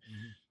together. And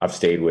I've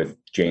stayed with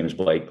James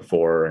Blake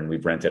before and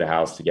we've rented a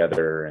house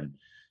together and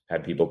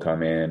had people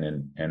come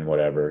in and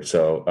whatever.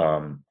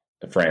 So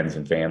friends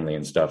and family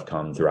and stuff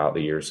come throughout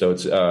the year. So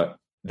it's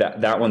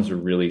that one's a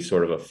really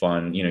sort of a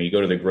fun, you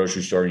go to the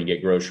grocery store and you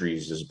get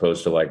groceries as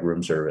opposed to like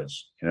room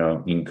service.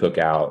 You can cook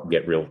out,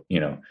 get real,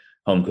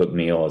 home cooked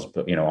meal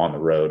on the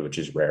road, which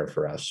is rare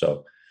for us.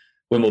 So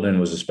Wimbledon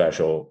was a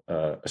special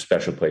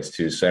place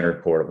too.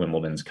 Center court at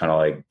Wimbledon's kind of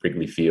like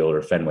Wrigley Field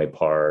or Fenway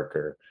Park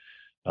or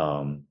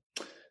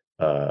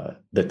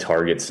the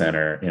Target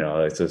Center.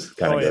 It's just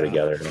kind of go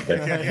together.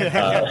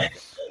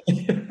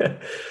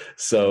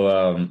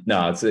 So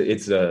no,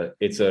 it's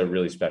a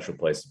really special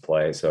place to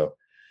play. So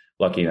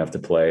lucky enough to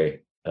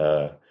play,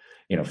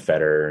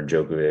 Federer and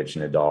Djokovic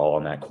and Nadal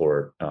on that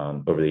court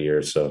over the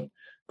years. So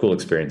cool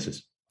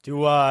experiences.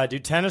 Do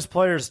tennis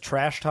players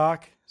trash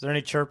talk? Is there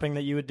any chirping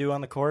that you would do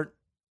on the court?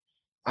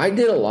 I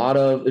did a lot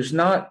of. There's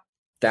not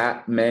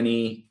that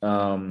many.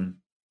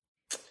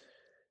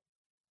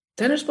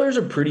 Tennis players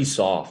are pretty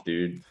soft,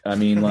 dude. I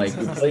mean, like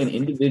we play an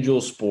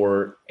individual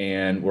sport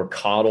and we're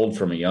coddled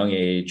from a young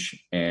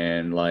age,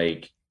 and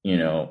like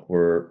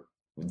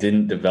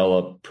didn't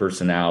develop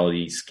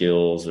personality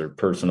skills or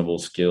personable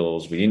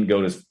skills. We didn't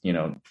go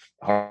to,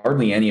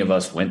 hardly any of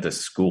us went to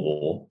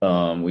school.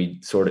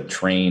 We sort of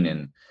train.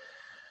 And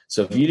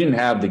so if you didn't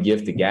have the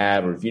gift of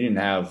gab, or if you didn't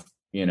have,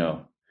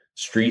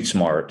 street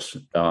smarts,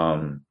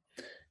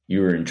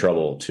 you were in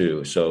trouble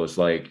too. So it's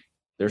like,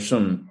 there's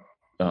some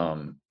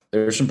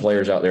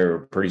players out there who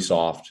are pretty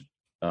soft.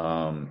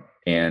 And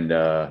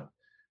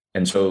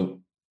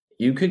so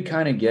you could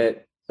kind of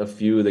get a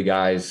few of the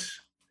guys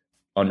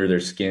under their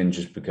skin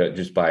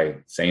just by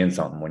saying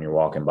something when you're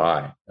walking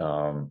by.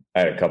 I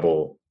had a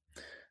couple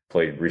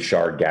played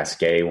Richard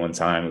Gasquet one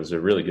time. It was a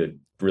really good,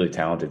 really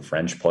talented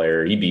French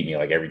player. He beat me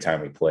like every time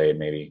we played,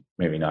 maybe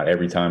not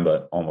every time,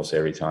 but almost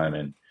every time.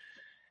 And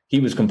he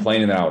was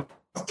complaining that I was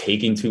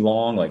taking too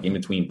long, like in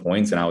between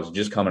points. And I was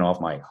just coming off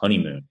my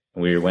honeymoon.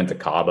 We went to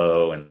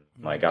Cabo and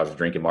like I was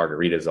drinking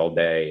margaritas all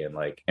day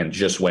and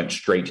just went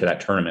straight to that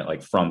tournament,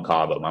 like from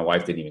Cabo. My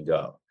wife didn't even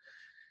go.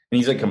 And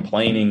he's like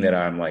complaining that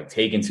I'm like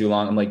taking too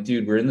long. I'm like,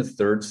 dude, we're in the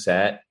third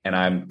set and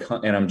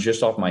I'm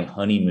just off my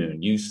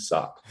honeymoon. You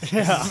suck.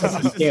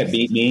 Yeah. You can't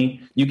beat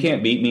me. You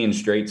can't beat me in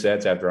straight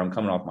sets after I'm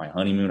coming off my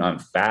honeymoon. I'm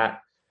fat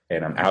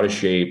and I'm out of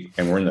shape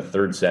and we're in the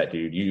third set,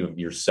 dude, you're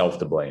yourself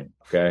to blame.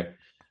 Okay.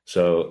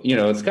 So,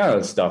 it's kind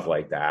of stuff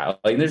like that.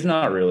 Like there's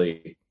not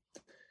really.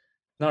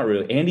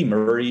 Andy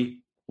Murray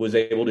was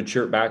able to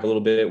chirp back a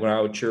little bit when I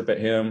would chirp at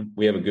him.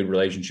 We have a good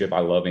relationship. I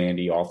love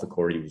Andy. Off the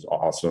court, he was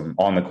awesome.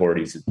 On the court,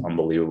 he's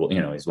unbelievable.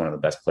 He's one of the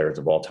best players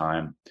of all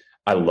time.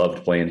 I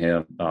loved playing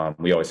him.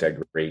 We always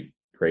had great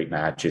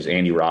matches.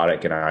 Andy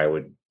Roddick and I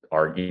would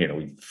argue,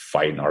 we'd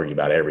fight and argue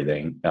about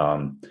everything.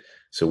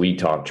 So we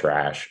talked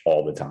trash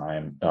all the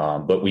time.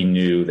 But we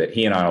knew that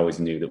he and I always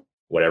knew that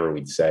whatever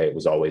we'd say, it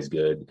was always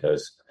good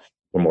because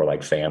we're more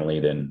like family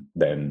than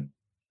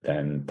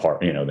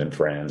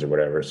friends or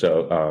whatever.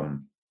 So,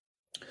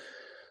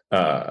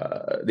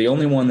 the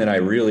only one that I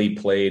really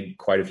played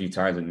quite a few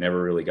times and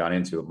never really got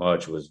into it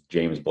much was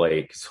James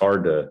Blake. It's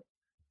hard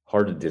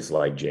to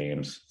dislike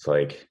James. It's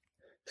like,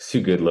 he's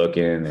too good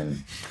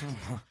looking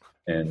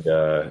and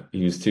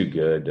he was too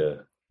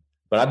good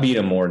but I beat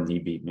him more than he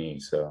beat me.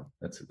 So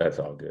that's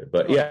all good.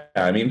 But yeah,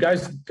 I mean,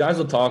 guys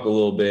will talk a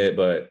little bit,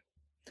 but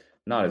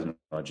not as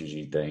much as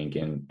you think.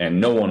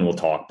 And no one will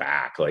talk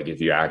back. Like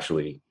if you're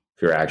actually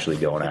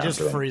going after just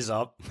them. Freeze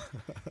up.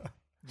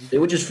 They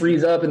would just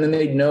freeze up and then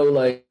they'd know,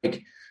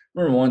 like,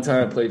 remember one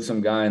time I played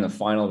some guy in the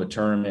final of a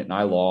tournament and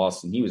I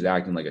lost and he was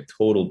acting like a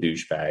total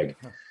douchebag.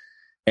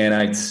 And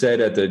I said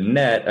at the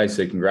net, I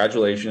said,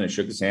 congratulations. I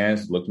shook his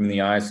hands, looked him in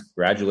the eyes.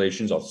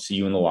 Congratulations. I'll see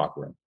you in the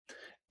locker room.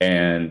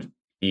 And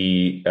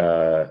he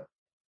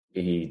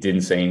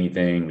didn't say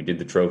anything. We did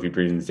the trophy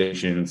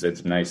presentation, said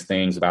some nice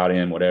things about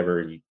him,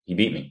 whatever. He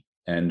beat me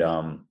and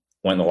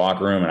went in the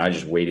locker room and I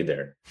just waited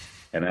there.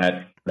 And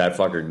that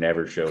fucker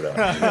never showed up.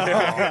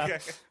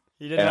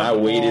 And I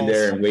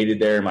waited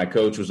there. And my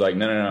coach was like,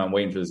 no, I'm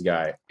waiting for this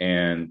guy.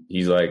 And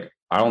he's like,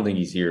 I don't think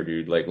he's here,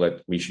 dude. Like,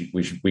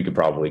 we could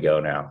probably go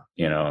now,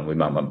 and we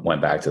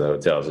went back to the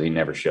hotel. So he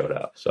never showed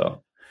up.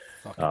 So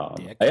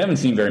I haven't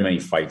seen very many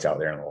fights out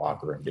there in the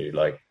locker room, dude.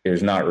 Like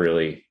there's not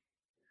really,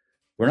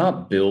 we're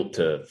not built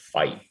to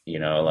fight,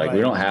 like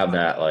we don't have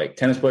that, like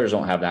tennis players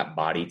don't have that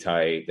body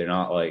type. They're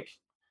not like,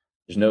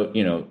 there's no,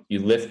 you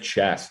lift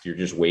chest, you're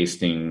just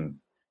wasting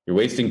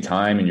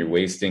time and you're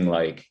wasting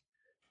like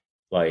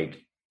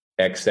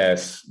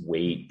excess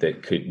weight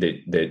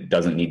that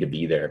doesn't need to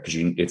be there because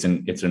it's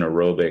an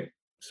aerobic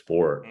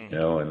sport,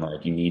 and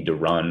like you need to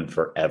run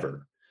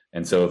forever.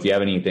 And so if you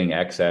have anything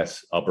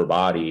excess upper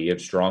body, you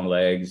have strong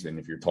legs, and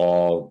if you're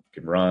tall,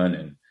 you can run,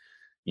 and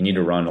you need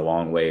to run a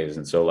long ways.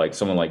 And so like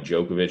someone like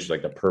Djokovic is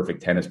like the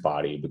perfect tennis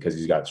body because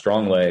he's got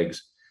strong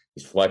legs,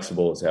 he's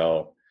flexible as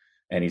hell,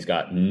 and he's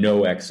got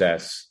no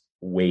excess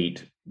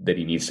weight that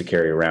he needs to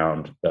carry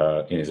around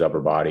in his upper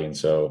body. And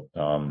so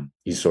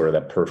he's sort of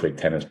that perfect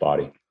tennis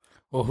body.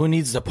 Well, who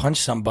needs to punch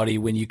somebody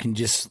when you can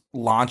just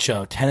launch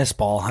a tennis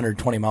ball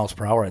 120 miles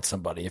per hour at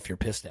somebody if you're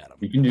pissed at them?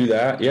 You can do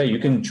that. Yeah, you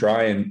can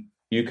try and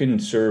you can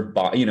serve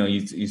body.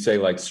 You say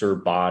like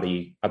serve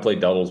body. I played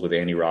doubles with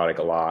Andy Roddick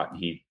a lot.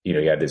 He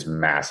had this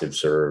massive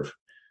serve.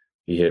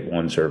 He hit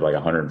one serve like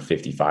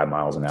 155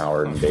 miles an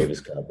hour in the Davis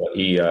Cup. But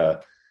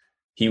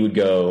he would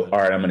go, all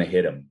right, I'm going to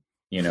hit him.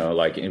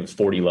 Like it was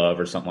 40 love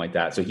or something like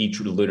that. So he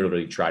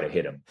literally try to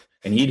hit him,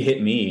 and he'd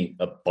hit me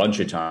a bunch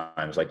of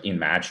times, like in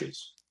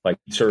matches. Like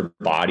serve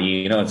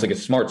body, it's like a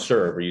smart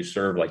serve where you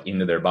serve like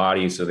into their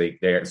body. So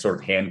they're sort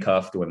of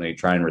handcuffed when they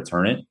try and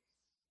return it.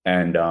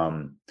 And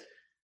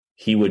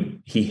he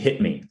hit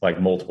me like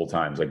multiple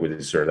times, like with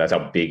his serve. That's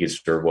how big his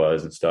serve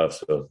was and stuff.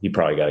 So he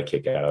probably got a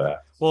kick out of that.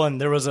 Well,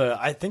 and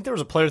I think there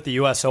was a player at the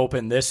US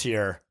Open this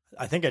year.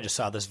 I think I just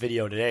saw this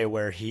video today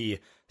where he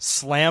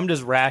slammed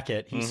his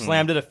racket. He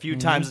slammed it a few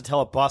times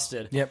until it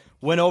busted. Yep.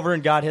 Went over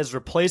and got his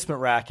replacement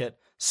racket,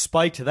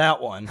 spiked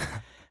that one.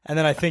 And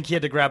then I think he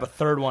had to grab a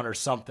third one or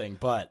something,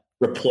 but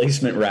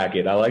replacement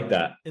racket. I like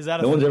that. Is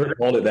that no one's ever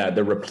called it that?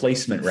 The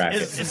replacement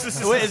racket.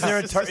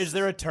 Is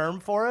there a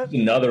term for it?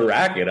 Another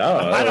racket. Oh,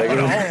 I don't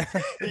know.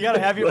 You gotta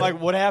have your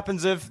what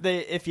happens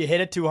if you hit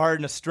it too hard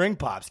and a string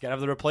pops? You gotta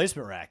have the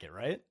replacement racket,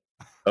 right?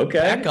 Okay,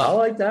 I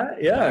like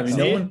that. Yeah, I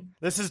mean,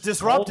 this is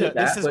disruptive.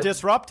 This is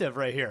disruptive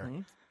right here.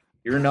 Mm-hmm.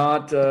 You're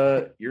not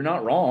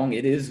wrong.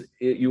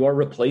 You are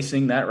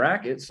replacing that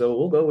racket, so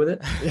we'll go with it.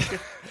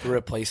 The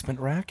replacement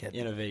racket.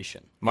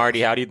 Innovation.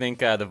 Marty, how do you think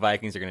the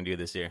Vikings are going to do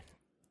this year?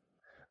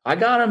 I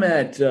got them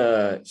at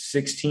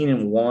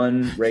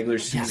 16-1 regular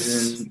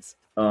season. Yes.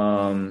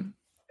 And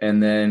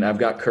then I've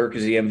got Kirk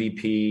as the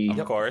MVP.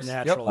 Of course.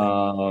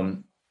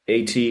 Naturally.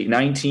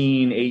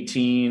 19,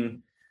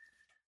 18.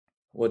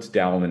 What's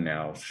Dalvin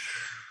now?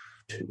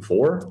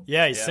 4?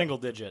 Yeah, he's single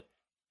digit.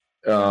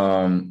 I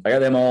got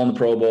them all in the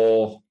Pro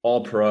Bowl,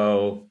 all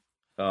pro.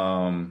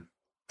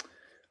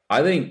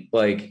 I think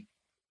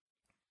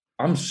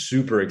I'm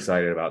super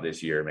excited about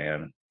this year,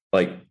 man.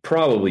 Like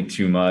probably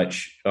too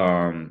much. We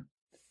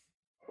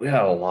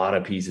got a lot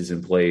of pieces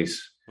in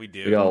place. We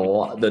do. We got a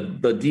lot.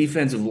 The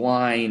defensive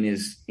line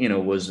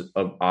was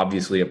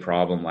obviously a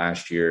problem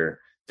last year.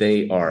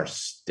 They are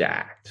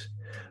stacked.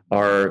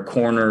 Our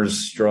corners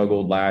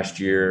struggled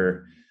last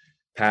year.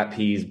 Pat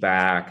P's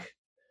back.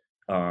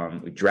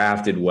 We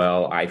drafted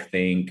well, I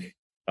think.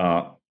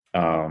 I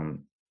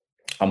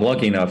I'm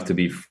lucky enough to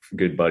be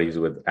good buddies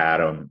with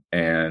Adam,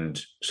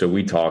 and so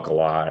we talk a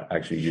lot.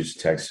 Actually, he just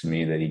texted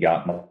me that he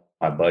got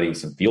my buddy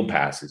some field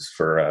passes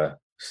for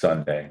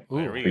Sunday. Ooh,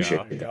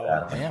 appreciate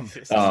that.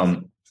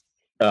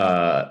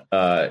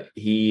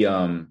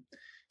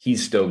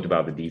 He's stoked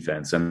about the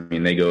defense. I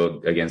mean, they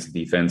go against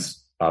the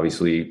defense,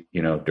 obviously,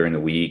 during the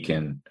week,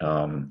 and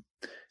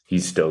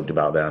he's stoked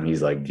about them.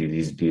 He's like, dude,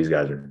 these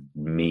guys are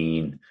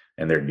mean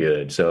and they're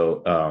good.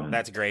 So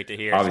that's great to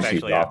hear. Obviously,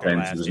 the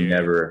offense was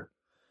never.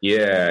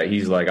 Yeah,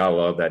 he's like, I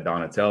love that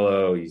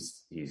Donatello.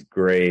 He's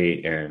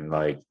great, and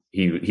like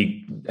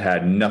he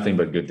had nothing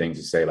but good things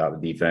to say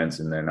about the defense.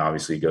 And then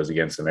obviously he goes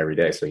against them every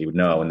day, so he would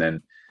know. And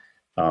then,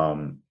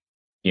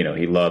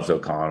 he loves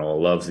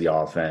O'Connell, loves the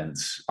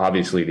offense.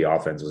 Obviously, the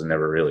offense was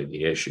never really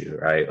the issue,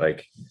 right?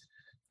 Like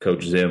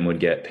Coach Zim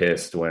would get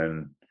pissed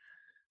when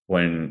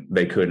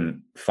they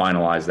couldn't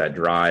finalize that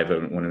drive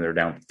when they're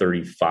down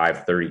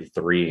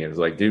 35-33. And it's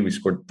like, dude, we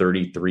scored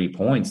 33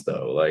 points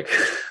though. Like,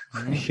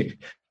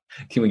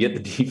 can we get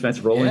the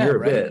defense rolling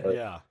here a bit? Like,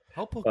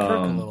 help Kirk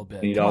a little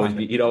bit. He'd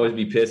always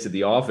be pissed at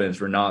the offense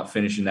for not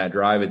finishing that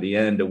drive at the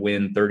end to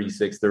win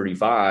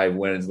 36-35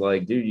 when it's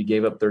like, dude, you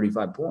gave up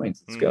 35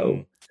 points. Let's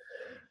go.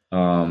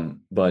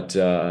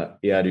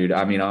 Yeah, dude,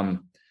 I mean,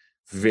 I'm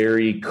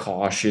very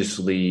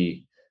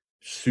cautiously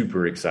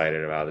super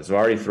excited about this. I've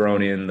already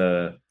thrown in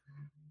the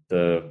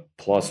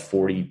plus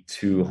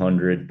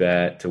 4,200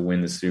 bet to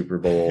win the Super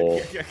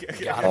Bowl.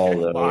 All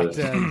those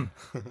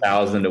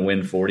 1,000 to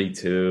win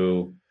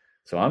 42.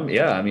 So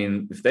I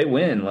mean, if they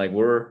win, like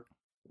we're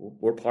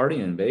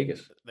partying in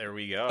Vegas. There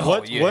we go.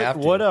 What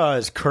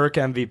is Kirk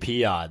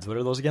MVP odds? What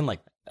are those again?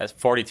 Like that's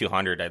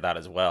 4,200. I thought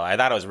as well. I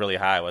thought it was really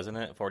high, wasn't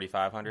it?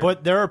 4,500.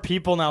 But there are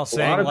people now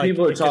saying a lot of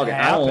people are talking.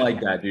 I don't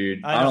like that,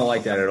 dude. I don't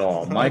like that at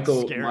all.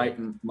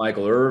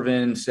 Michael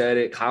Irvin said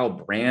it. Kyle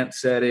Brandt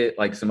said it.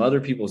 Like some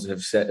other people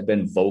have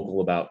been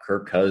vocal about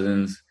Kirk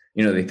Cousins.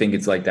 They think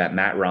it's like that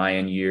Matt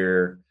Ryan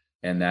year,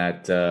 and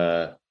that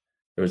there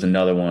was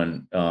another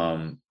one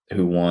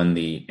who won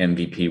the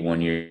MVP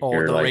one year,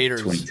 like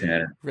Raiders.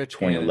 2010 or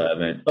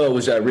 2011. Oh, it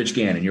was Rich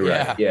Gannon. You're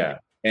right. Yeah.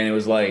 And it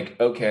was like,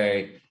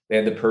 okay, they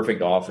had the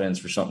perfect offense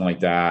for something like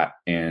that.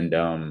 And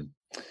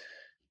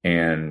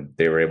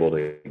they were able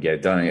to get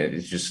it done.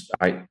 It's just,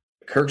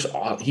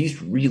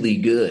 he's really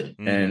good.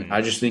 Mm-hmm. And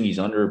I just think he's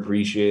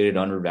underappreciated,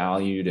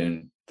 undervalued,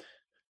 and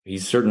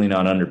he's certainly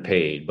not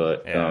underpaid,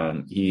 but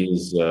he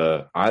is,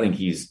 I think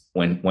he's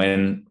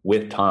when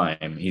with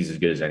time, he's as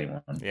good as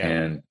anyone. Yeah.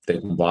 And they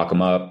can block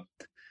him up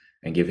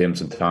and give him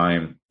some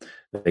time.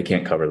 They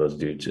can't cover those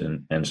dudes,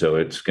 and so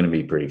it's going to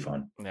be pretty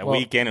fun. Yeah,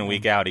 week in and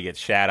week out, he gets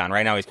shat on.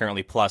 Right now, he's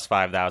currently plus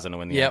 5,000 to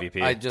win the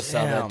MVP. I just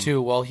saw that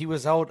too. Well, he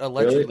was out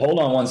allegedly. Really? Hold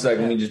on one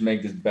second. Let me just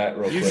make this bet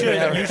real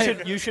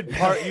quick. You should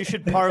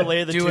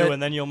parlay the two,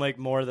 and then you'll make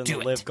more than the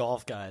Live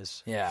Golf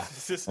guys. Yeah.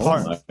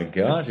 Oh my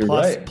God, you're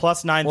right.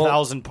 Plus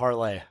 9,000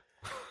 parlay.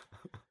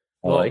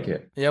 I like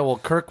it. Yeah. Well,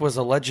 Kirk was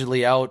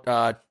allegedly out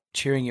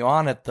cheering you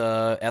on at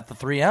the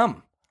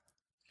 3M.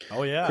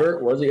 Oh yeah,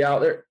 Kurt, was he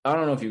out there? I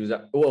don't know if he was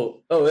out.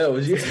 Well,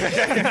 was you?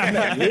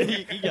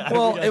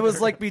 Well, it was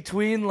like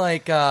between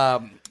like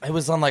it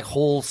was on like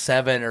hole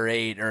 7 or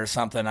 8 or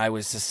something. I may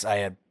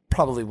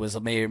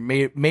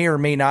or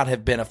may not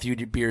have been a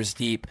few beers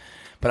deep,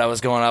 but I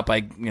was going up. I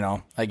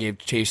gave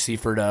Chase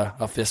Seifert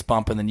a fist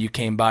bump, and then you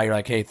came by. You're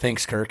like, hey,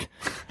 thanks, Kirk.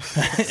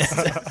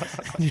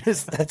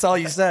 That's all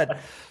you said. I'm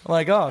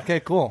like, oh, okay,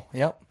 cool,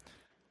 yep.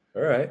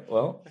 All right.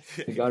 Well,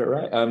 you got it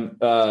right.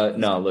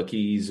 No, look,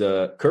 he's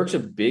Kirk's a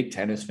big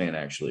tennis fan,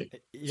 actually.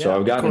 Yeah, so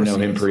I've gotten to know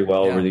him pretty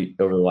well over the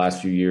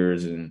last few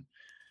years, and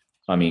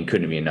I mean,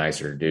 couldn't be a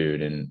nicer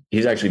dude. And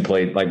he's actually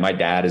played, like, my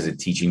dad is a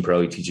teaching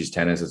pro. He teaches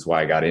tennis. That's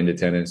why I got into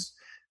tennis.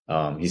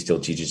 He still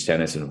teaches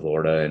tennis in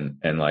Florida,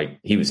 and like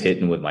he was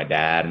hitting with my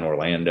dad in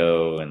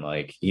Orlando, and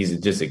like he's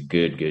just a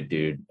good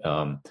dude.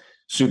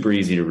 Super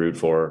easy to root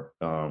for.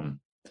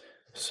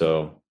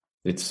 So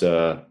it's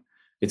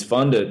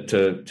fun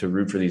to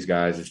root for these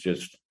guys. It's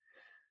just,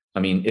 I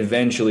mean,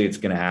 eventually it's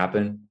going to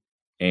happen,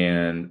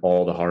 and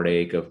all the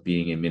heartache of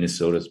being a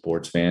Minnesota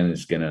sports fan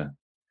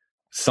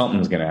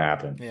something's going to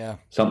happen. Yeah.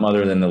 Something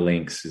other than the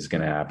Lynx is going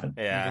to happen.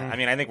 Yeah. Mm-hmm. I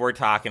mean, I think we're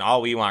talking,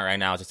 all we want right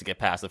now is just to get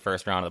past the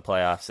first round of the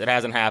playoffs. It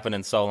hasn't happened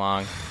in so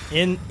long.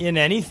 In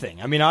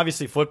anything. I mean,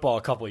 obviously football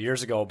a couple of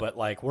years ago, but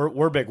like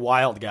we're big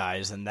Wild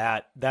guys, and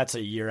that's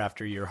a year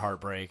after year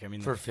heartbreak. I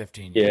mean, for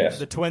 15 years. Yeah.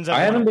 The Twins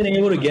I haven't been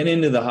able to get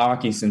into the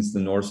hockey since the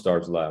North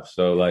Stars left.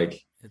 So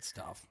like it's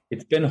tough.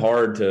 It's been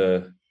hard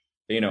to,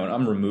 and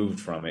I'm removed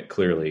from it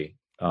clearly.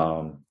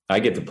 I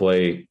get to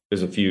play,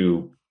 there's a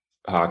few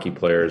hockey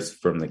players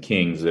from the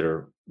Kings that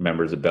are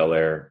members of Bel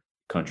Air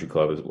Country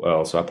Club as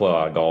well. So I play a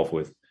lot of golf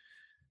with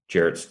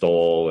Jarrett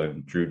Stoll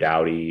and Drew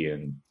Doughty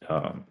and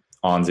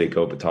Anze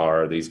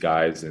Kopitar, these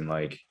guys. And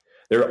like,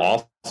 they're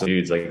awesome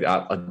dudes. Like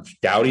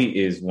Doughty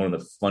is one of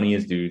the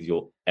funniest dudes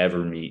you'll ever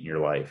meet in your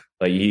life.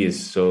 Like he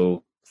is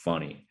so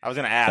funny. I was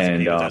going to ask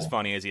if he was as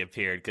funny as he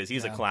appeared, because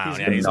he's a clown.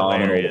 He's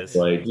hilarious.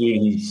 Like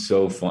he's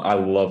so fun. I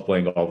love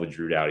playing golf with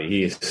Drew Doughty.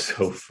 He is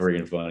so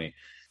freaking funny.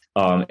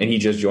 And he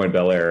just joined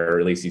Bel Air, or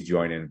at least he's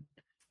joining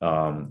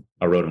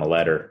I wrote him a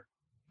letter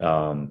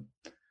to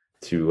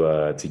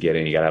get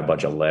in. You got to have a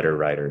bunch of letter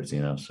writers,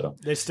 so.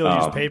 They still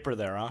use paper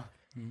there, huh?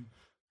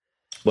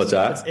 What's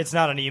that? It's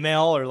not an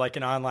email or like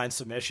an online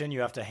submission.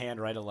 You have to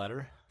handwrite a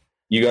letter.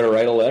 You got to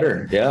write a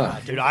letter. Yeah.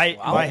 Dude,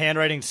 my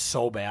handwriting's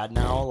so bad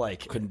now.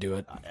 Like, couldn't do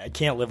it. I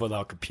can't live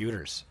without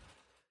computers.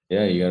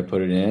 Yeah, you got to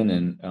put it in.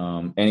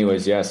 And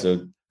anyways, yeah.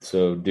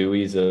 So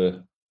Dewey's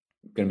going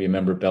to be a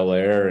member of Bel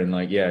Air, and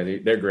like, yeah,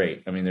 they're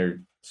great. I mean,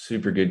 they're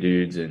super good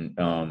dudes, and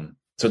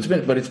so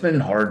it's been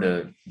hard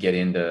to get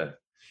into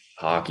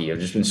hockey. I've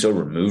just been so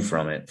removed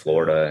from it,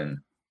 Florida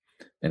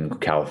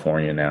and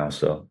California now.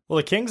 So well,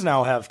 the Kings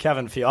now have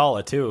Kevin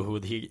Fiala too, who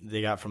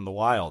they got from the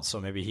Wild,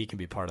 so maybe he can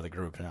be part of the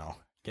group now.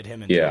 Get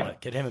him in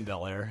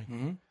Bel Air.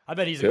 Mm-hmm. I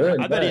bet he's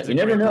good. I bet he's. You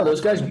never know.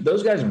 Those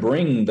guys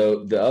bring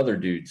the other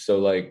dudes. So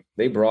like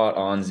they brought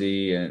Onze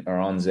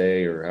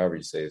or however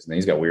you say his name.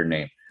 He's got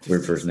weird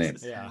first name.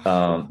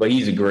 Yeah. But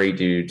he's a great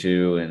dude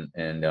too,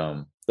 and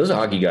those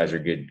hockey guys are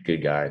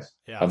good guys.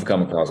 Yeah. I've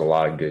come across a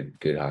lot of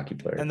good hockey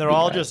players. And they're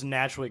all just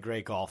naturally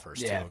great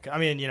golfers too. I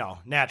mean,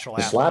 natural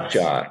the athletes. slap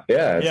shot.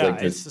 Yeah. It's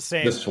like it's the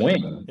same. The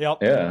swing. Yep.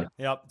 Yeah.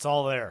 Yep. It's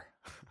all there.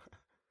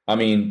 I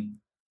mean,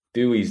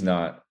 Dewey's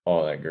not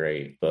all that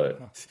great, but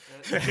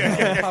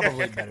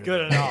probably better.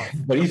 Good enough.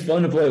 But he's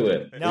fun to play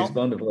with. Now, he's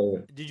fun to play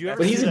with. Did you ever?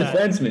 But he's a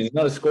defenseman. He's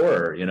not a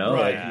scorer.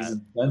 Right. Like he's a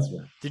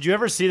defenseman. Did you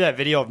ever see that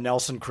video of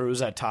Nelson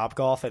Cruz at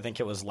Topgolf? I think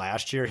it was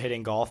last year,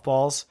 hitting golf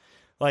balls.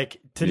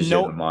 Like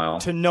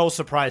to no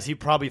surprise, he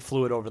probably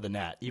flew it over the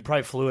net. He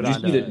probably flew it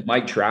on. Did you see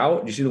Mike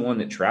Trout? Did you see the one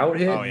that Trout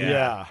hit? Oh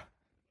yeah.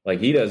 Like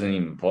he doesn't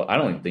even. I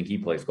don't even think he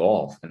plays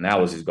golf, and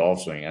that was his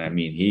golf swing. And I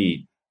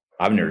mean,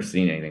 I've never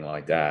seen anything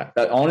like that.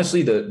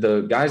 Honestly,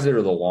 the guys that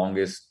are the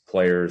longest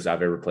players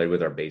I've ever played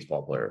with are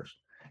baseball players.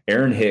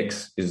 Aaron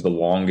Hicks is the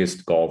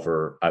longest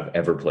golfer I've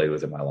ever played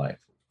with in my life.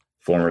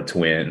 Former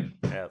Twin.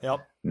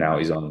 Yep. Now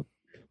he's on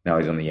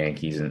the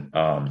Yankees, and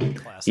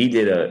he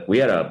did we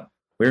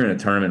were in a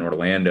tournament in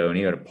Orlando, and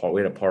we had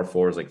a par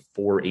four, it was like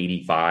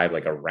 485,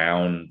 like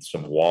around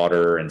some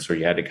water, and so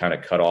you had to kind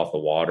of cut off the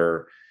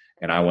water.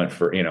 And I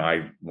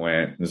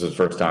went this was the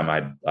first time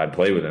I'd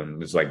play with him. It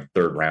was like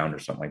third round or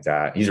something like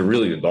that. He's a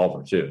really good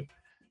golfer too.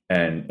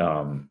 And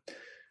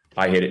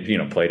I hit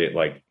it, played it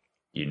like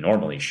you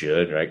normally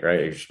should, right?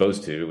 You're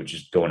supposed to, which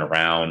is going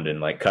around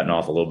and like cutting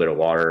off a little bit of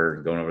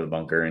water, going over the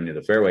bunker into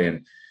the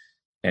fairway.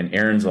 And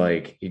Aaron's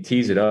like, he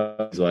tees it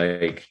up. He's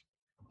like,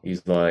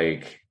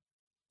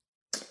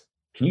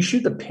 can you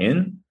shoot the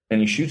pin?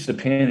 And he shoots the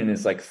pin, and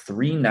it's like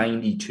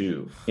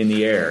 392 in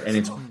the air, and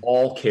it's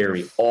all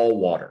carry, all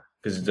water.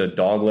 Because it's a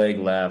dog leg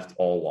left,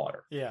 all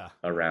water. Yeah.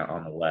 Around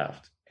on the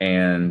left.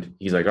 And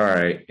he's like, all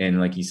right.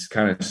 And like he's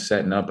kind of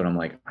setting up, and I'm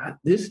like,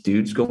 this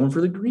dude's going for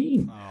the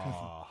green.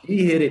 Oh.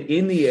 He hit it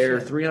in the air,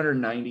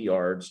 390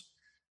 yards,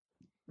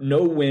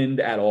 no wind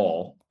at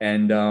all,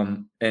 and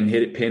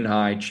hit it pin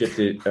high, chipped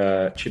it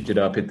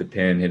up, hit the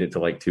pin, hit it to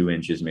like 2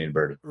 inches, made a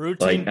birdie.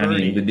 Routine birdie. I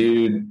mean,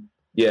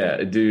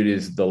 the dude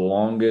is the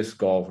longest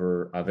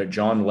golfer. I've had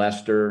John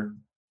Lester,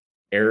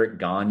 Eric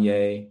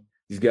Gagne.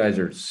 These guys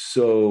are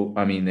so.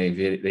 I mean, they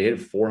hit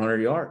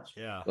 400 yards.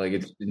 Yeah, like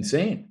it's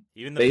insane.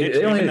 Even the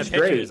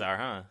pitchers are,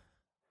 huh?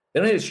 They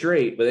don't hit it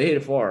straight, but they hit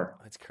it far.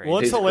 That's crazy. Well,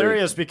 it's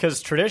hilarious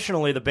because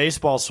traditionally the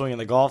baseball swing and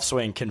the golf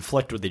swing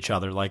conflict with each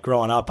other. Like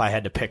growing up, I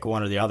had to pick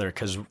one or the other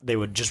because they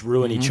would just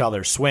ruin each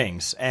other's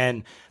swings.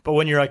 But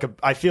when you're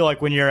I feel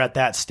like when you're at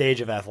that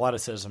stage of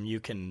athleticism, you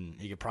can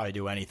probably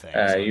do anything.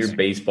 Your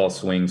baseball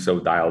swing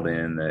so dialed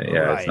in that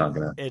it's not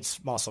gonna.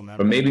 It's muscle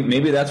memory. But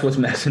maybe that's what's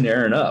messing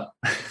Aaron up.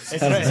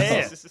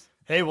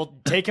 Hey, well,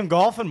 take him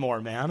golfing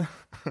more, man.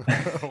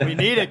 We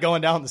need it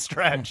going down the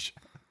stretch.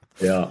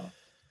 Yeah.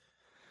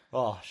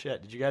 Oh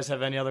shit! Did you guys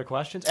have any other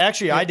questions?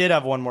 Actually, I did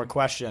have one more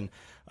question.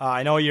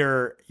 I know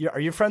are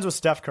you friends with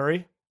Steph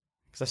Curry?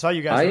 Because I saw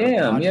you guys. I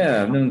am.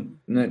 Yeah,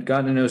 I've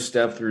gotten to know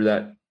Steph through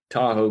that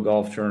Tahoe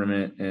golf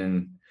tournament,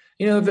 and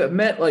I've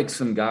met like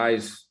some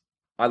guys.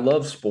 I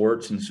love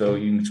sports, and so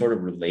you can sort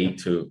of relate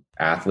to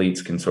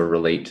athletes. Can sort of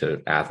relate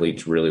to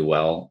athletes really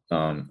well.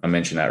 I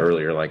mentioned that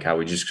earlier, like how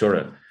we just sort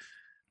of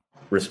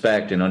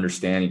respect and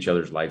understand each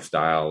other's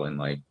lifestyle, and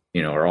like.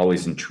 Are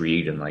always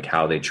intrigued in like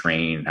how they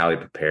train, how they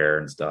prepare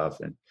and stuff.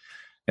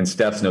 And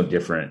Steph's no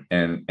different.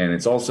 And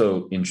it's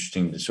also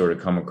interesting to sort of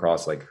come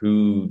across, like,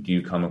 who do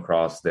you come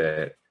across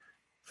that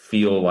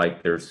feel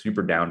like they're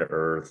super down to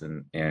earth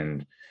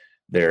and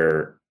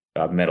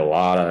I've met a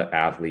lot of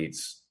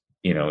athletes,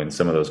 in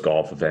some of those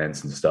golf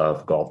events and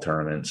stuff, golf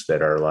tournaments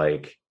that are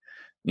like,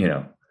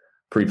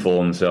 pretty full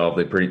of themselves.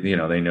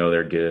 They know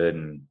they're good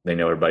and they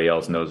know everybody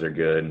else knows they're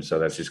good. And so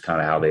that's just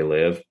kind of how they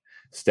live.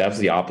 Steph's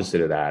the opposite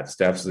of that.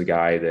 Steph's the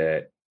guy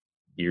that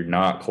you're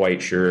not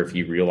quite sure if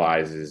he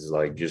realizes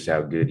like just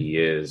how good he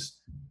is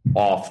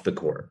off the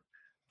court.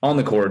 On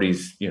the court,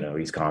 he's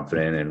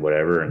confident and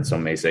whatever. And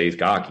some may say he's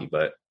cocky,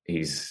 but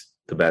he's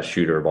the best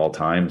shooter of all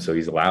time. So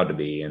he's allowed to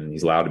be, and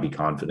he's allowed to be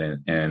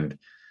confident. And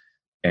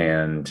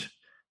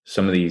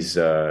some of these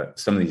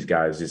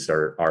guys just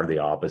are the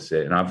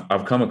opposite. And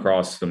I've come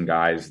across some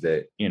guys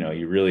that,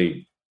 you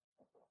really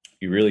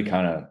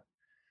kind of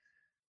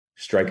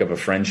strike up a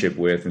friendship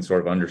with and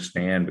sort of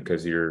understand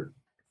because you're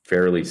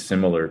fairly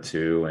similar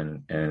to,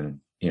 and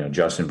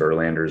Justin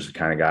Verlander is the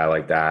kind of guy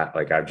like that.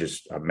 Like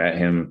I've met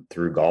him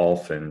through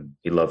golf, and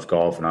he loves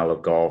golf and I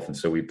love golf. And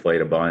so we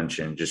played a bunch,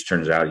 and just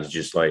turns out he's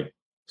just like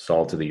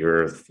salt of the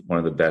earth, one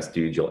of the best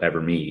dudes you'll ever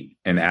meet.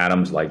 And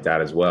Adam's like that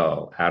as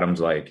well.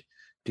 Adam's like,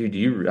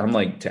 dude, I'm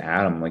like to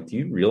Adam, like, do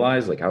you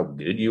realize like how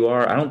good you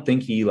are? I don't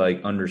think he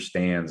like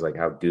understands like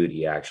how good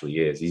he actually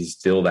is. He's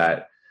still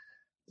that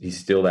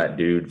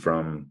dude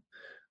from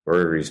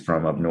where he's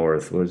from up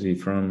north. Where's he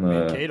from?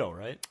 Mankato,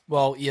 right?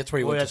 Well, yeah, that's where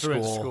he went to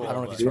school. I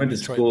don't know if he went to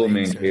school in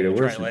Mankato.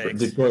 Where's from?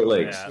 Detroit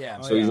Lakes. Yeah.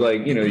 So he's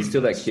like, he's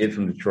still that kid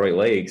from Detroit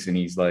Lakes, and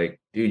he's like,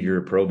 dude, you're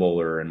a Pro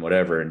Bowler and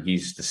whatever, and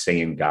he's the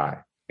same guy.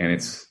 And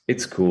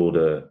it's cool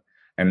to,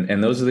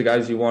 and those are the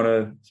guys you want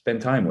to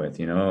spend time with,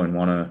 and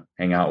want to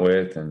hang out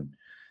with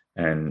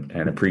and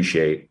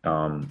appreciate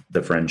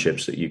the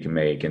friendships that you can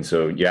make. And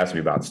so you asked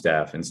me about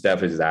Steph, and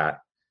Steph is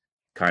that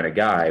kind of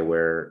guy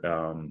where,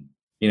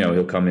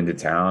 he'll come into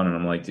town and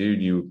I'm like,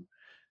 dude, you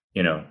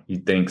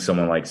think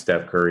someone like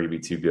Steph Curry would be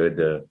too good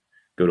to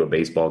go to a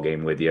baseball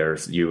game with you, or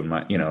you and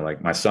my,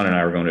 like my son and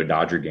I were going to a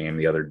Dodger game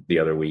the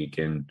other week,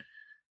 and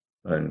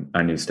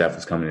I knew Steph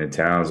was coming into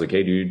town. I was like,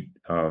 hey dude,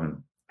 I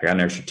got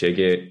an extra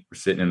ticket. We're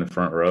sitting in the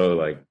front row.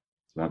 Like,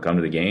 you want to come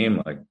to the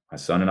game? Like my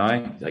son and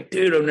I, he's like,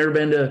 dude, I've never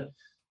been to,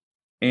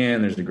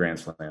 and there's the Grand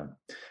Slam.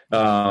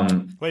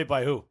 Wait,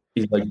 by who?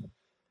 He's like,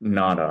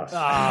 not us.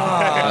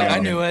 I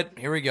knew it.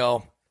 Here we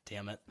go.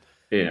 Damn it.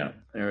 Yeah,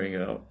 there we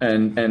go.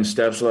 And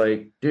Steph's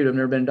like, dude, I've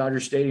never been to Dodger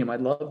Stadium.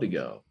 I'd love to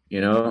go,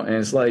 and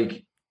it's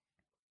like,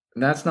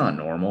 that's not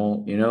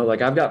normal.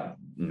 Like I've got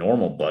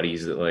normal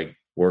buddies that like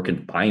work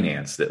in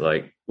finance that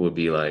like would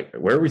be like,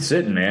 where are we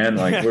sitting, man?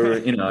 Like we're, I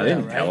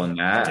didn't tell him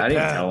that. I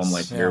didn't tell him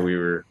like where we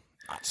were,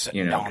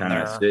 kind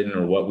of sitting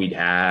or what we'd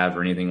have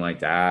or anything like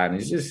that. And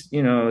it's just,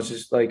 it's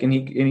just like, and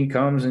he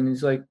comes and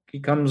he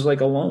comes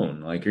like alone,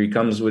 like he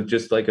comes with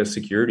just like a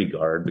security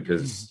guard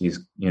because he's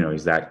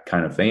that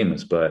kind of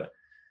famous, but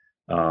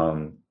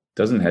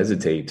doesn't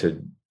hesitate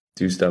to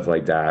do stuff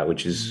like that,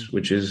 which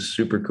is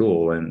super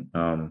cool. And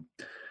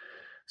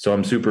so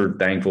I'm super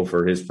thankful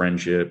for his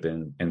friendship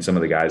and some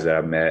of the guys that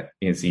I've met.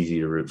 It's easy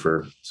to root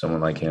for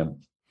someone like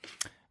him.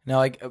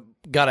 Now, I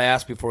got to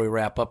ask before we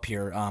wrap up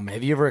here,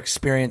 have you ever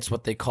experienced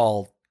what they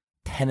call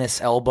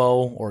tennis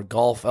elbow or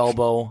golf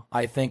elbow?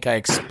 I think I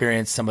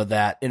experienced some of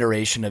that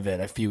iteration of it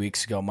a few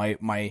weeks ago.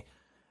 My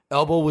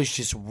elbow was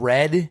just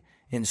red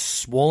and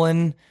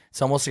swollen.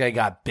 It's almost like I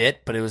got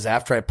bit, but it was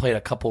after I played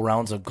a couple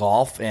rounds of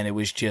golf, and it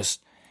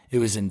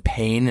was in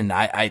pain. And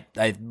I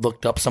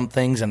looked up some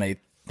things, and I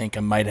think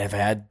I might have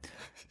had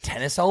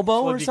tennis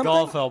elbow or something.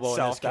 Golf elbow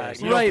in this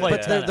case. Right,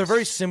 but they're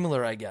very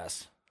similar, I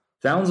guess.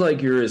 Sounds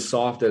like you're as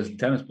soft as a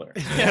tennis player.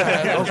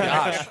 Oh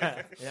gosh.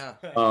 Yeah.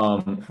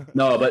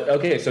 No, but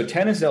okay. So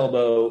tennis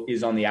elbow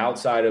is on the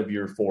outside of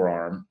your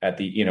forearm at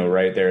the,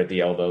 right there at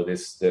the elbow.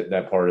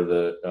 That part of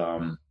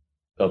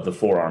the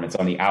forearm. It's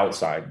on the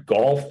outside.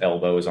 Golf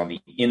elbow is on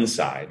the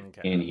inside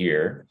in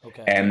here.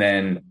 Okay. And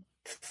then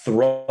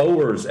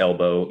thrower's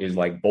elbow is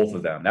like both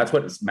of them. That's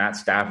what Matt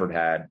Stafford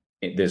had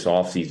this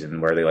offseason,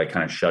 where they like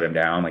kind of shut him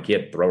down. Like he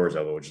had thrower's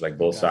elbow, which is like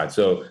both sides.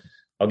 So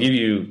I'll give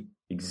you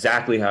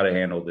exactly how to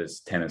handle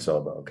this tennis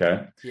elbow.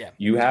 Okay. Yeah.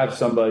 You have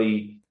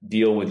somebody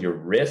deal with your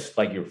wrist,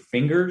 like your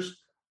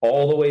fingers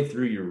all the way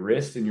through your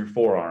wrist and your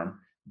forearm.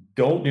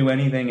 Don't do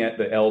anything at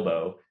the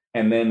elbow,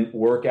 and then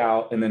work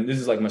out. And then this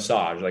is like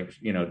massage, like,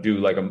 do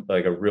like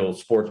a real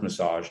sports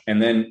massage,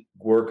 and then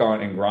work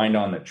on and grind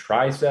on the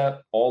tricep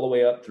all the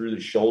way up through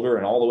the shoulder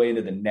and all the way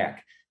into the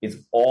neck. It's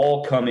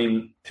all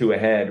coming to a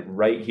head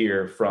right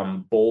here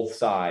from both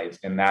sides.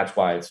 And that's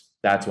why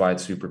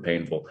it's super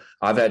painful.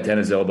 I've had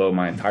tennis elbow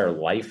my entire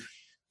life,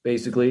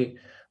 basically,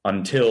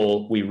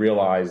 until we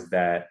realized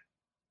that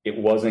it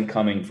wasn't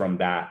coming from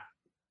that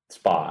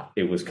spot.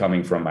 It was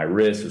coming from my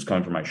wrist. It was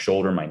coming from my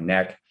shoulder, my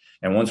neck.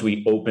 And once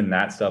we open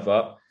that stuff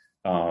up,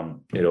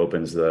 it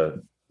opens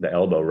the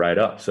elbow right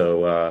up.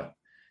 So,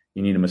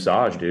 you need a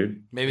massage,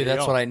 dude. Maybe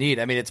that's what I need.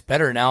 I mean, it's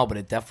better now, but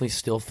it definitely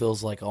still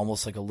feels like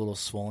almost like a little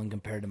swollen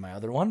compared to my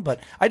other one. But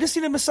I just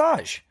need a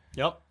massage.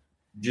 Yep.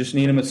 Just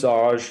need a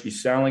massage. You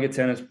sound like a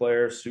tennis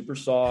player, super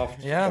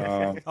soft.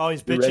 Yeah.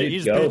 He's bitching.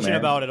 He's bitching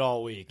about it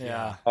all week.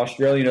 Yeah.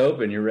 Australian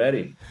Open, you're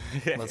ready.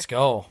 Let's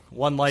go.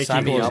 One like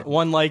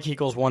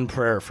equals one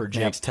prayer for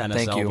Jake's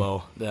tennis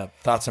elbow. Yeah.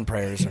 Thoughts and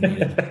prayers are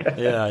needed.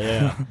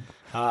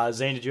 Yeah.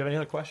 Zane, did you have any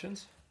other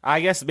questions? I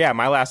guess, yeah,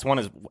 my last one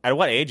is, at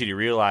what age did you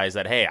realize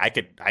that, hey, I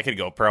could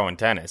go pro in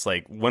tennis?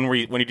 Like, when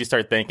did you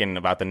start thinking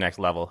about the next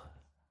level?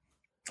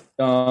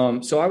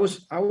 So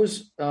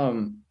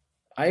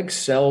I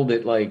excelled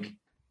at, like,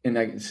 and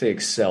I say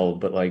excelled,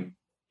 but like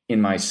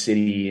in my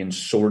city and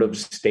sort of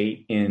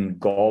state in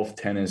golf,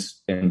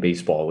 tennis, and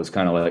baseball. It was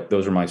kind of like,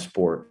 those are my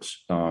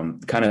sports.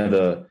 Kind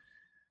of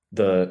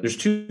there's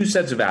two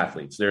sets of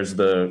athletes. There's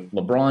the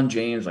LeBron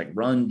James, like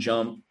run,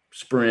 jump,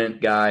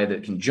 sprint guy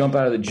that can jump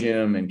out of the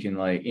gym and can,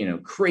 like,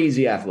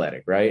 crazy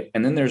athletic, right?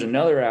 And then there's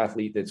another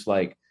athlete that's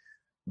like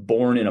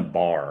born in a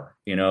bar,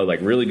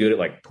 like really good at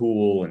like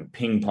pool and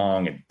ping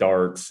pong and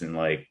darts and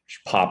like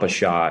pop a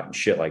shot and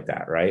shit like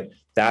that. Right.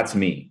 That's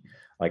me.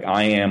 Like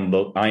I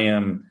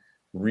am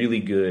really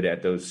good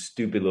at those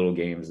stupid little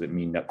games that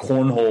mean that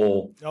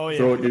cornhole, throw it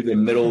through the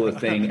middle of the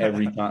thing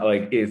every time.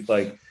 Like it's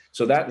like,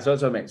 so that's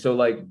what I mean. So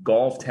like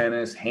golf,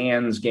 tennis,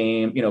 hands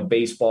game,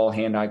 baseball,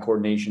 hand-eye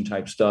coordination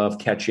type stuff,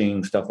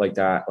 catching, stuff like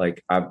that.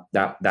 Like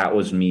that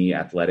was me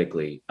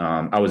athletically.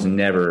 I was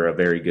never a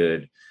very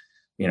good,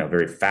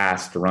 very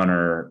fast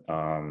runner,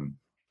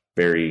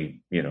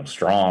 very,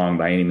 strong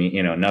by any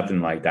means,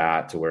 nothing like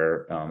that to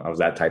where I was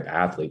that type of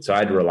athlete. So I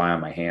had to rely on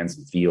my hands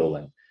and feel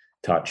and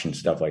touch and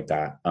stuff like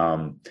that.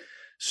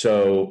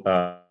 So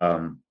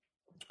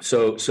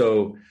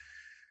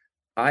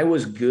I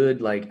was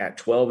good like at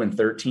 12 and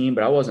 13,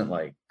 but I wasn't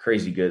like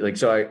crazy good. Like,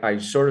 so I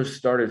sort of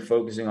started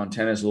focusing on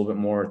tennis a little bit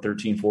more,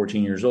 13,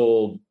 14 years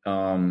old.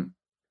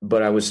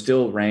 But I was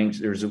still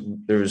ranked.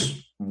 There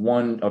was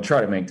one, I'll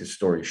try to make this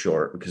story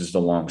short because it's a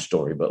long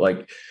story, but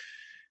like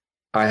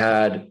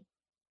there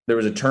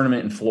was a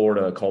tournament in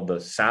Florida called the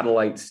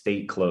Satellite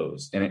State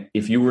Close. And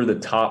if you were the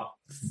top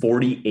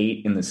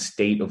 48 in the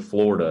state of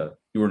Florida,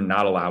 you were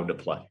not allowed to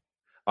play.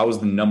 I was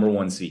the number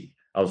 1 seed.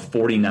 I was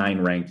 49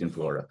 ranked in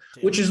Florida,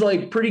 which is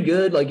like pretty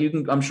good. Like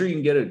I'm sure you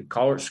can get a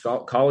college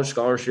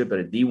scholarship at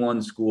a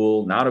D1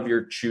 school, not of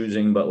your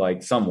choosing, but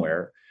like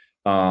somewhere.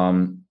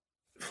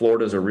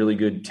 Florida's a really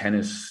good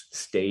tennis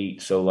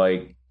state. So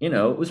like,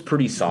 it was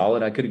pretty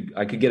solid. I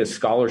could get a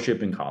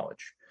scholarship in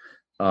college.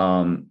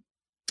 I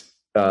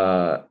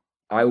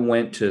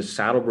went to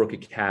Saddlebrook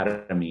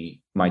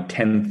Academy, my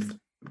 10th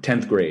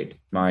grade,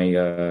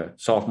 my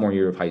sophomore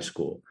year of high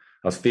school.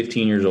 I was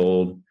 15 years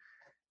old.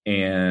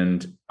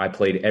 And I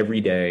played every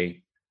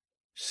day,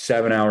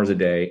 7 hours a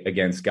day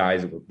against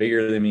guys that were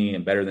bigger than me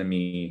and better than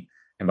me.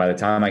 And by the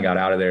time I got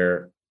out of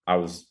there, I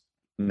was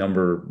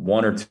number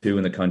 1 or 2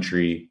 in the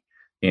country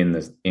when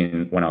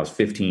I was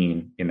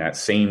 15 in that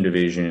same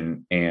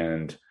division.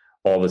 And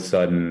all of a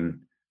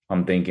sudden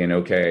I'm thinking,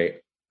 okay,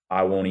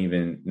 I won't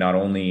even, not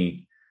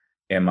only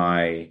can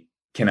I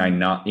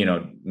not,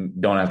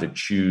 don't have to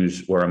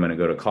choose where I'm going to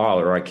go to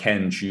college, or I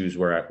can choose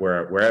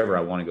wherever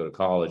I want to go to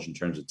college in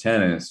terms of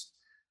tennis.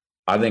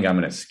 I think I'm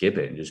going to skip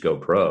it and just go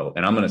pro.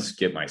 And I'm going to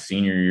skip my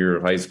senior year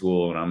of high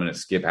school, and I'm going to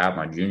skip half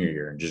my junior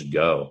year and just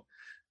go.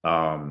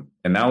 And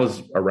that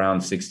was around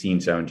 16,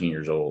 17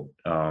 years old.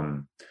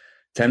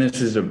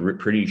 Tennis is a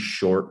pretty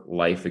short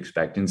life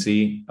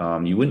expectancy.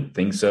 You wouldn't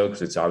think so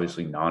because it's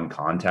obviously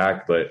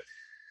non-contact, but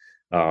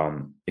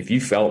if you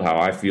felt how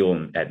I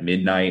feel at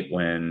midnight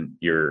when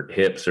your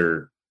hips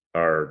are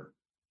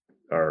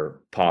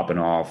popping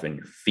off and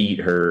your feet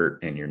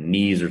hurt and your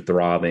knees are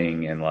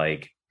throbbing and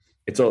like,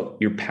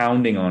 you're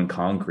pounding on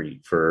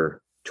concrete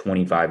for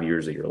 25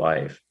 years of your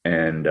life.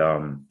 And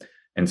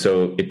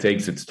so it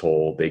takes its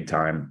toll big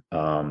time,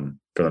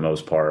 for the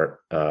most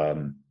part.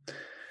 And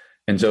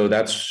so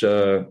that's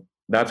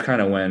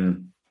kind of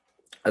when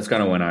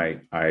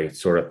I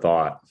sort of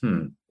thought,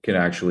 can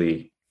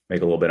actually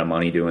make a little bit of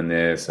money doing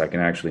this. I can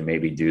actually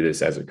maybe do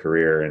this as a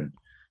career. And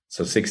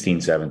so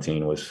 16,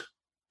 17 was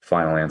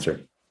final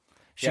answer.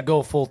 Should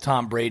go full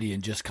Tom Brady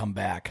and just come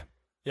back.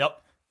 Yep.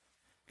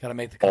 Got to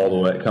make the all the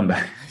way, come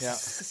back. Yeah.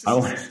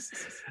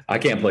 I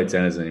can't play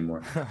tennis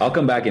anymore. I'll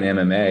come back in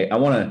MMA.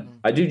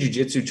 I do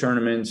jiu-jitsu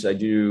tournaments. I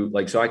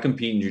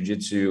compete in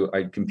jiu-jitsu.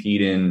 I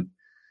compete in,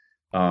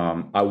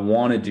 I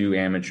want to do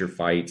amateur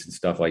fights and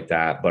stuff like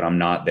that, but I'm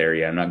not there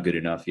yet. I'm not good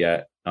enough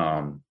yet.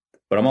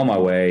 But I'm on my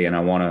way, and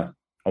I want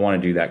to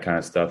do that kind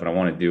of stuff, and I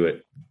want to do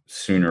it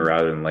sooner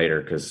rather than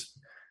later because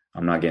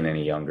I'm not getting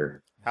any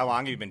younger. How long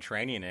have you been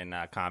training in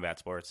combat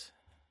sports?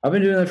 I've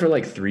been doing that for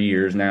like 3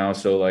 years now.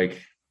 So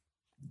like,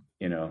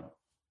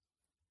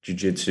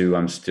 jiu-jitsu,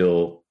 I'm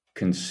still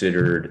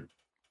considered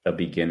a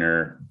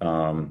beginner.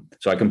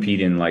 So I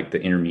compete in like the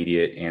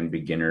intermediate and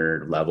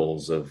beginner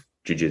levels of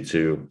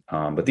jiu-jitsu.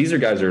 But these are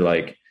guys are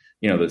like,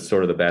 the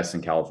sort of the best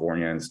in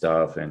California and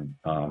stuff. And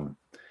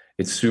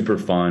it's super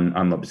fun.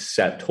 I'm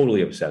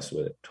totally obsessed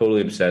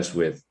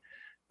with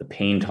the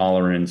pain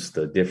tolerance,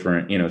 the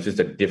different, it's just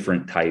a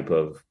different type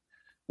of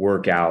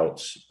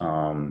workouts.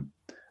 I'm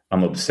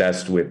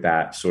obsessed with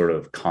that sort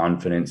of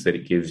confidence that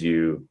it gives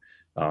you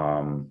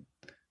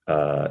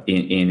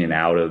in and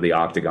out of the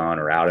octagon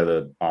or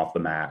off the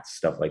mat,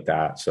 stuff like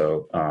that.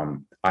 So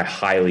I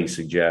highly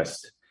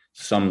suggest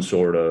some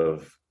sort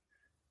of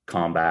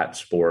combat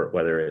sport,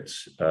 whether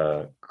it's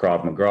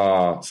Krav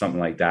Maga, something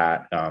like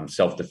that,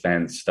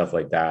 self-defense, stuff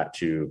like that,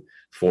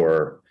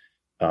 for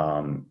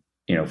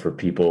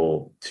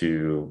people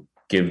to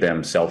give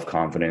them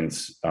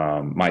self-confidence.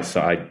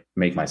 I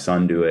make my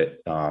son do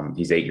it.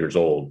 He's 8 years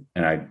old,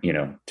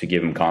 and to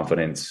give him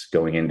confidence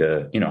going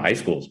into, high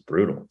school is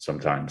brutal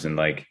sometimes. And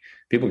like,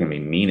 people can be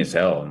mean as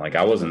hell. And like,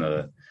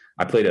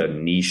 I played a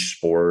niche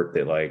sport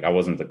that like, I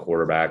wasn't the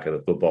quarterback of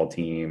the football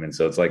team. And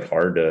so it's like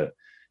hard to,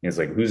 it's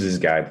like, who's this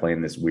guy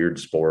playing this weird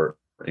sport,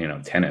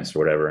 tennis or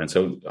whatever. And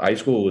so high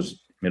school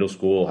was middle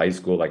school, high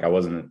school. Like I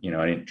wasn't,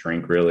 I didn't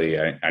drink really.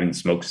 I didn't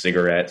smoke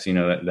cigarettes,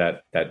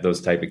 that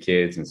those type of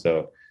kids. And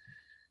so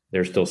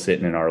they're still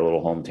sitting in our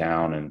little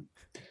hometown,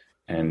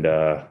 and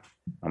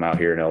I'm out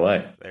here in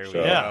LA. There we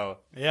go.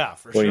 Yeah,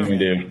 for sure. sure. What are you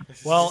gonna do?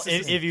 Well,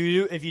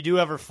 if you do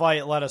ever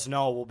fight, let us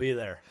know. We'll be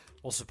there.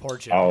 We'll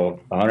support you. Oh,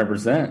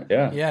 100%.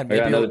 Yeah. Yeah. I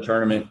got another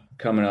tournament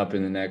coming up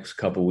in the next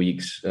couple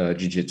weeks,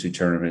 jiu-jitsu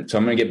tournament. So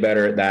I'm going to get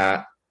better at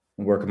that,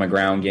 work on my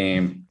ground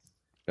game.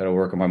 Got to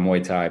work on my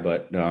Muay Thai,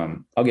 but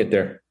I'll get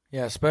there.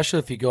 Yeah, especially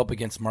if you go up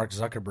against Mark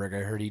Zuckerberg.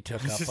 I heard he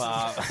took up Dude,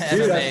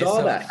 I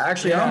saw that.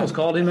 Actually, I almost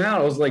called him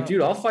out. I was like,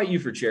 dude, I'll fight you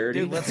for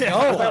charity. Dude, let's go.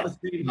 We're about the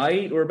same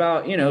height. We're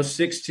about,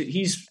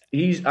 6'2".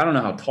 He's I don't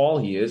know how tall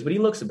he is, but he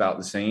looks about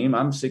the same.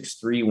 I'm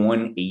 6'3",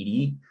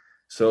 180.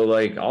 So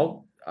like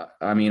I'll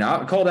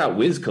call that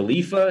Wiz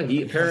Khalifa.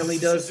 He apparently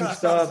does some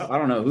stuff. I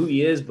don't know who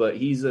he is, but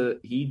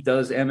he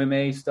does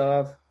MMA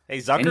stuff. Hey,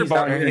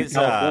 Zuckerberg, in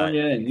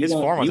California, and his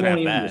form wasn't he won't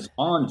that even bad.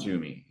 respond to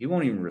me. He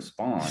won't even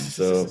respond.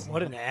 So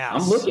what an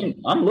ass.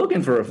 I'm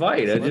looking for a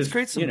fight. Let's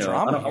create some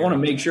drama. I want to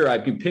make sure I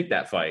can pick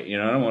that fight. I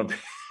don't want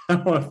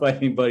to fight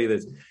anybody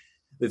that's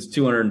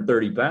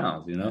 230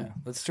 pounds. Yeah.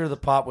 Let's stir the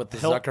pot with the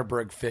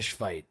Zuckerberg fish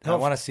fight. I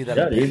want to see that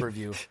on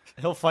pay-per-view.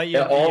 He'll fight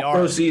you. All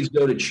proceeds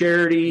go to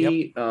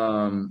charity.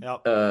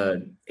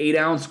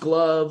 8-ounce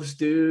gloves,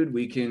 dude.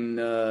 We can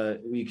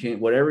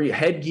whatever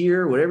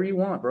headgear, whatever you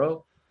want,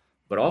 bro.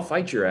 But I'll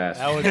fight your ass.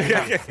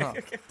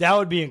 That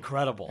would be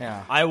incredible.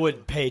 Yeah. I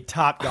would pay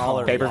top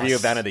dollar. Pay-per-view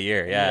event of the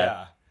year.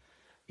 Yeah.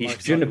 He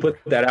shouldn't have put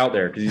that out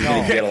there because he's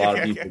going to get a lot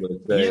of people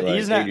to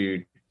say, hey,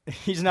 dude.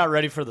 He's not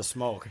ready for the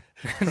smoke.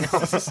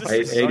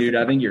 hey, dude,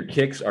 I think your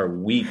kicks are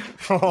weak,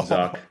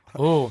 Zuck.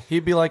 Oh,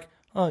 he'd be like,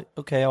 oh,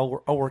 okay,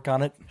 I'll work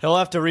on it. He'll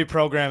have to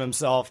reprogram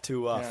himself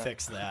to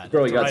fix that. He's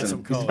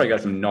probably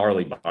got some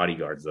gnarly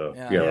bodyguards, though.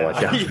 Yeah. You gotta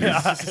watch out.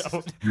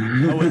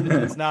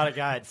 It's not a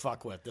guy I'd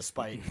fuck with,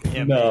 despite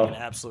him being an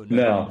absolute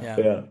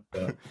Yeah.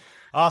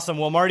 Awesome.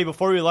 Well, Marty,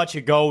 before we let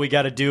you go, we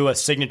got to do a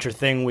signature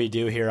thing we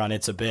do here on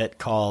It's a Bit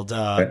called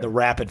the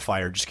Rapid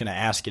Fire. Just going to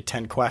ask you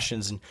 10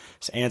 questions and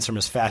just answer them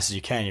as fast as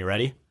you can. You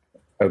ready?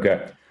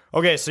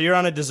 Okay, so you're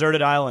on a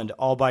deserted island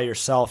all by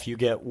yourself. You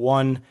get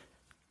one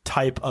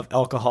type of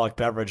alcoholic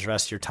beverage the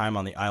rest of your time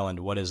on the island.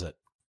 What is it?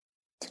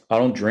 I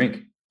don't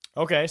drink.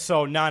 Okay,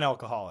 so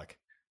non-alcoholic.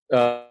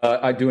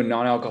 I do a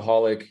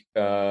non-alcoholic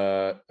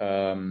Modelo.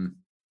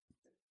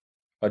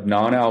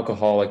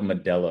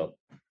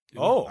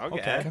 Oh,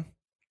 okay.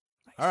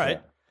 All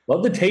right.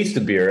 Love the taste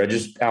of beer.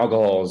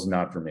 Alcohol is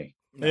not for me.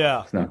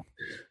 Yeah. It's not.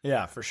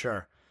 Yeah, for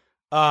sure.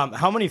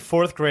 How many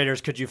fourth graders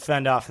could you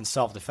fend off in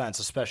self-defense,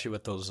 especially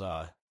with those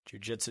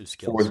jiu-jitsu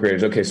skills? Fourth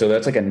graders. Okay, so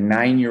that's like a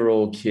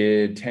 9-year-old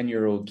kid,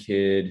 10-year-old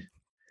kid.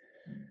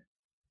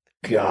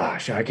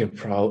 Gosh, I could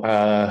probably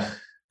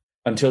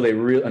until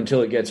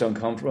it gets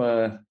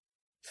uncomfortable.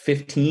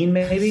 15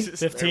 maybe.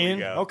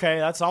 15. Okay,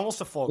 that's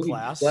almost a full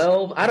class.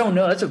 12. I don't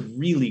know. That's a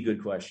really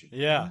good question.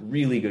 Yeah,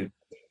 really good.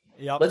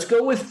 Yep. Let's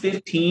go with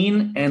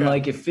 15. And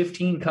like, if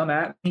 15 come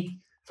at me,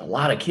 it's a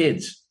lot of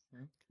kids.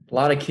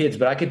 But I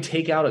could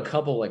take out a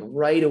couple like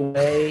right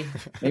away.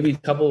 Maybe a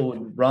couple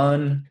would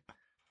run,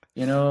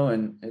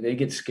 and they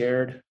get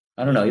scared.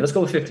 I don't know. Let's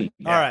go with 15.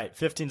 All right,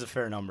 15's a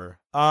fair number.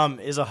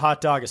 Is a hot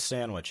dog a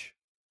sandwich?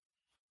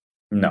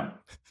 No.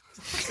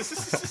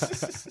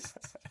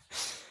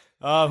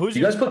 Do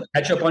you guys put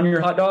ketchup on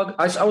your hot dog?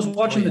 I was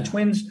watching the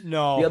Twins the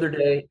other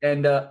day,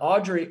 and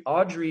Audrey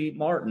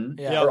Martin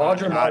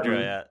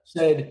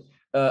said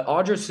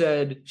Audra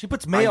said she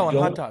puts mayo on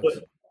hot dogs.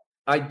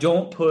 I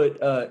don't put.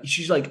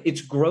 She's like,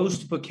 it's gross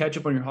to put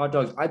ketchup on your hot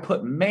dogs. I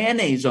put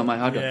mayonnaise on my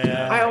hot dog.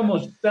 Yeah. I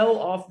almost fell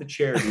off the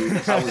chair, dude.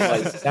 I was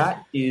like,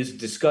 that is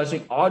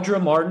disgusting.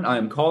 Audra Martin, I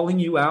am calling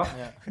you out.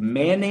 Yeah.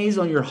 Mayonnaise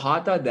on your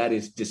hot dog? That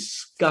is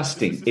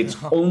disgusting. It's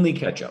only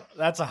ketchup.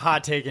 That's a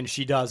hot take, and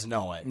she does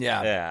know it.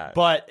 Yeah.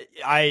 But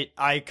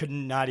I could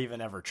not even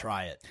ever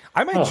try it.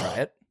 I might try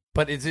it.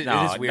 But it is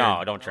weird.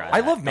 No, don't try that. I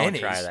love mayonnaise.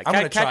 Don't try that. I'm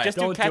going to try it. Just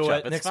do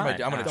ketchup. Next time I'm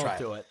going to try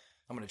it.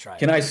 I'm going to try it.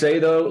 Can I say,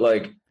 though,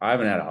 like, I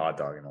haven't had a hot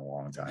dog in a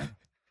long time.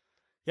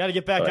 You got to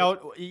get back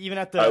out, even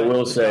at the I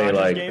will say,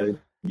 like, game?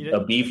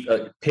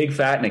 a pig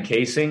fat in a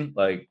casing,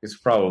 like, it's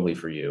probably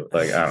for you.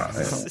 Like, I don't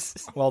know.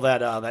 Well,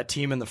 that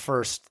team in the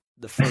first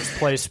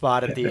place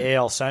spot at the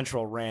AL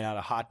Central ran out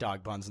of hot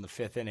dog buns in the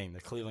 5th inning.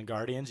 The Cleveland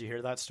Guardians, you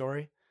hear that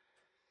story?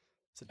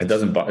 It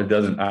doesn't,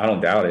 I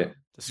don't doubt it.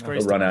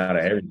 They'll run out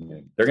of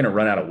everything. They're going to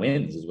run out of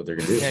wins is what they're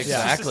going to do. Yeah,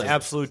 exactly.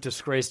 Absolute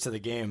disgrace to the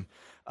game.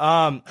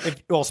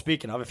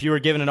 Speaking of, if you were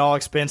given an all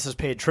expenses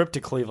paid trip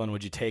to Cleveland,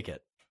 would you take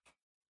it?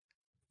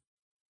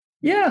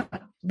 Yeah,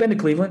 been to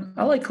Cleveland.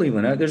 I like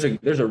Cleveland. There's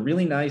a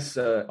really nice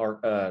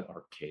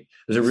arcade.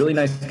 There's a really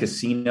nice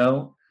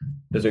casino.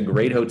 There's a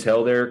great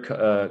hotel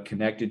there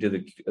connected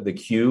to the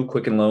Q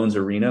Quicken Loans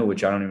Arena,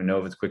 which I don't even know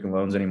if it's Quicken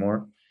Loans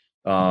anymore.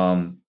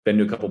 Been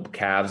to a couple of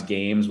Cavs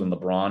games when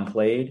LeBron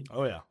played.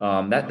 Oh yeah.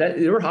 That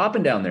they were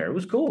hopping down there. It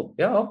was cool.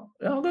 Yeah,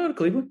 I'll go to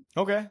Cleveland.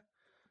 Okay.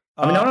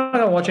 I mean, I'm not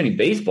gonna watch any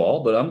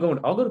baseball, but I'll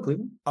go to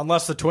Cleveland.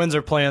 Unless the Twins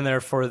are playing there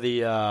for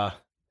the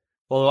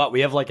we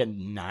have like a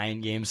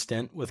 9-game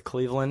stint with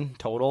Cleveland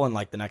total in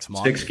like the next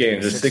month. 6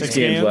 games. There's 6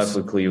 games left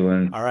with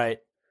Cleveland. All right.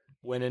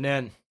 Winning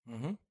in.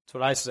 Mm-hmm. That's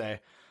what I say.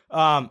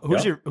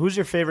 Who's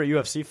your favorite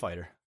UFC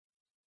fighter?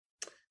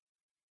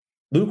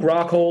 Luke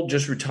Rockhold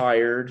just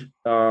retired.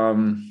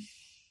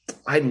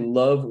 I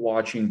love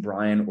watching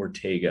Brian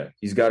Ortega.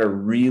 He's got a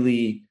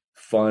really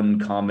fun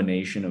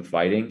combination of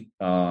fighting.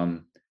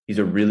 He's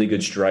a really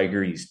good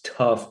striker. He's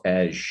tough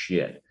as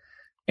shit.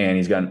 And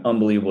he's got an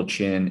unbelievable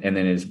chin. And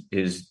then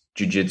his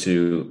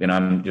jiu-jitsu, and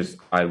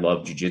I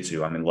love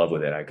jiu-jitsu. I'm in love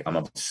with it.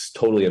 I'm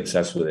totally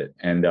obsessed with it.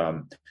 And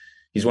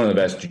he's one of the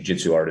best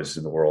jiu-jitsu artists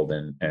in the world,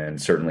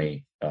 and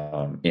certainly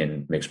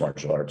in mixed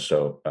martial arts.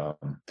 So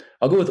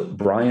I'll go with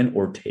Brian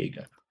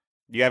Ortega.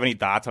 Do you have any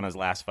thoughts on his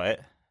last fight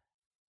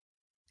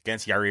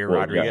against Yair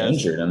Rodriguez? He got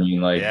injured. I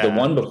mean, the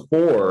one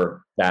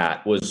before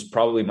that was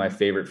probably my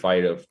favorite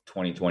fight of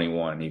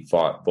 2021. He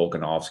fought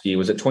Volkanovski.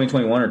 Was it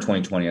 2021 or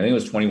 2020? I think it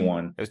was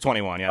 21. It was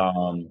 21, yeah.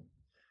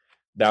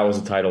 That was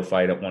a title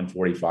fight at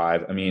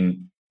 145. I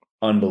mean,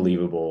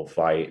 unbelievable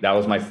fight. That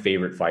was my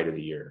favorite fight of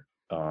the year.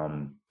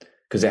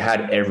 Because it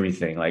had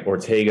everything. Like,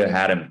 Ortega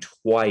had him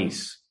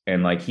twice,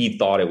 and he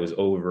thought it was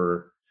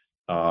over.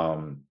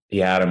 He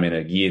had him in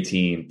a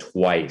guillotine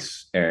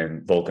twice,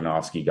 and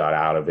Volkanovski got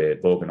out of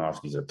it.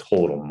 Volkanovski's a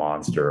total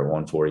monster at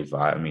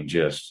 145. I mean,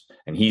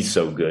 and he's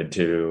so good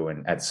too,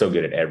 and so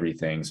good at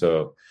everything.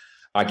 So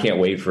I can't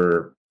wait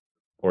for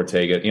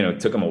Ortega. It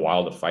took him a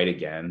while to fight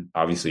again.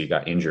 Obviously, he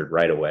got injured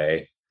right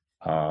away.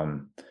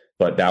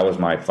 But that was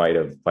my fight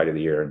of the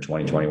year in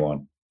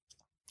 2021.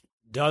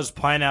 Does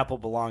pineapple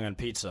belong on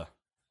pizza?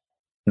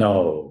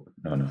 No.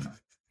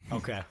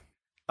 Okay.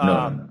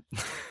 No.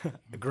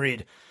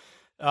 Agreed.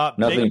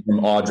 Nothing from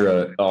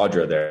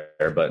Audra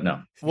there, but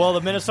no. Well, the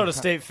Minnesota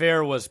State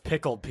Fair was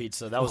pickled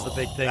pizza. That was the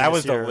big thing. That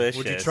was year. delicious.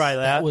 Would you try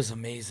that? That was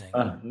amazing.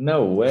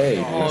 No way.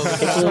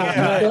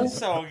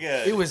 So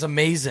good. It was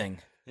amazing.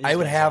 I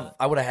would have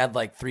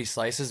had 3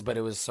 slices, but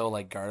it was so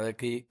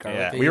garlicky.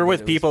 Yeah, we were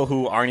with people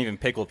who aren't even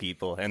pickle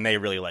people, and they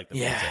really liked the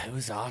pizza. Yeah, it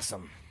was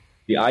awesome.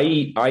 Yeah, I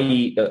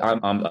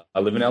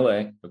live in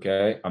LA.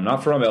 Okay, I'm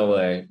not from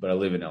LA, but I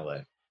live in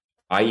LA.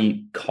 I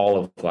eat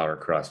cauliflower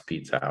crust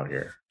pizza out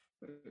here.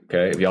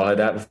 Okay, have y'all had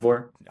that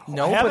before?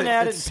 No, I haven't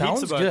had it.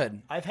 Sounds pizza,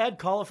 good. I've had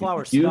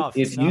cauliflower stuff.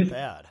 It's not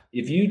bad.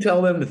 If you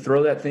tell them to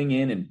throw that thing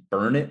in and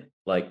burn it,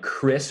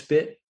 crisp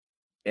it,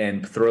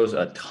 and throws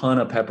a ton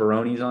of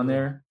pepperonis on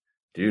there,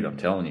 dude, I'm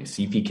telling you,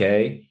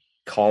 CPK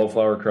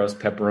cauliflower crust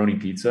pepperoni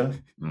pizza,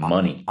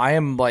 money. I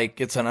am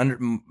it's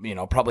an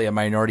probably a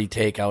minority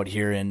take out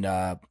here in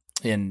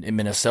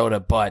Minnesota,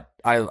 but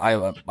I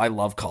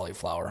love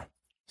cauliflower.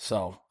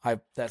 So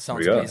that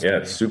sounds amazing. Yeah,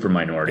 it's super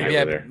minority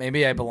over there.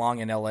 Maybe I belong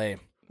in LA.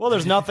 Well,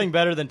 there's nothing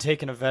better than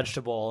taking a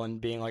vegetable and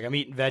being I'm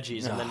eating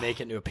veggies and then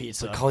making it into a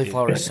pizza. The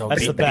cauliflower is so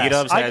That's good. the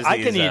best. I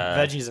can eat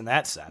veggies in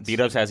that sense.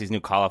 B-Dubs has these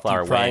new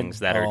cauliflower wings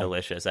that are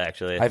delicious,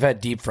 actually. I've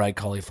had deep fried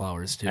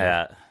cauliflowers, too.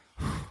 Yeah.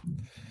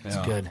 It's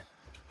good.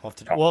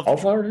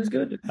 Cauliflower is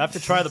good. Have to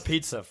try the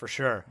pizza for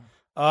sure.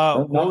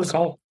 What was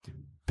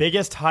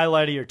biggest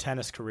highlight of your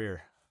tennis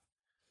career?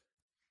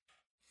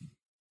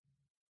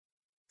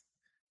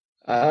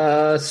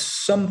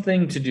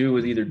 Something to do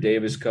with either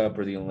Davis Cup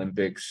or the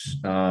Olympics.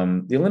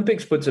 The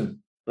Olympics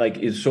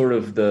is sort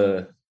of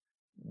the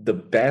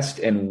best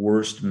and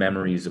worst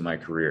memories of my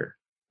career,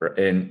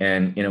 and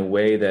in a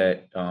way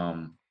that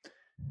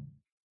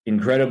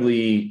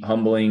incredibly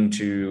humbling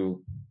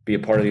to be a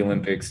part of the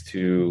Olympics,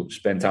 to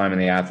spend time in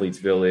the Athletes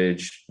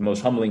Village, the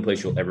most humbling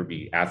place you'll ever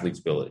be, Athletes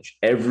Village.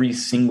 Every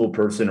single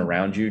person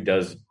around you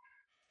does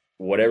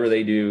whatever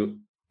they do,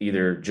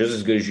 either just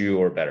as good as you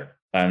or better.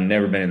 I've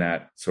never been in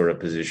that sort of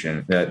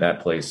position,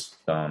 that place,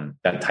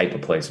 that type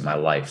of place in my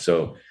life.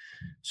 So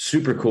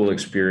super cool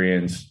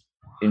experience,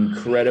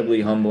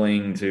 incredibly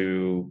humbling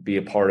to be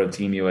a part of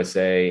Team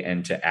USA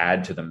and to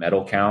add to the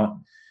medal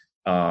count.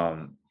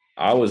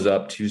 I was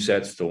up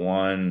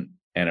 2-1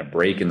 and a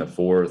break in the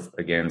 4th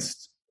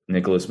against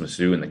Nicholas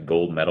Massou in the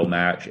gold medal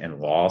match and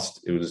lost.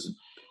 It was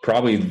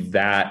probably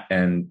that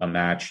and a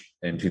match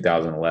in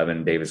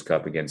 2011 Davis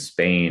Cup against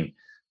Spain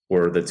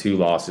were the 2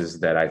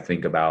 losses that I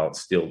think about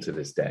still to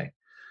this day.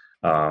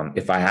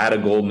 If I had a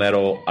gold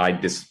medal,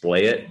 I'd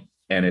display it.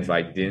 And if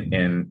I didn't,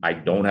 and I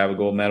don't have a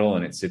gold medal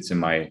and it sits in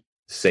my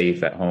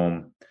safe at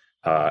home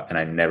and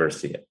I never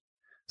see it.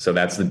 So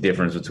that's the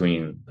difference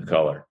between the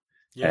color.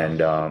 Yeah.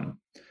 And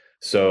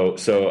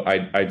so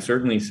I'd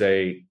certainly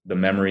say the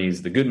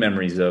good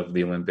memories of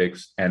the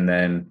Olympics, and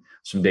then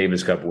some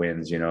Davis Cup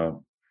wins,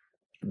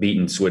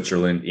 beating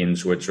Switzerland in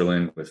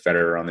Switzerland with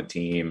Federer on the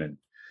team and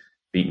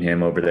beating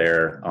him over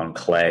there on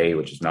clay,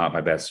 which is not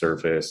my best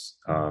surface.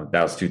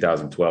 That was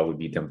 2012. We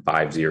beat them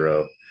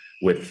 5-0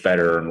 with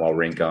Federer and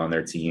Wawrinka on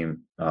their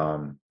team.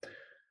 Hell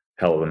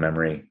of a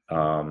memory.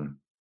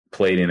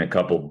 Played in a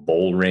couple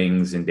bowl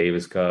rings in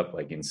Davis Cup,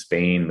 like in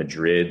Spain,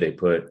 Madrid. They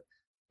put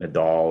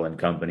Nadal and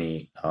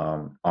company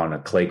on a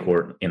clay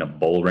court in a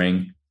bowl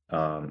ring,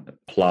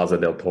 Plaza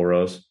del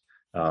Toros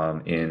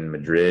in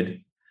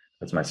Madrid.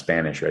 That's my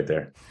Spanish right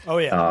there. Oh,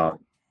 yeah.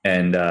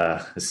 And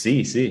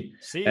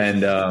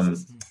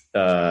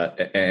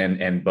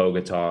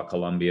Bogota,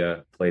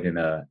 Colombia,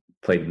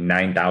 played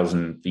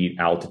 9,000 feet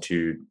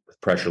altitude with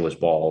pressureless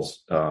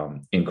balls,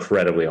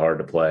 incredibly hard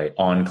to play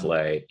on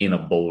clay in a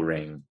bull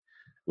ring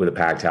with a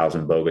packed house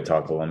in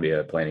Bogota,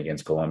 Colombia, playing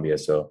against Colombia.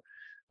 So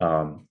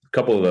a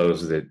couple of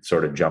those that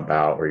sort of jump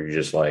out where you're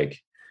just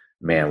like,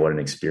 man, what an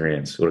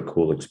experience. What a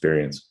cool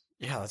experience.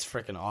 Yeah, that's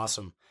freaking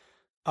awesome.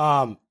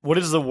 What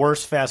is the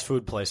worst fast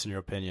food place in your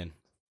opinion?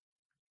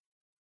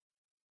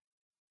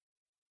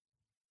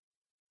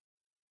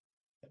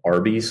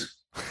 Arby's.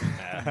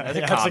 That's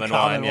a common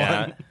one.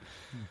 Yeah.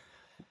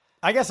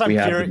 I guess I'm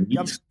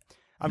curious.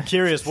 I'm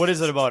curious. What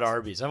is it about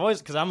Arby's?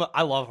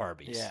 I love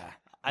Arby's. Yeah.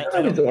 I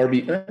don't need the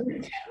Arby's. I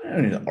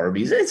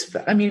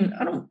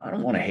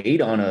don't want to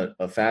hate on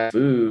a fast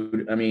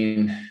food. I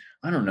mean,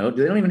 I don't know.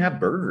 They don't even have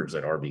burgers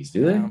at Arby's,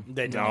 do they? No,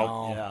 they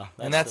don't. Yeah.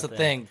 And that's the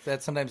thing.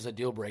 That's sometimes a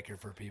deal breaker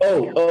for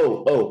people.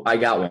 Oh, I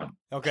got one.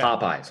 Okay.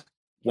 Popeyes.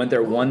 Went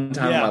there one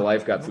time in my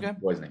life, got food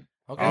poisoning.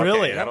 Okay.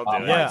 Really? That'll do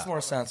it. Yeah. Makes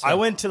more sense. I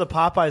went to the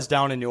Popeyes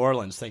down in New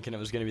Orleans thinking it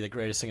was going to be the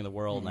greatest thing in the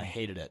world, and I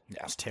hated it. It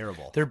was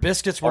terrible. Their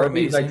biscuits were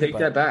Arby's, amazing. I take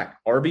that back.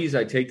 Arby's,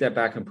 I take that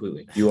back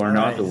completely. You are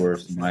not the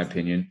worst, in my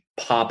opinion.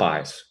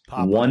 Popeyes.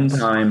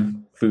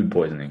 One-time food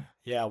poisoning.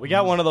 Yeah, we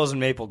got one of those in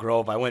Maple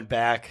Grove. I went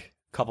back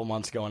a couple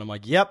months ago, and I'm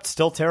like, yep,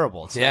 still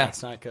terrible.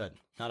 It's not good.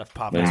 Not a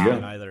Popeyes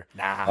fan either.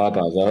 Nah.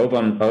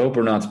 Popeyes. I hope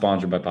we're not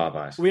sponsored by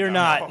Popeyes. We are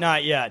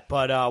not yet,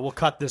 but we'll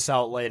cut this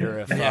out later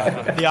if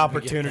the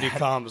opportunity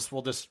comes.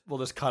 We'll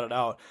just cut it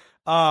out.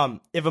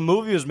 If a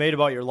movie was made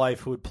about your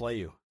life, who would play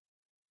you?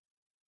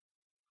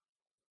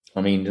 I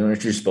mean,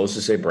 aren't you supposed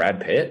to say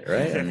Brad Pitt,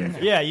 right? I mean,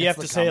 yeah, you have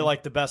to say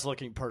like the best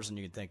looking person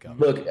you can think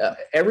of. Look,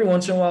 every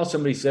once in a while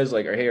somebody says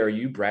like, hey, are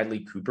you Bradley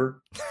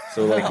Cooper?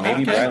 So like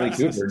maybe Bradley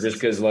Cooper, just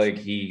because like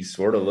he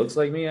sort of looks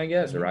like me, I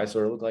guess, or I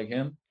sort of look like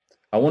him.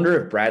 I wonder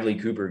if Bradley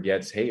Cooper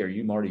gets, hey, are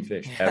you Marty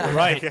Fish? Ever.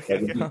 Right.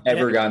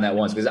 Ever gotten that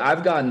once? Because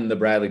I've gotten the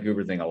Bradley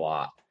Cooper thing a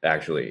lot,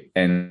 actually.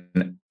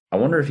 And I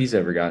wonder if he's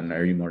ever gotten,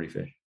 are you Marty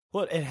Fish?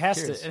 Well, it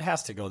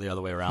has to go the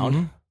other way around.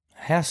 Mm-hmm.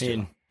 Has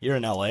to. You're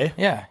in LA.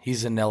 Yeah,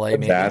 he's in LA.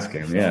 Let's ask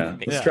him. Yeah.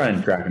 Let's try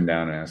and track him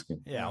down and ask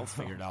him. Yeah, I'll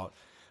figure it out.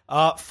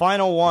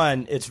 Final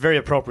one. It's very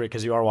appropriate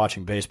because you are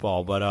watching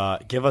baseball,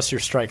 but give us your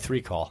strike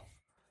three call.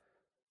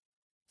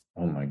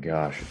 Oh my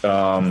gosh.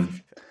 So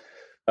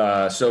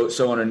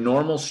on a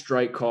normal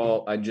strike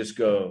call, I just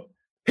go,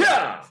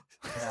 yeah,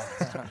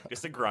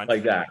 just a grunt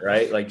like that,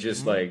 right? Like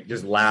just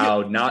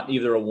loud, not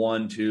either a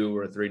 1, 2,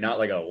 or a 3, not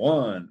like a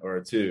 1 or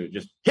a 2,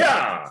 just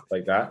yeah,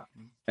 like that.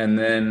 And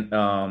then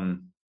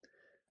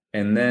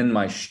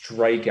my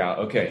strikeout.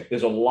 Okay,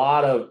 there's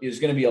going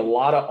to be a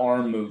lot of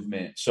arm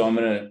movement. So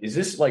is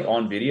this like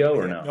on video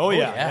or no? Oh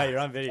yeah, you're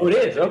on video. Oh, it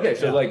is. Okay,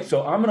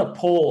 so I'm going to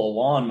pull a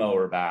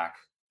lawnmower back.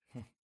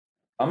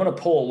 I'm going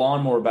to pull a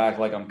lawnmower back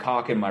like I'm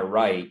cocking my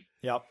right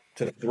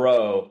to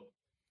throw.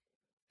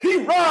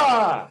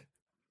 Hee-rah!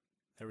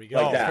 There we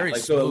go. Like that. Very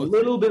so a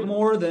little bit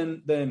more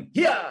than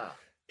yeah.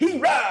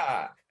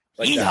 Hee-rah!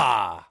 Like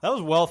that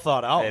was well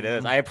thought out. It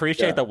is. I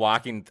appreciate the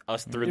walking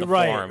us through the form.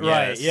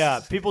 Right, yes. yeah.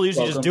 People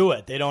usually just do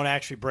it. They don't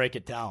actually break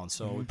it down.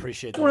 So we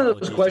appreciate that. One of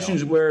those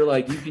questions where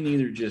like you can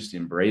either just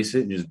embrace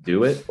it and just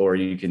do it, or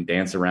you can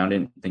dance around it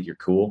and think you're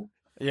cool.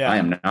 Yeah. I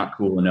am not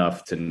cool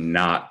enough to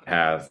not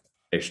have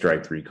a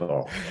strike three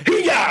call.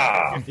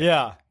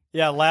 Yeah.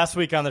 Yeah. Last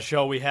week on the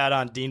show, we had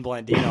on Dean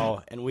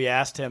Blandino, and we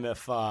asked him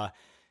if,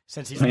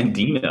 since he's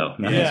Blandino,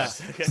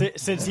 nice.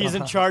 Since he's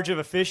in charge of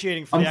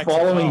officiating for I'm the XFL.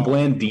 Following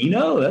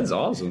Blandino. That's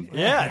awesome.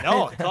 Yeah,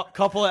 no, a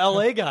couple of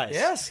LA guys.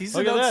 Yes, he's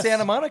in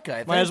Santa Monica. I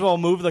think. Might as well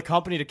move the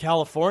company to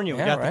California.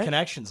 We got the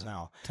connections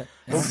now.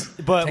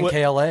 But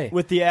 10K LA.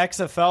 With the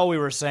XFL, we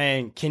were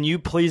saying, can you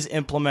please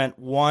implement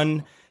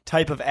one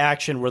type of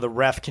action where the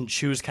ref can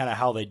choose kind of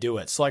how they do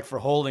it? So like for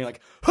holding, like,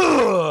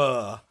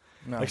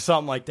 like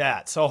something like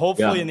that. So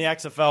hopefully in the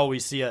XFL we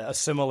see a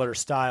similar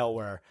style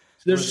where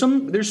there's a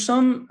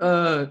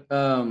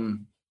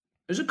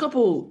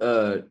couple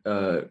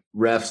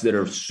refs that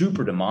are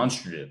super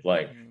demonstrative,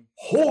 like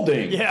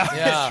holding,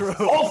 true.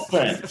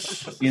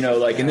 offense,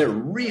 and they're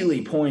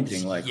really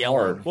pointing like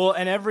hard. Well,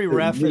 and every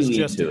ref is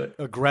just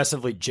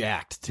aggressively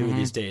jacked too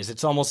these days.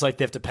 It's almost like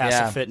they have to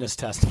pass a fitness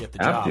test to get the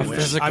job.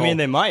 I mean,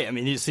 they might. I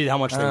mean, you see how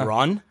much they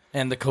run,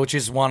 and the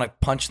coaches want to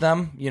punch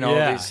them.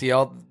 They see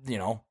all.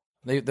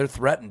 They're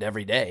threatened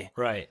every day.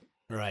 Right.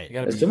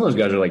 Some of those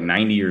guys are like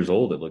 90 years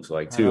old. It looks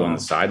like too on the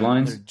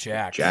sidelines.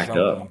 They're jacked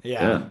up.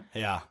 Yeah.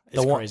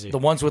 It's crazy. The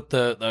ones with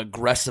the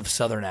aggressive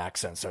Southern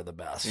accents are the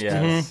best.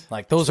 Yeah,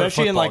 like those,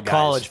 especially are in like guys.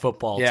 college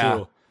football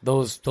too.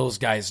 Those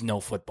guys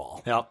know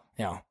football. Yep.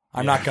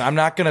 I'm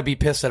not gonna be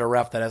pissed at a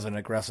ref that has an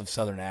aggressive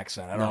Southern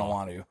accent. I don't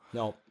want to.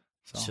 No.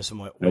 It's just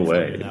no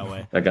way. That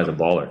way. That guy's a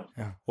baller.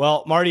 Yeah.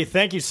 Well, Marty,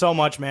 thank you so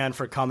much, man,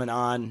 for coming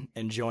on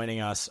and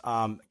joining us.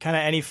 Kind of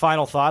any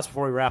final thoughts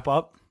before we wrap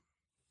up?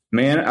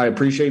 Man, I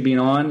appreciate being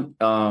on.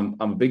 I'm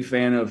a big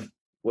fan of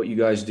what you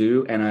guys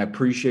do, and I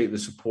appreciate the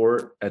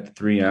support at the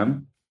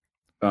 3M.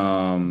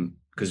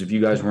 Because if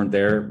you guys weren't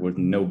there,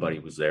 nobody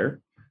was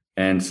there.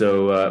 And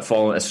so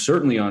follow us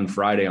certainly on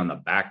Friday on the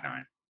back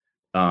nine,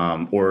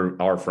 or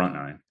our front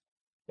nine.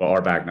 Well,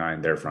 our back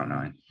nine, their front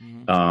nine.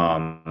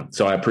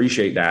 So I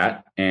appreciate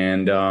that.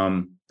 And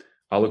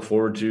I look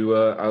forward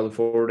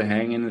to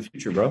hanging in the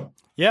future, bro.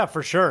 Yeah,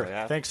 for sure.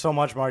 Yeah. Thanks so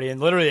much, Marty. And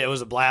literally, it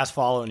was a blast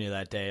following you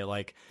that day.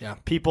 Like,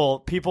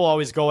 people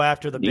always go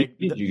after the big.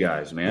 You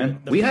guys,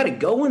 man. We had it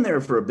going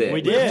there for a bit.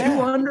 We did.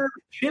 200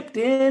 chipped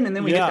in, and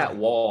then we hit that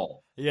wall.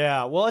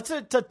 Yeah, well, it's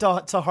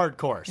a hard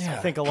course. Yeah. I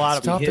think a lot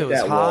of people hit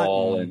that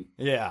wall, and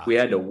we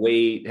had to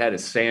wait. Had a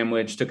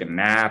sandwich, took a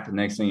nap. The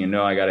next thing you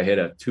know, I got to hit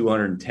a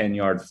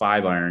 210-yard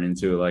 5-iron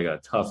into like a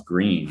tough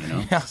green. You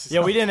know.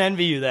 Yeah, we didn't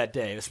envy you that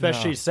day,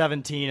 especially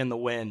 17 in the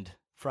wind.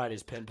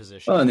 Friday's pin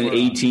position. Oh, and then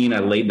 18, I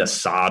laid the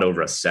sod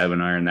over a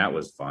 7-iron. That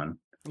was fun.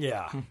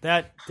 Yeah,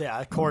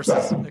 the course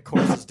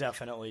is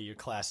definitely your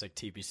classic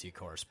TPC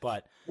course.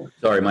 But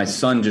sorry, my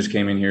son just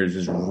came in here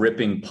just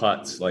ripping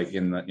putts like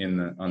in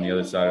the on the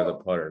other side of the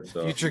putter.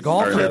 So future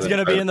golfer, it's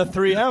going to be in the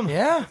 3M.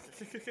 Yeah,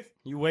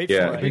 you wait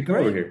for it. Hey, come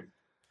over here.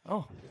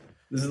 Oh,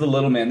 this is the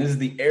little man. This is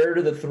the heir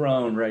to the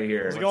throne right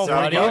here. How's it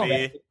going,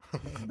 buddy?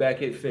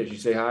 Beckett Fish. You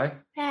say hi?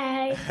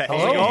 Hi.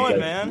 How's it going,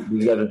 man?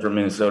 These guys are from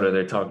Minnesota.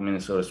 They're talking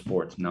Minnesota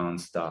sports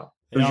nonstop.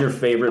 Who's your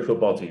favorite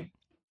football team?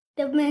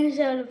 The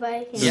Minnesota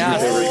Vikings. Yeah,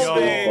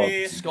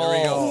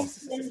 Skull.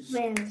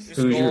 Who's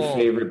your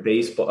favorite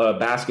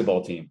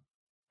basketball team?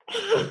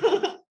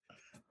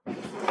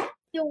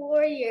 The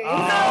Warriors.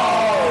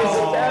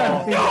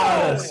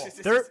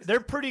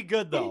 They're pretty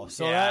good though.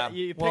 So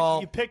you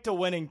picked a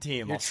winning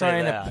team. You're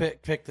trying to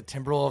pick the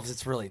Timberwolves.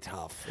 It's really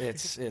tough.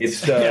 It's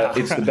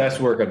the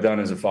best work I've done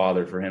as a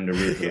father for him to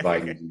root for the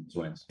Vikings and the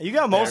Twins. You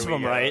got most of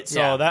them right,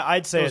 so that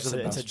I'd say it's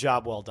a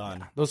job well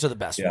done. Those are the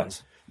best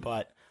ones.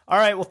 But all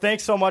right, well,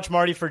 thanks so much,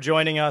 Marty, for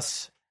joining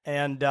us.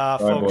 And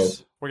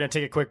folks, we're gonna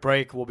take a quick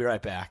break. We'll be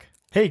right back.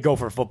 Hey,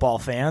 Gopher football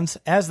fans!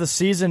 As the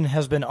season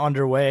has been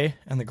underway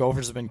and the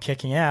Gophers have been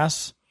kicking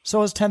ass,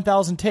 so has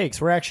 10,000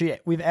 Takes.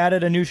 We've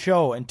added a new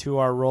show into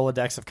our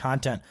Rolodex of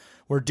content.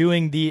 We're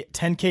doing the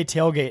 10K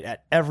tailgate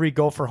at every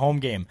Gopher home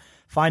game.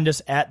 Find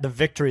us at the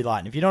Victory Lot.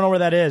 And if you don't know where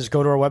that is,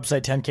 go to our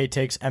website,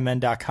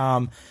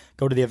 10ktakesmn.com.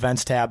 Go to the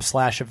events tab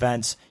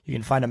 /events. You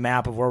can find a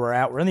map of where we're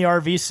at. We're in the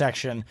RV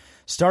section,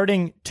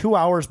 starting 2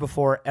 hours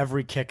before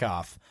every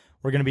kickoff.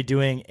 We're going to be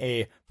doing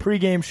a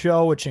pregame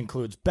show, which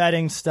includes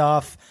betting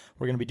stuff.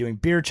 We're going to be doing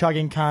beer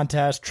chugging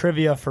contests,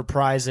 trivia for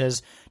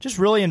prizes, just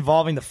really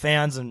involving the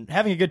fans and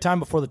having a good time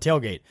before the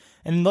tailgate.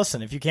 And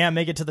listen, if you can't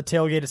make it to the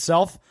tailgate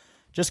itself,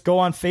 just go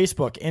on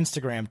Facebook,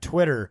 Instagram,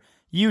 Twitter,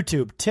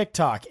 YouTube,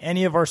 TikTok,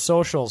 any of our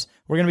socials.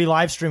 We're going to be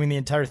live streaming the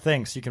entire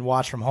thing so you can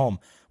watch from home.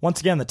 Once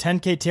again, the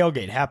 10K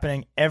tailgate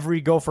happening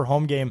every Gopher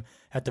home game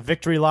at the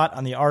Victory Lot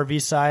on the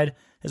RV side,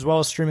 as well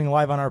as streaming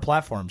live on our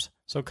platforms.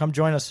 So come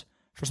join us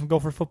for some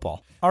Gopher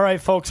football. All right,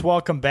 folks,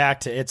 welcome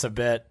back to It's a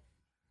Bit.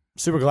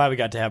 Super glad we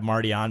got to have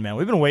Marty on, man.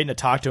 We've been waiting to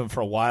talk to him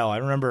for a while. I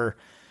remember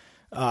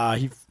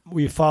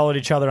we followed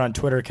each other on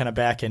Twitter kind of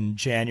back in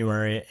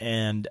January,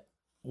 and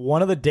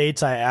one of the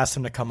dates I asked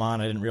him to come on,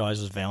 I didn't realize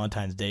it was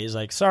Valentine's Day. He's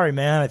like, sorry,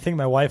 man, I think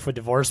my wife would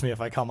divorce me if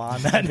I come on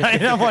that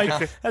night. And I'm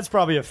like, that's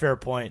probably a fair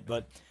point.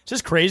 But it's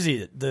just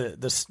crazy,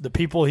 the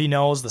people he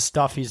knows, the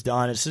stuff he's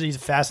done. He's a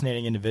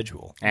fascinating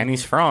individual. And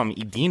he's from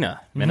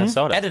Edina,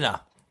 Minnesota.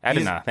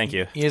 Edina, thank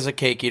you. He is a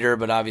cake eater,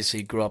 but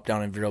obviously grew up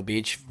down in Vero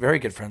Beach. Very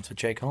good friends with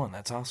Jake Owen.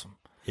 That's awesome.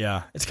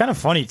 Yeah, it's kind of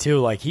funny, too.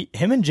 Like,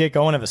 him and Jake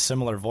Owen have a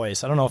similar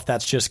voice. I don't know if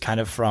that's just kind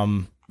of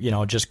from,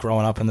 just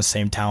growing up in the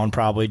same town,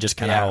 probably, just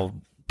kind of how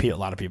a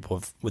lot of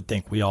people would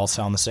think we all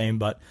sound the same,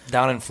 but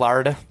down in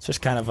Florida, it's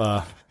just kind of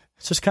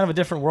a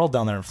different world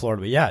down there in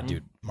Florida. But yeah,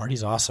 dude,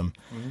 Marty's awesome.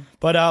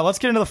 But let's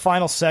get into the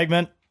final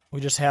segment. We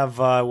just have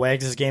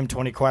Wags' game,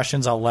 20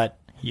 questions. I'll let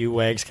you,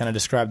 Wags, kind of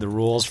describe the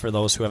rules for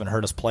those who haven't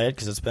heard us play it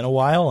because it's been a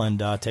while,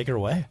 and take it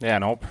away. Yeah,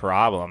 no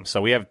problem.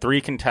 So we have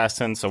 3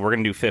 contestants, so we're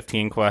going to do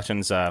 15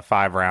 questions,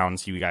 5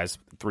 rounds. You guys,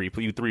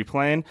 you three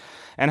playing.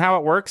 And how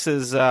it works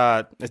is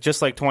it's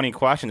just like 20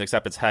 questions,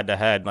 except it's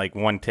head-to-head. Like,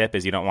 one tip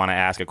is you don't want to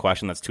ask a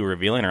question that's too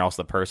revealing, or else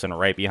the person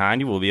right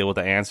behind you will be able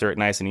to answer it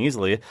nice and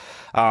easily.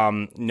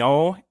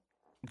 No,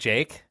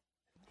 Jake,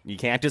 you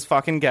can't just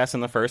fucking guess in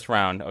the first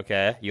round,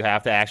 okay? You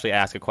have to actually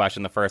ask a question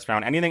in the first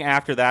round. Anything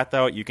after that,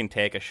 though, you can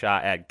take a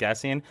shot at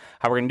guessing.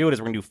 How we're going to do it is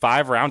we're going to do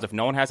 5 rounds. If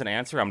no one has an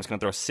answer, I'm just going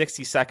to throw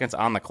 60 seconds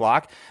on the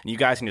clock, and you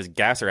guys can just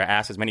guess or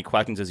ask as many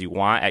questions as you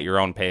want at your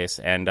own pace,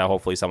 and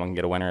hopefully someone can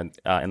get a winner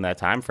in that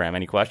time frame.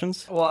 Any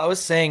questions? Well, I was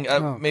saying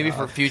maybe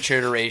for future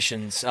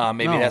iterations, it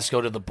has to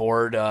go to the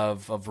board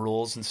of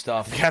rules and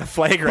stuff. You got a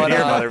flag right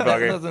here,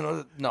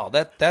 motherfucker.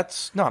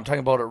 I'm talking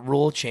about a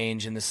rule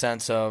change in the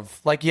sense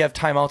of, like, you have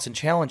timeouts and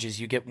challenges.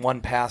 You get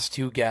 1 pass,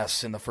 2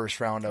 guesses in the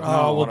first round.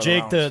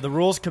 Jake, the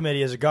rules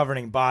committee is a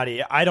governing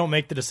body. I don't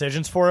make the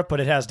decisions for it, but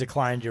it has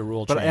declined your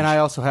rule change. And I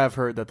also have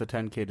heard that the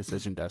 10K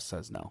decision desk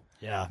says no.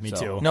 Yeah, me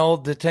too. No,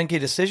 the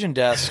 10K decision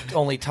desk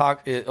only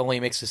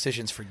makes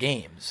decisions for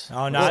games.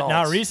 Oh,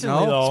 not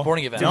recently though.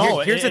 Sporting events.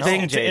 No, here's the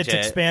thing, JJ. It's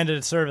expanded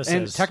its services.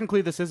 And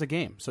technically, this is a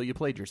game, so you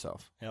played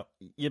yourself. Yep,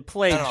 you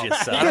played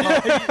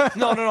yourself.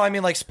 No. I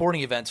mean, like sporting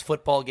events,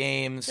 football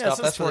games,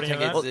 stuff. That's what the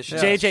 10K decision.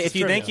 JJ, if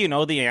you think you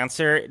know the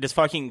answer, just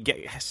fucking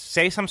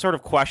say some sort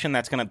of question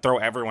that's going to throw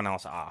everyone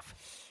else off.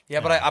 Yeah,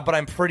 but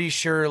I'm pretty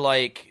sure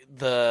like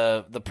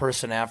the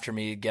person after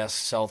me guessed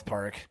South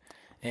Park,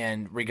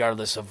 and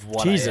regardless of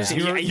what, Jesus,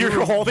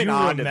 you're holding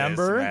on to this,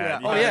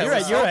 man. Oh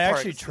yeah, you're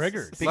actually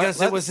triggered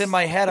because it was in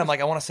my head. I'm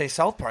like, I want to say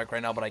South Park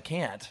right now, but I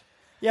can't.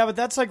 Yeah, but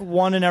that's like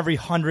 1 in every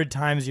 100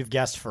 times you've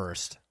guessed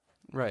first.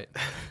 Right.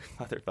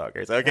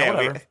 Motherfuckers.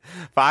 Okay,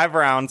 5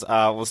 rounds.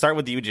 We'll start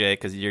with you, Jay,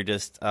 because you're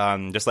just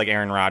like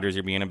Aaron Rodgers.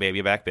 You're being a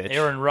baby back bitch.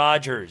 Aaron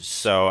Rodgers.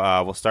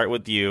 So we'll start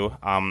with you.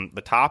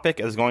 The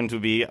topic is going to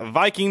be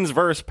Vikings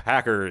versus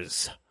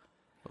Packers.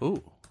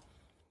 Ooh.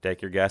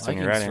 Take your guess when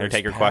you're Vikings ready, or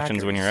take your versus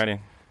questions when you're Packers.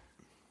 ready.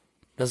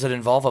 Does it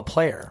involve a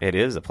player? It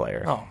is a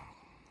player.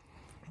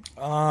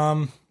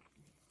 Oh.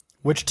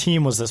 Which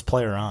team was this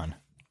player on?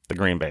 The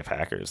Green Bay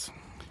Packers.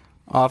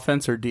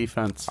 Offense or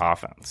defense?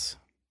 Offense.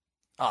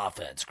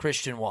 Offense.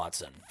 Christian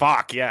Watson.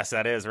 Fuck, yes,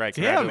 that is right.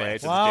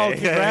 Congratulations, Wow,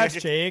 Jake. congrats,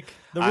 Jake.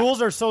 The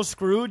rules are so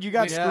screwed. You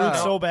got screwed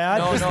so bad.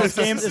 No, this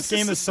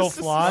game is so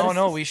flawed.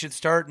 No, we should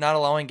start not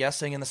allowing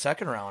guessing in the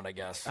second round, I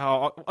guess.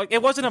 Oh,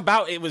 it wasn't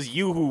about it was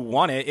you who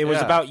won it. It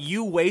was about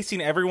you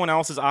wasting everyone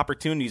else's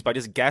opportunities by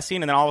just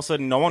guessing, and then all of a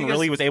sudden no one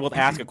really was able to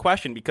ask a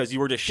question because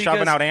you were just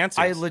shoving out answers.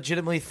 I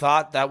legitimately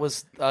thought that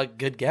was a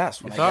good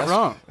guess. You thought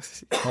wrong.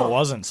 Well, it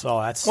wasn't, so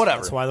that's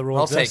whatever. That's why the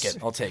rule exists.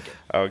 I'll take it.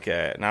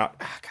 Okay, now,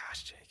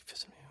 gosh, Jake, you're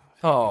pissing me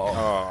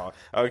off.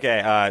 Oh,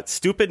 okay.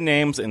 Stupid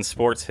names in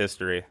sports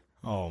history.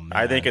 Oh man,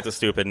 I think it's a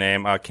stupid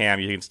name. Cam,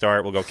 you can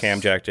start. We'll go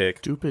Cam, Jack, Jake.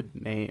 Stupid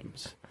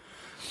names.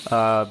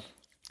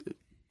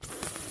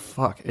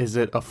 Fuck. Is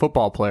it a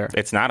football player?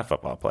 It's not a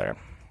football player.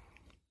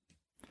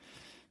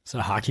 Is it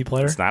a hockey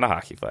player? It's not a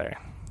hockey player.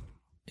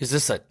 Is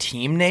this a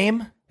team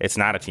name? It's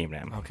not a team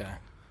name. Okay.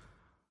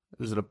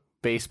 Is it a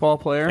baseball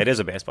player? It is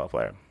a baseball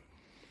player.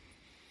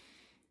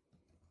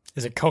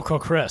 Is it Coco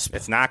Crisp?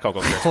 It's not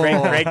Coco Crisp.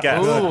 Great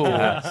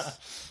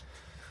guess.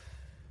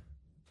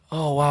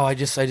 Oh wow! I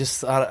just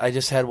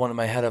had one in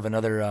my head of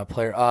another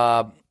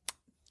player.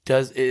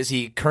 Is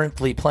he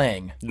currently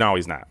playing? No,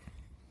 he's not.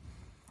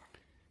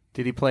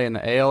 Did he play in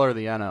the AL or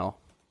the NL?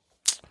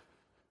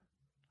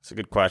 It's a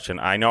good question.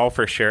 I know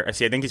for sure.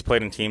 See, I think he's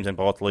played in teams in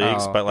both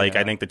leagues, but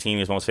I think the team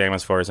he's most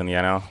famous for is in the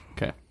NL.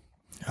 Okay.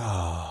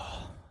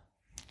 Oh,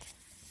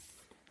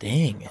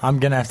 dang! I'm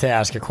gonna have to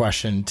ask a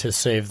question to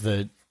save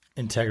the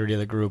integrity of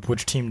the group.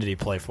 Which team did he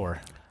play for?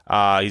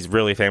 He's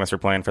really famous for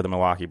playing for the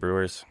Milwaukee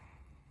Brewers.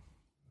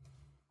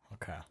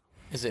 Okay.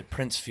 Is it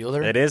Prince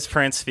Fielder? It is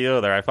Prince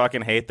Fielder. I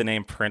fucking hate the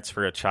name Prince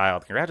for a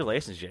child.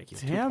 Congratulations, Jake.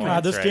 Damn,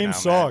 God, this game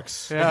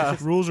sucks. Yeah.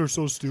 Rules are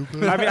so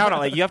stupid. I mean, I don't know.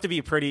 Like, you have to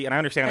be pretty, and I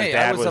understand his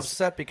dad I was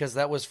upset because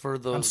that was for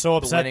the. I'm so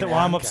upset that. Well,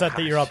 I'm upset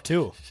that you're up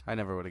too. I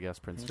never would have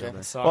guessed Prince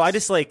Fielder. Well, I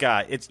just like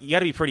it's you got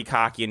to be a pretty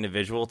cocky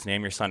individual to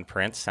name your son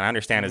Prince, and I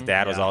understand his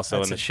dad was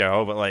also in the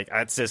show, but like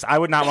it's just I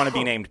would not want to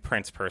be named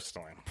Prince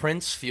personally.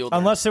 Prince Fielder,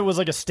 unless it was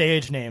like a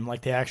stage name,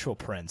 like the actual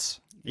Prince.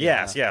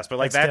 Yes, but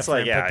like that's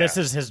like But this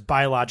is his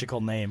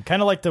biological name,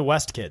 kind of like the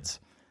West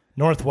kids,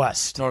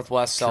 Northwest,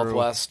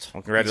 Southwest.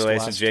 Well,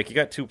 congratulations, Jake. You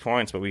got 2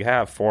 points, but we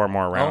have 4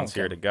 more rounds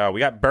here to go.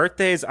 We got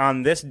birthdays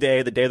on this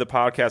day, the day the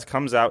podcast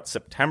comes out,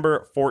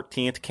 September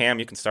 14th. Cam,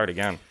 you can start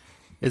again.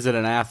 Is it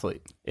an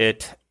athlete?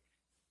 It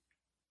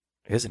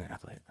is an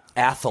athlete.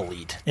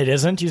 Athlete. It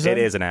isn't. You said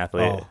it is an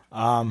athlete.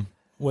 Oh.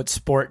 What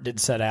sport did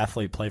said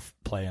athlete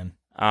play in?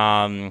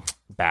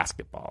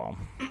 Basketball.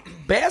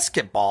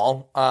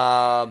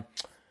 Basketball.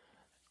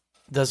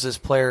 Does this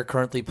player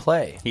currently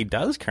play? He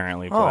does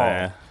currently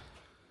play. Oh.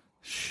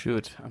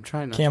 Shoot, I'm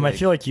trying to. Cam, I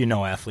feel like you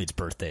know athletes'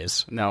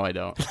 birthdays. No, I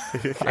don't.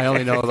 I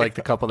only know like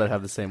the couple that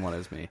have the same one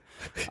as me.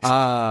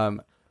 Oh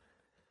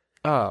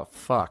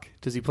fuck!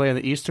 Does he play in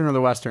the Eastern or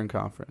the Western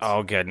Conference?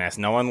 Oh goodness,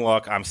 no one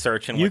look. I'm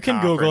searching. You what can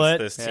Google it.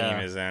 This team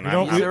is in.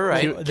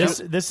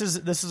 This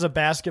is a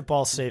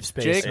basketball safe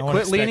space. Jake, no one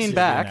quit expects leaning you to be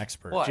back. an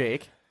expert. What?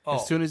 Jake. Oh.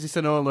 As soon as he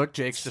said no one look,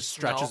 Jake just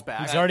stretches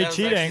back. He's already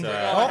cheating.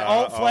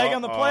 Flag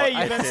on the play.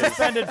 You've been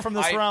suspended from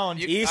this round.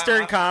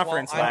 Eastern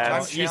Conference,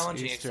 lads. I'm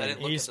challenging because I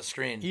didn't look at the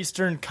screen.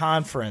 Eastern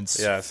Conference.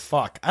 Yes.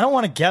 Fuck. I don't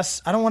want to guess.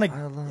 I don't want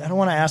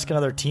to ask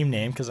another team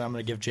name because I'm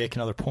going to give Jake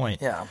another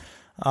point. Yeah.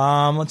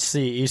 Let's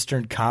see.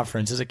 Eastern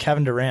Conference. Is it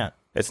Kevin Durant?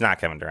 It's not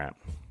Kevin Durant.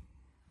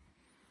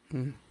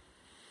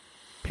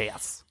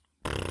 Pass.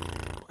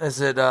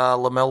 Is it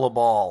LaMelo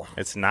Ball?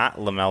 It's not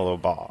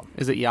LaMelo Ball.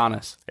 Is it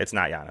Giannis? It's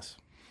not Giannis.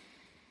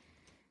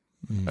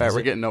 All right,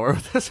 we're getting nowhere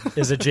with this.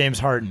 Is it James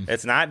Harden?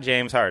 It's not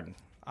James Harden.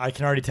 I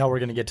can already tell we're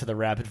going to get to the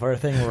rapid fire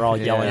thing. We're all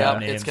yelling out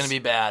names. It's going to be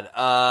bad.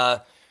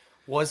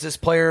 Was this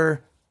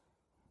player?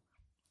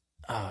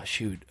 Oh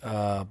shoot.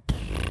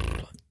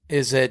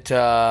 Is it?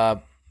 Damn,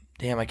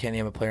 I can't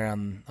name a player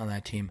on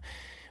that team.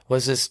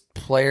 Was this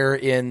player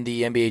in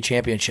the NBA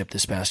championship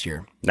this past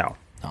year? No.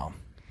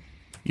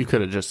 You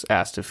could have just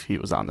asked if he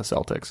was on the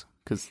Celtics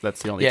because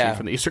that's the only team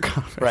from the Eastern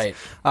Conference. Right.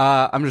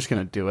 I'm just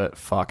going to do it.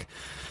 Fuck.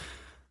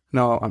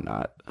 No, I'm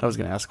not. I was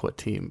going to ask what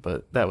team,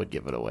 but that would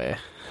give it away.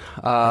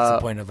 That's the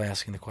point of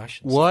asking the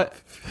questions. What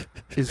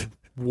is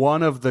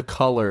one of the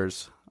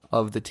colors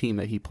of the team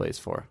that he plays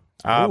for?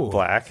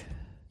 Black.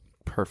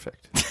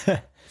 Perfect.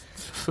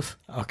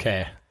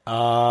 Okay.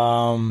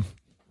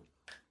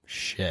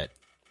 Shit.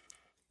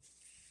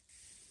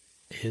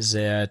 Is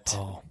it?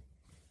 Oh,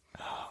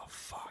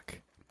 fuck.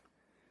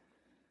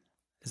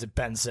 Is it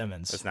Ben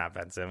Simmons? It's not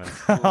Ben Simmons.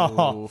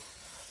 Oh,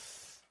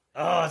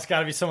 it's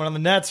got to be someone on the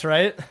Nets,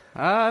 right?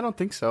 I don't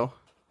think so.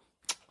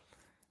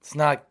 It's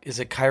not. Is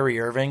it Kyrie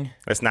Irving?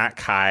 It's not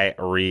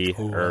Kyrie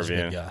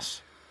Irving.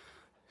 Yes.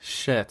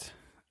 Shit.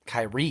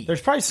 Kyrie.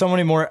 There's probably so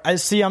many more.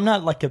 I'm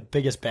not like a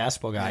biggest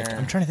basketball guy.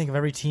 I'm trying to think of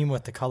every team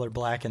with the color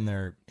black in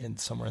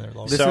somewhere in their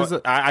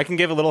logo. I can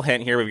give a little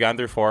hint here. We've gone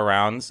through 4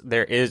 rounds.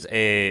 There is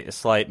a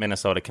slight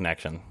Minnesota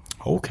connection.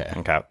 Okay.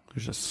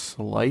 There's a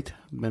slight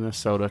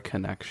Minnesota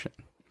connection.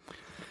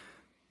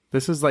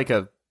 This is like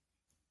a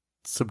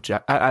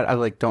subject. I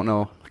like don't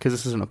know because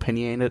this is an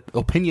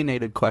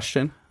opinionated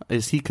question.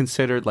 Is he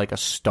considered like a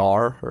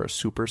star or a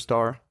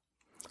superstar?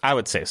 I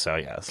would say so,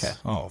 yes. Okay.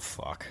 Oh,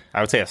 fuck.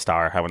 I would say a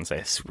star. I wouldn't say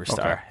a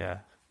superstar. Okay. Yeah.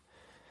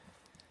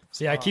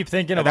 See, I keep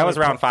thinking about that was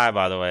round 5,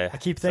 by the way. I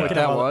keep thinking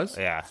that about was?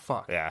 Yeah.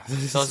 Fuck. Yeah.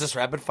 So is this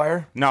rapid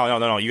fire?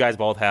 No. You guys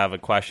both have a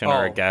question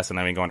or a guess, and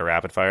then we go into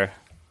rapid fire.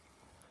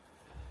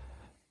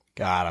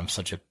 God, I'm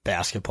such a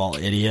basketball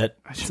idiot.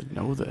 I should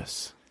know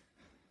this.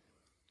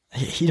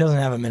 He doesn't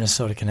have a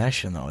Minnesota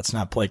connection, though. It's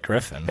not Blake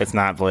Griffin. It's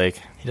not Blake.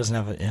 He doesn't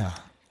have a, yeah.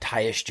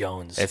 Tyus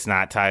Jones. It's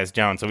not Tyus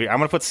Jones. So I'm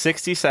going to put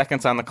 60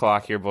 seconds on the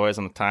clock here, boys,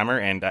 on the timer,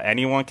 and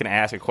anyone can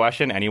ask a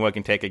question. Anyone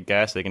can take a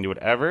guess. They can do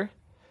whatever.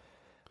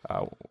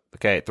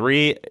 Okay,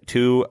 3,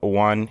 2,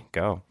 1,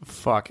 go.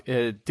 Fuck.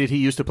 Did he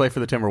used to play for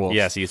the Timberwolves?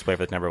 Yes, he used to play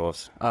for the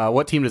Timberwolves.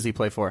 What team does he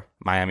play for?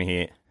 Miami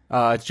Heat.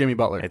 It's Jimmy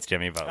Butler. It's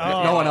Jimmy Butler.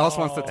 Oh. No one else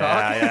wants to talk?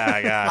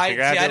 Yeah.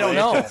 I don't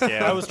know.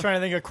 Yeah. I was trying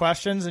to think of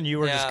questions, and you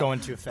were just going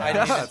too fast. I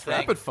didn't even It's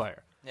rapid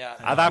fire. Yeah.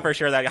 I thought for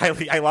sure that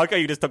I like how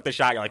you just took the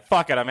shot. You're like,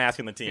 fuck it, I'm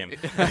asking the team.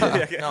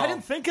 I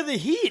didn't think of the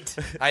Heat.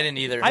 I didn't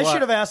either. I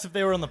should have asked if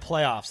they were in the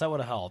playoffs. That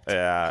would have helped.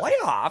 Yeah.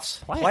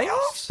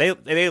 Playoffs?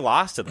 They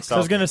lost to the Celtics. I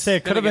was going to say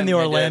it could have been the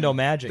Orlando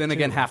Magic. Then too.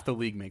 again, half the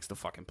league makes the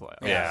fucking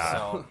playoffs. Yeah.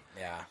 So,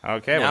 yeah.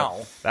 Okay,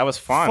 well, that was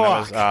fun.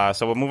 That was,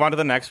 so we'll move on to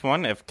the next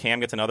one. If Cam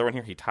gets another one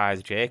here, he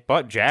ties Jake.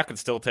 But Jack could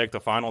still take the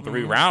final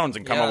 3 rounds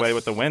and come away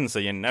with the win, so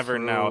you never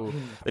know.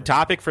 The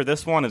topic for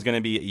this one is going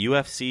to be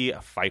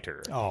UFC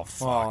fighter. Oh,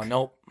 fuck. Oh,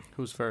 nope.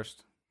 Who's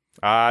first?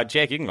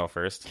 Jake, you can go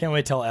first. Can't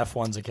wait till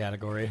F1's a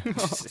category.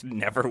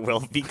 Never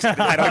will be.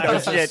 I don't know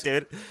shit,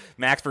 dude.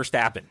 Max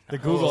Verstappen. The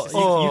Google.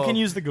 You can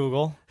use the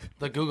Google.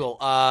 The Google.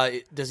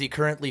 Does he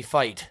currently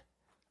fight?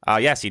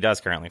 Yes, he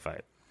does currently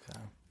fight.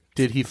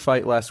 Did he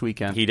fight last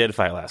weekend? He did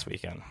fight last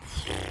weekend.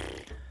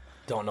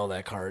 Don't know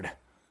that card.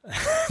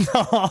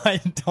 No, I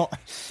don't.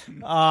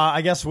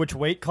 I guess which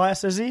weight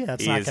class is he?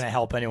 That's not going to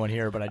help anyone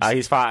here. But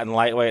he's fought in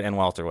lightweight and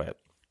welterweight.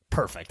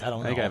 Perfect. I don't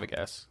know. I think I have a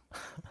guess.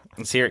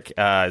 Let's hear it.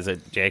 Is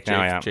it Jake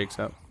now? Yeah. Jake's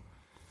up.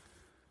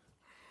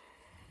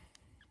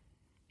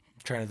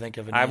 I'm trying to think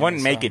of it. I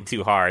wouldn't make it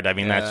too hard. I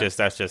mean, that's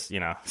just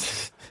you know.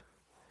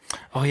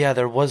 Oh yeah,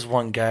 there was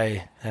one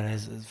guy that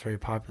is very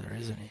popular,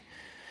 isn't he?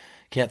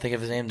 Can't think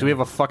of his name. Do we have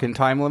a fucking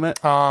time limit?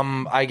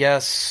 I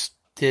guess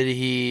did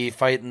he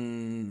fight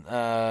in?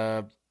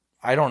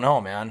 I don't know,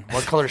 man.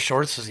 What color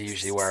shorts does he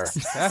usually wear?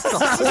 I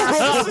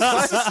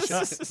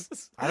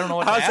don't know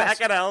what to How's ask. that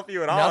going to help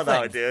you at all,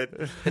 though, Nothing.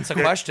 dude? It's a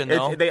question,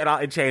 though.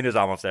 It changes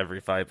almost every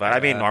fight, but I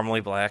mean,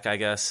 normally black, I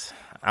guess.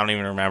 I don't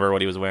even remember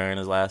what he was wearing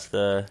his last.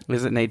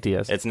 Is it Nate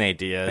Diaz? It's Nate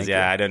Diaz.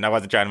 I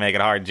wasn't trying to make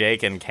it hard.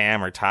 Jake and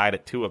Cam are tied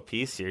at 2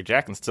 apiece here.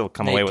 Jack can still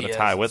come away with a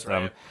tie with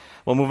them. Right.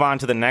 We'll move on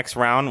to the next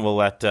round. We'll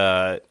let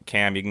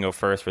Cam. You can go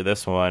first for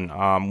this one.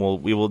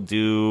 We will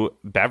do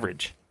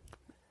beverage.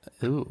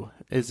 Ooh,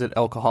 is it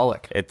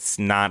alcoholic? It's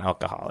not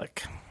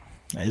alcoholic.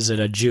 Is it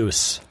a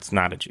juice? It's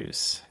not a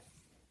juice.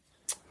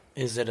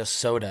 Is it a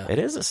soda? It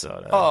is a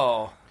soda.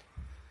 Oh.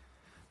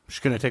 I'm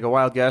just going to take a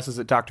wild guess. Is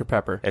it Dr.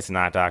 Pepper? It's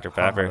not Dr.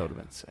 Pepper. That would have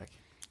been sick.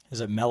 Is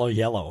it Mellow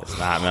Yellow? It's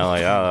not Mellow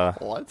Yellow.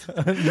 What?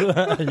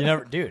 You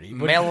never, dude. He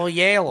Mellow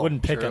Yellow.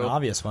 Wouldn't pick an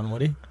obvious one,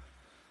 would he?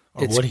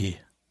 Or would he?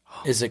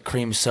 Is it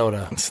cream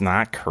soda? It's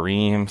not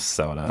cream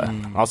soda.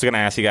 I'm also going to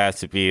ask you guys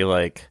to be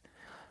like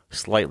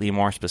slightly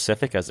more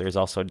specific, as there's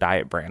also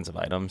diet brands of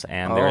items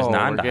and there's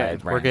non-diet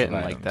brands. We're getting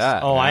of like items.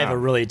 that. Oh, I have a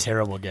really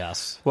terrible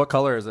guess. What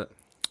color is it?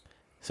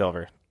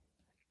 Silver.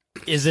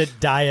 Is it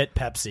Diet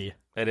Pepsi?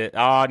 It is.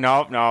 Oh,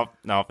 no,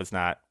 it's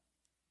not.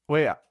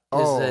 Wait.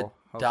 Is it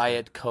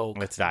Diet Coke?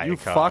 It's Diet You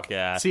Coke. fuck.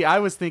 Yeah. See, I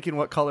was thinking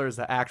what color is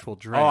the actual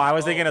drink. Oh, I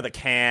was thinking of the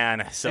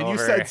can. Silver. And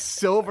you said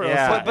silver.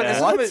 Yeah.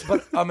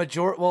 But a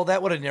majority. Well,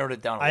 that would have narrowed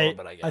it down a little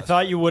bit, I guess. I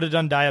thought you would have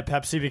done Diet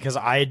Pepsi because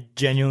I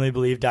genuinely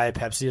believe Diet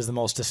Pepsi is the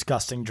most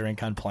disgusting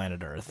drink on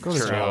planet Earth.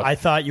 So I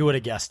thought you would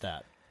have guessed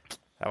that.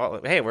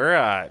 Hey,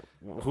 we're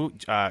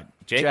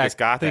Jake just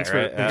got thanks that,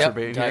 for, right? thanks for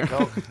being here.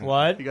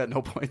 What? You got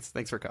no points.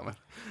 Thanks for coming.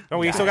 No,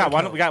 we still got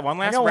one. We got one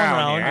last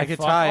round here. I could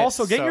tie it,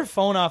 Also, get so- your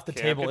phone off the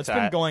Okay, table. I could It's tie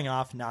been it. going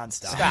off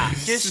nonstop. Stop.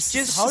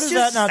 Just How does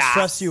that not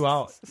stress you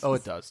out? Oh,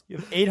 it does. You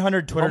have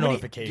 800 Twitter How many-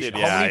 notifications.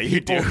 Yeah, How many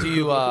you people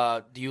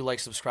do. do you like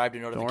subscribe to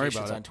worry notifications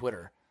about it. on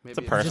Twitter? It's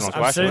a personal I'm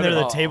question. sitting there,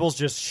 the Oh. table's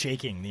just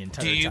shaking the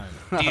entire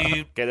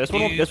time. Okay, this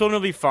one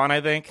will be fun,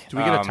 I think. Do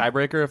we get a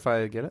tiebreaker if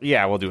I get it?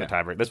 Yeah, we'll do a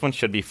tiebreaker. This one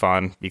should be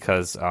fun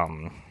because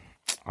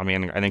I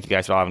mean, I think you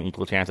guys should all have an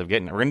equal chance of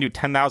getting it. We're going to do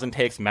 10,000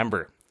 takes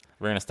member.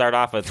 We're going to start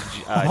off with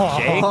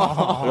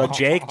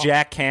Jake,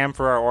 Jack, Cam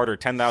for our order.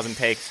 10,000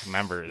 takes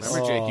members.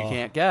 Remember, Jake, you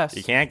can't guess.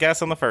 You can't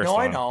guess on the first one.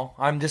 No, I know.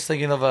 I'm just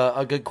thinking of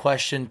a good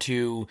question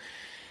to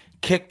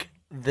kick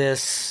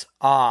this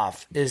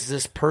off. Is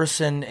this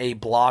person a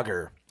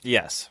blogger?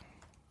 Yes.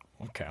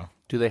 Okay.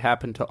 Do they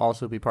happen to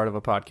also be part of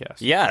a podcast?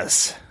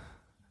 Yes.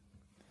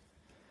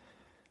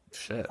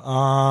 Shit.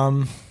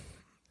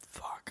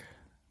 Fuck.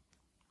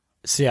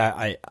 See,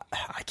 I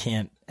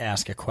can't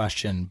ask a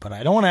question, but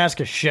I don't want to ask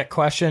a shit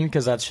question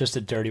because that's just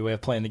a dirty way of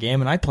playing the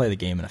game, and I play the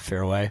game in a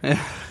fair way.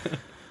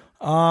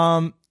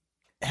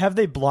 Have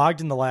they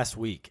blogged in the last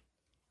week?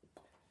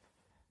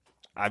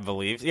 I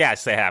believe.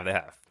 Yes, they have. They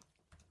have.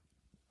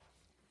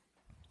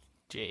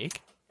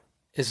 Jake?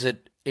 Is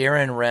it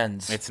Aaron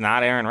Renz? It's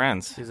not Aaron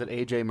Renz. Is it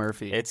AJ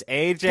Murphy? It's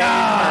AJ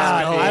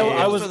God,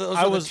 Murphy.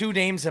 Those were the two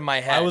names in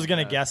my head. I was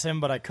going to guess him,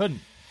 but I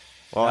couldn't.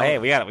 Well, hey,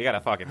 we got a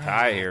fucking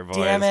tie here, boys.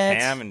 Damn it.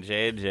 Cam and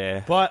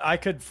JJ. But I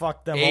could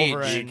fuck them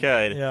over. You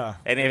could. Yeah.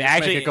 And if Just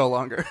actually make it go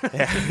longer.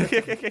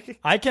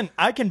 I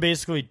can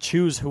basically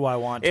choose who I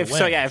want to win.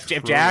 So yeah, if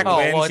Jack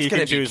wins, well, he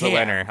can choose the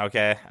winner.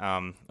 Okay.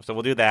 So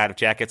we'll do that. If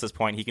Jack gets his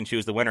point, he can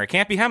choose the winner. It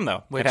can't be him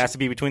though. It has to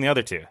be between the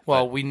other two.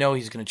 Well, we know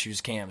he's going to choose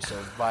Cam. So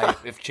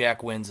if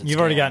Jack wins, it's You've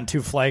already Cam. gotten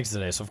 2 flags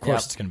today, so of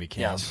course it's going to be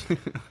Cam. Yes.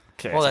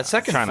 Okay, Well, that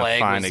second trying to flag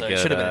find was, a good,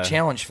 should have been a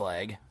challenge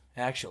flag.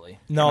 Actually,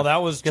 No,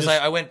 that was because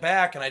just, I went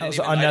back and I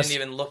didn't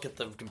even look at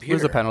the computer. It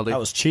was a penalty. that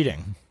was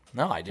cheating.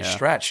 No, I just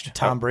stretched.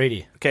 Tom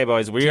Brady. Okay,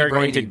 boys, we are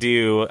going to Brady.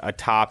 do a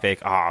topic.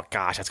 Oh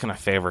gosh, that's going to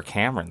favor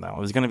Cameron though. It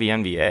was going to be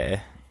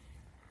NBA.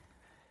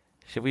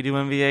 Should we do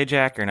NBA,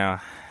 Jack, or no?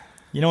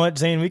 You know what,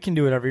 Zane? We can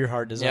do whatever your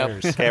heart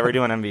desires. Okay, we're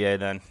doing NBA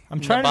then.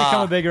 I'm trying to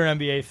become a bigger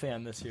NBA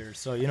fan this year,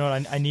 so you know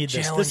what? I need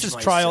this. Challenge This is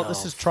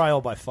myself. trial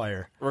by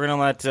fire. We're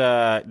gonna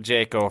let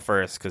Jake go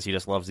first because he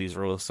just loves these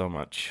rules so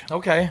much.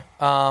 Okay.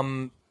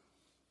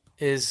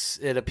 Is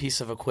it a piece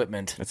of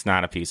equipment? It's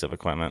not a piece of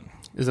equipment.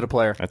 Is it a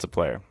player? It's a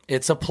player.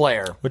 It's a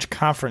player. Which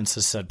conference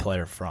is said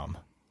player from?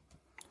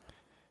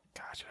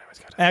 Gosh, I always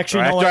got it.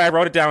 Actually, you know what? I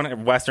wrote it down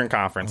in Western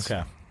Conference.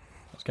 Okay. I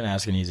was going to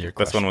ask an easier This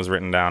question. one was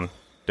written down.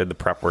 Did the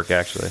prep work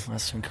actually?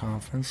 Western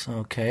Conference.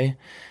 Okay.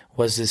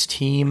 Was this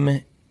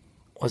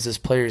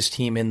player's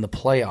team in the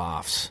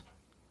playoffs?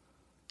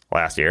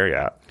 Last year,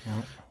 yeah.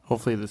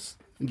 Hopefully this...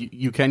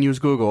 You can use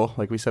Google,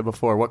 like we said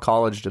before. What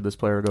college did this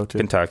player go to?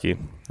 Kentucky.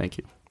 Thank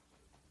you.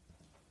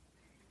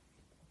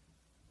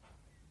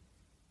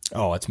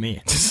 Oh, it's me.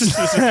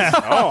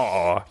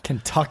 Oh.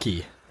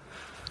 Kentucky.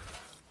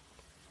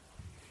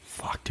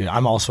 Fuck, dude.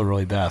 I'm also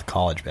really bad at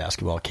college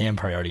basketball. Cam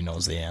probably already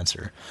knows the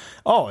answer.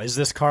 Oh, is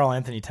this Karl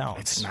Anthony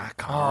Towns? It's not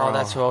Carl. Oh,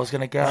 that's what I was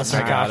going to guess.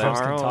 That's my guy from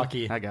Carl.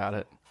 Kentucky. I got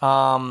it.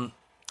 Oh.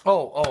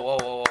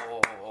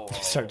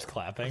 He starts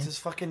clapping. What's his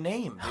fucking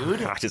name, dude?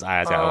 Gosh, his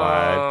eyes got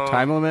wide.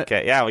 Time limit?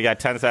 Okay, yeah, we got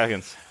 10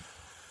 seconds.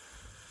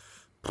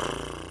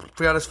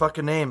 Forgot his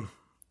fucking name.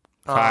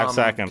 5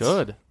 seconds.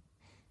 Good.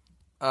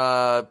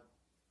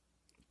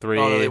 3.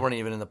 Oh, no, they weren't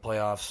even in the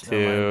playoffs.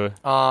 2.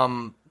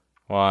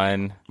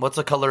 1. What's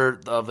the color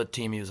of a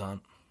team he was on?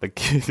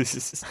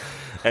 It's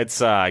it's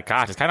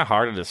kind of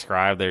hard to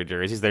describe their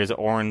jerseys. There's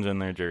orange in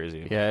their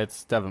jersey. Yeah,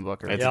 it's Devin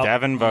Booker. It's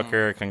Devin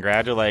Booker.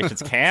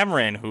 Congratulations,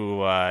 Cameron. Who?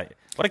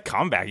 What a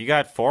comeback! You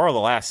got 4 of the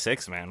last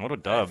 6, man. What a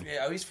dub!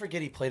 I always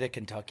forget he played at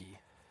Kentucky.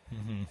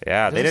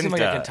 Yeah, they didn't.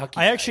 Like a Kentucky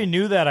I actually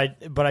knew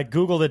that, but I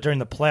Googled it during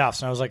the playoffs,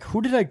 and I was like,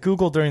 who did I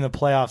Google during the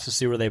playoffs to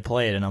see where they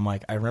played? And I'm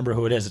like, I remember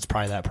who it is. It's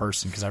probably that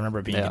person, because I remember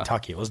it being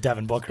Kentucky. It was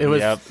Devin Booker. It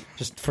was.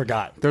 Just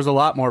forgot. There's a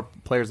lot more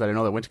players that I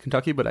know that went to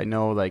Kentucky, but I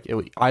know like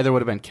it either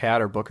would have been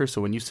Cat or Booker.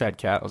 So when you said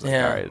Cat, I was like,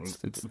 all right,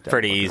 it's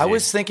pretty easy. I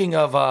was thinking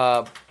of,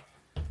 but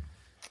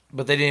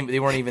they didn't. They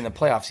weren't even in the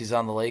playoffs. He's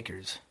on the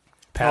Lakers.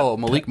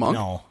 Malik Monk?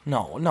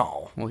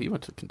 No. Well, he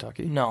went to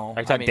Kentucky. No.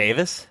 Are you talking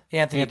Davis?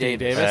 Anthony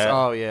Davis.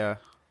 Oh yeah.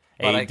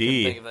 But AD. I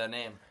couldn't think of that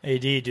name.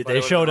 AD, dude. But They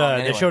it showed would've been wrong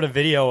they anyway. showed a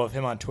video of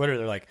him on Twitter.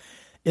 They're like,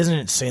 isn't it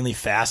insanely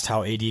fast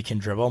how AD can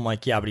dribble? I'm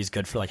like, yeah, but he's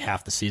good for like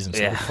half the season,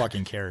 so who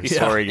fucking cares?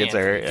 Before he gets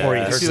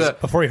hurt.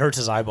 Before he hurts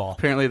his eyeball.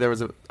 Apparently, there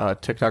was a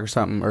TikTok or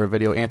something or a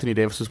video. Anthony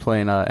Davis was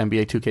playing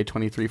NBA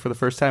 2K23 for the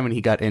first time, and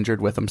he got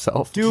injured with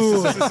himself.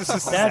 Dude,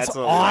 that's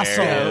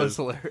awesome. Yeah, it was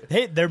hilarious.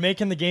 Hey, they're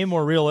making the game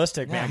more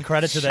realistic, man.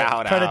 Credit to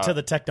Shout credit to out.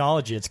 the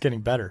technology. It's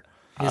getting better.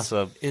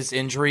 His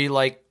injury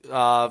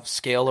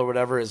scale or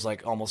whatever is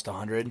like almost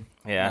 100.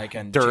 Yeah. Like,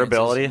 and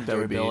Durability? chances- That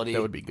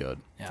would be good.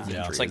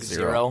 Yeah. It's like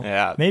 0.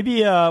 Yeah.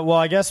 Maybe. Well,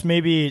 I guess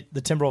maybe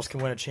the Timberwolves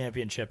can win a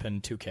championship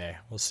in 2K.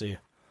 We'll see.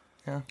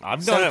 Yeah.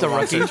 I've done it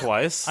once or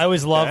twice. I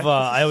always love.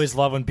 I always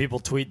love when people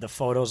tweet the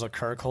photos of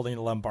Kirk holding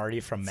the Lombardi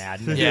from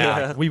Madden.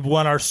 Yeah. Like, we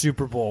won our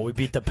Super Bowl. We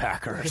beat the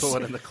Packers. The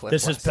one in the clip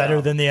This is was better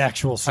out. than the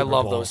actual Super Bowl. I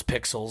love those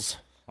pixels.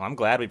 Well, I'm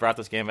glad we brought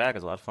this game back. It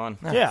was a lot of fun.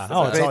 Yeah, it's a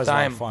always great a lot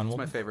time. of fun. We'll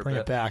my favorite bring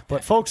bit. it back.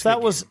 But folks,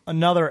 that was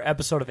another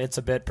episode of It's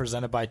a Bit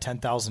presented by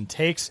 10,000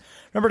 Takes.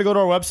 Remember to go to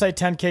our website,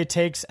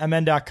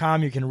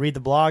 10ktakesmn.com. You can read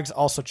the blogs.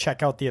 Also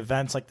check out the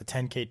events like the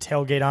 10K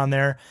tailgate on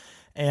there.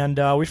 And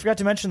we forgot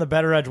to mention the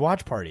Better Edge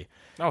watch party.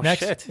 Oh,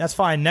 shit. That's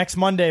fine. Next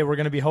Monday, we're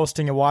going to be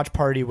hosting a watch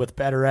party with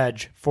Better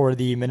Edge for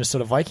the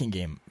Minnesota Viking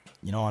game,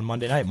 on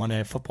Monday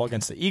Night Football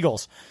against the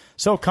Eagles.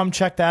 So come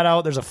check that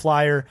out. There's a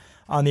flyer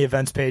on the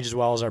events page as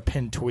well as our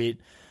pinned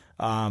tweet.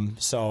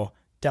 So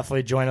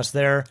definitely join us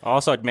there.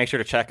 Also, make sure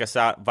to check us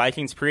out.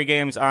 Vikings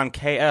pregames on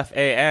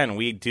KFAN.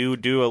 We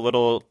do a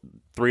little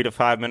 3 to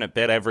 5 minute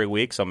bit every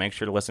week, so make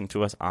sure to listen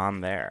to us on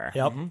there.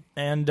 Yep.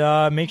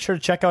 And make sure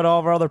to check out all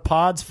of our other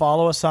pods,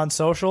 follow us on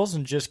socials,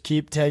 and just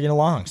keep tagging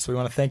along. So we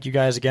want to thank you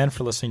guys again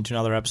for listening to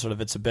another episode of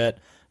It's a Bit.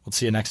 We'll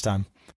see you next time.